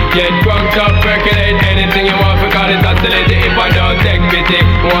jiggy. Get drunk up, percolate anything you want, for call it oscillating. If I don't take pity,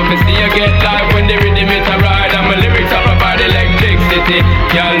 want to see you get live when the rhythm is a ride. And my lyrics are about electricity.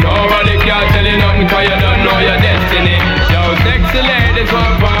 Girl, nobody can tell you nothing, cause you don't know your destiny. Yo, sexy ladies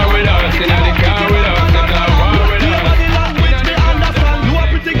want power with us. In the car with us, them not war with us. You a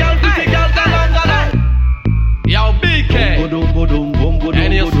pretty girl, galang. Yo, BK,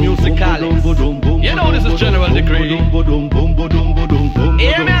 NS Musicalis. You know this is General Decree. Hear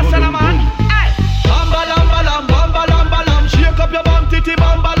me, son, man. Bamba lam, bamba lam. Shake up your bum, titty,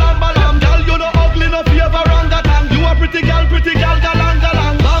 bamba lam. Girl, you no ugly, no favor on that tongue. You a pretty girl, galang.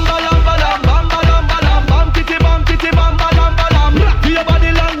 Bamba lam, bum, titty, bamba lam. To your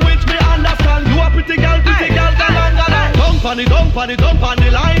body language, me understand. You a pretty girl, galang. Don't pan the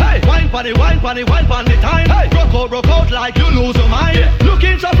line. Wine pan the time. Rock out like you lose your mind.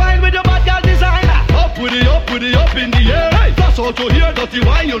 Looking so fine with your bad girl design. Up with it up in the air. That's all to hear, dirty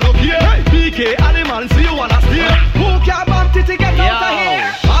wine, you look here. BK animal, see you wanna steer. Who can bump titty, get out of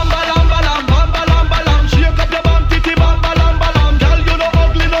here? Bamba lam. Shake up your bum titty, bamba lam. Girl, you no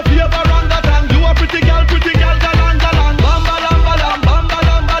ugly, no favor on that tongue. You a pretty girl, galang. Bamba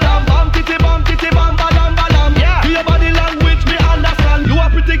lam, bum titty, bamba lam. To your body language, me understand. You a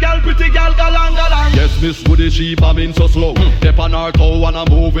pretty girl, galang. Yes, Miss Woody, she bombing so slow. Step on her toe, wanna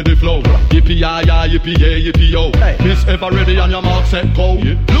move with the flow. Yippee-yi-yi, yippee-yay-yippee-yo. Miss ever ready on your mark, set, go.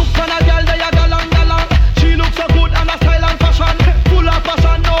 Look for a girl, they a galang. She looks so good and a style and fashion. Full of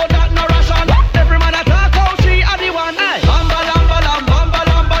passion, no that no ration. Every man a talk how she a the one. Bamba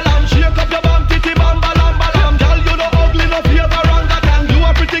lam. Shake up your bum, titty, bamba lam. Girl, you no ugly, no favor on that tongue. You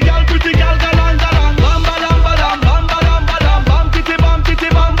a pretty girl, galang. Bamba lam, bum titty,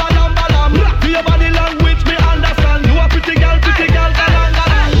 bamba lam. To your body language, me understand. You a pretty girl, galang.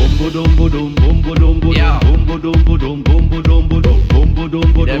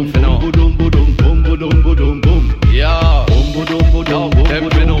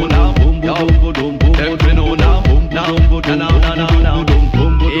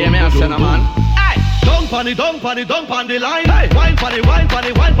 Don't pan the line. Wine pan the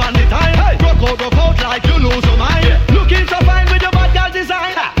time. Rock out like you lose your mind. Looking so fine with your bad girl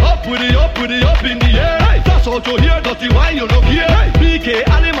design. Up with it up in the air. That's all to hear, dirty wine, you look here. BK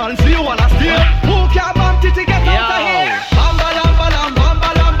animal, see you wanna steer. Who can bump titty, get out of here? Bamba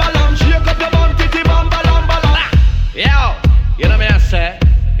lam. Shake up your bum titty, bamba lam. Yo, you know me I say?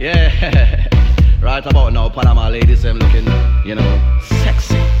 Yeah. Right about now, Panama ladies, them looking,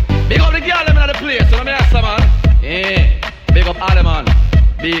 sexy. Big up the girl, them in the place, you know me I say, man? Yeah. Big up all the man.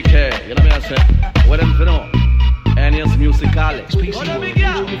 BK, you know me I say? What them for know? NS Musicalis. Go them big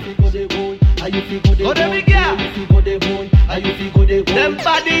girl. Go them big girl. Them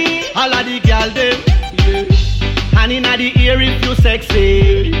body, all of the girl them. Hand inna the ear if you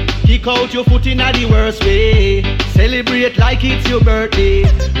sexy. Kick out your foot inna the worst way. Celebrate like it's your birthday.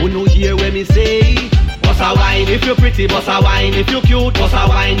 Who know hear when me say? Bossa wine if you pretty, bossa wine if you cute, bossa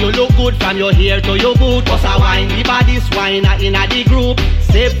wine you look good from your hair to your boot. Bossa wine the body's wine inna the group.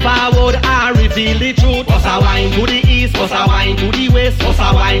 Step forward and reveal the truth. Bossa wine to the east, bossa wine to the west.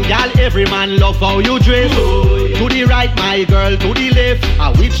 Bossa wine, girl, every man love how you dress. To the right, my girl, to the left.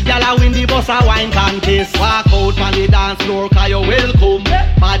 A which girl a win the bossa wine contest? Walk out on the dance floor, cause you welcome.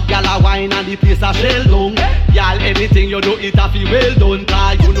 Bad girl a wine and the place a shell down. Girl, anything you do it a fi well done.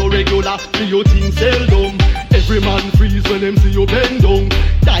 Cause you no regular, see your thing seldom. Every man freeze when them see you bend down.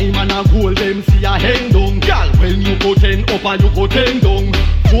 Diamond and gold them see a hang down. Girl, when you go 10 up and you go 10 down.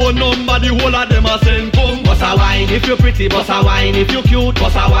 Phone number the whole of them a send come. Bossa wine if you pretty, bossa wine if you cute.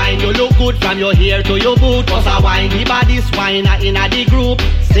 Bossa wine you look good from your hair to your boot. Bossa wine the body's wine inna the group.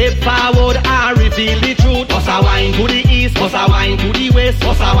 Step forward and reveal the truth. Bossa wine to the east, bossa wine to the west.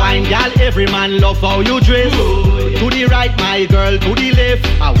 Bossa wine, girl, every man love how you dress. To the right, my girl, to the left.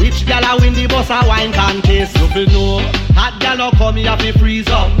 A which girl a win the bossa wine contest? You be know, hot girl no come here fi freeze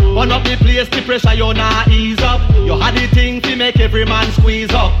up. Burn up the place, the pressure you nah ease up. You had the thing to make every man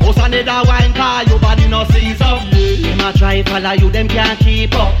squeeze up. Bossa need a wine car, your body no seize up. Them a a try follow you, them can't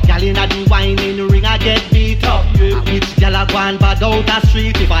keep up. Gal inna the whining ring a get beat up. Which gal a go and bad out a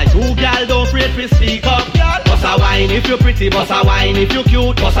street? If I you gal don't afraid to speak up. Boss a wine if you pretty, boss a wine if you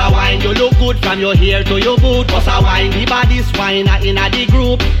cute, boss a wine you look good from your hair to your boot. Boss a wine the baddest wine inna the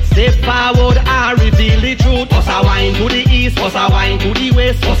group. Step forward and reveal the truth. Boss a wine to the east, boss a wine to the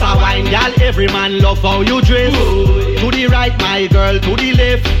west, boss a wine gal every man love how you dress. To the right my girl, to the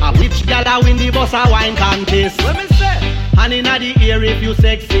left. And which gal a win the boss a wine contest? Let me say. And inna the ear if you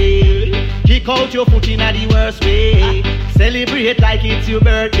sexy, kick out your foot inna the worst way. Celebrate like it's your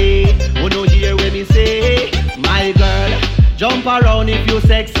birthday. Oh no hear when me say, my girl, jump around if you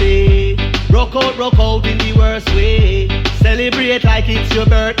sexy. Rock out in the worst way. Celebrate like it's your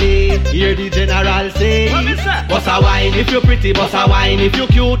birthday. Hear the general say, boss a wine if you pretty, boss a wine if you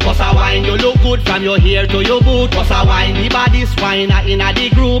cute, boss a wine you look good from your hair to your boot. Boss a wine the baddest wine inna the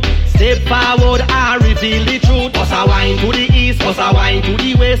group. Step forward and reveal the truth. Boss a wine to the east, boss a wine to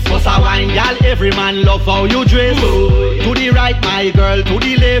the west, boss a wine gal every man love how you dress. To the right my girl, to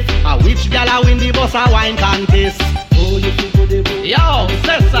the left. And which gal a win the boss a wine contest?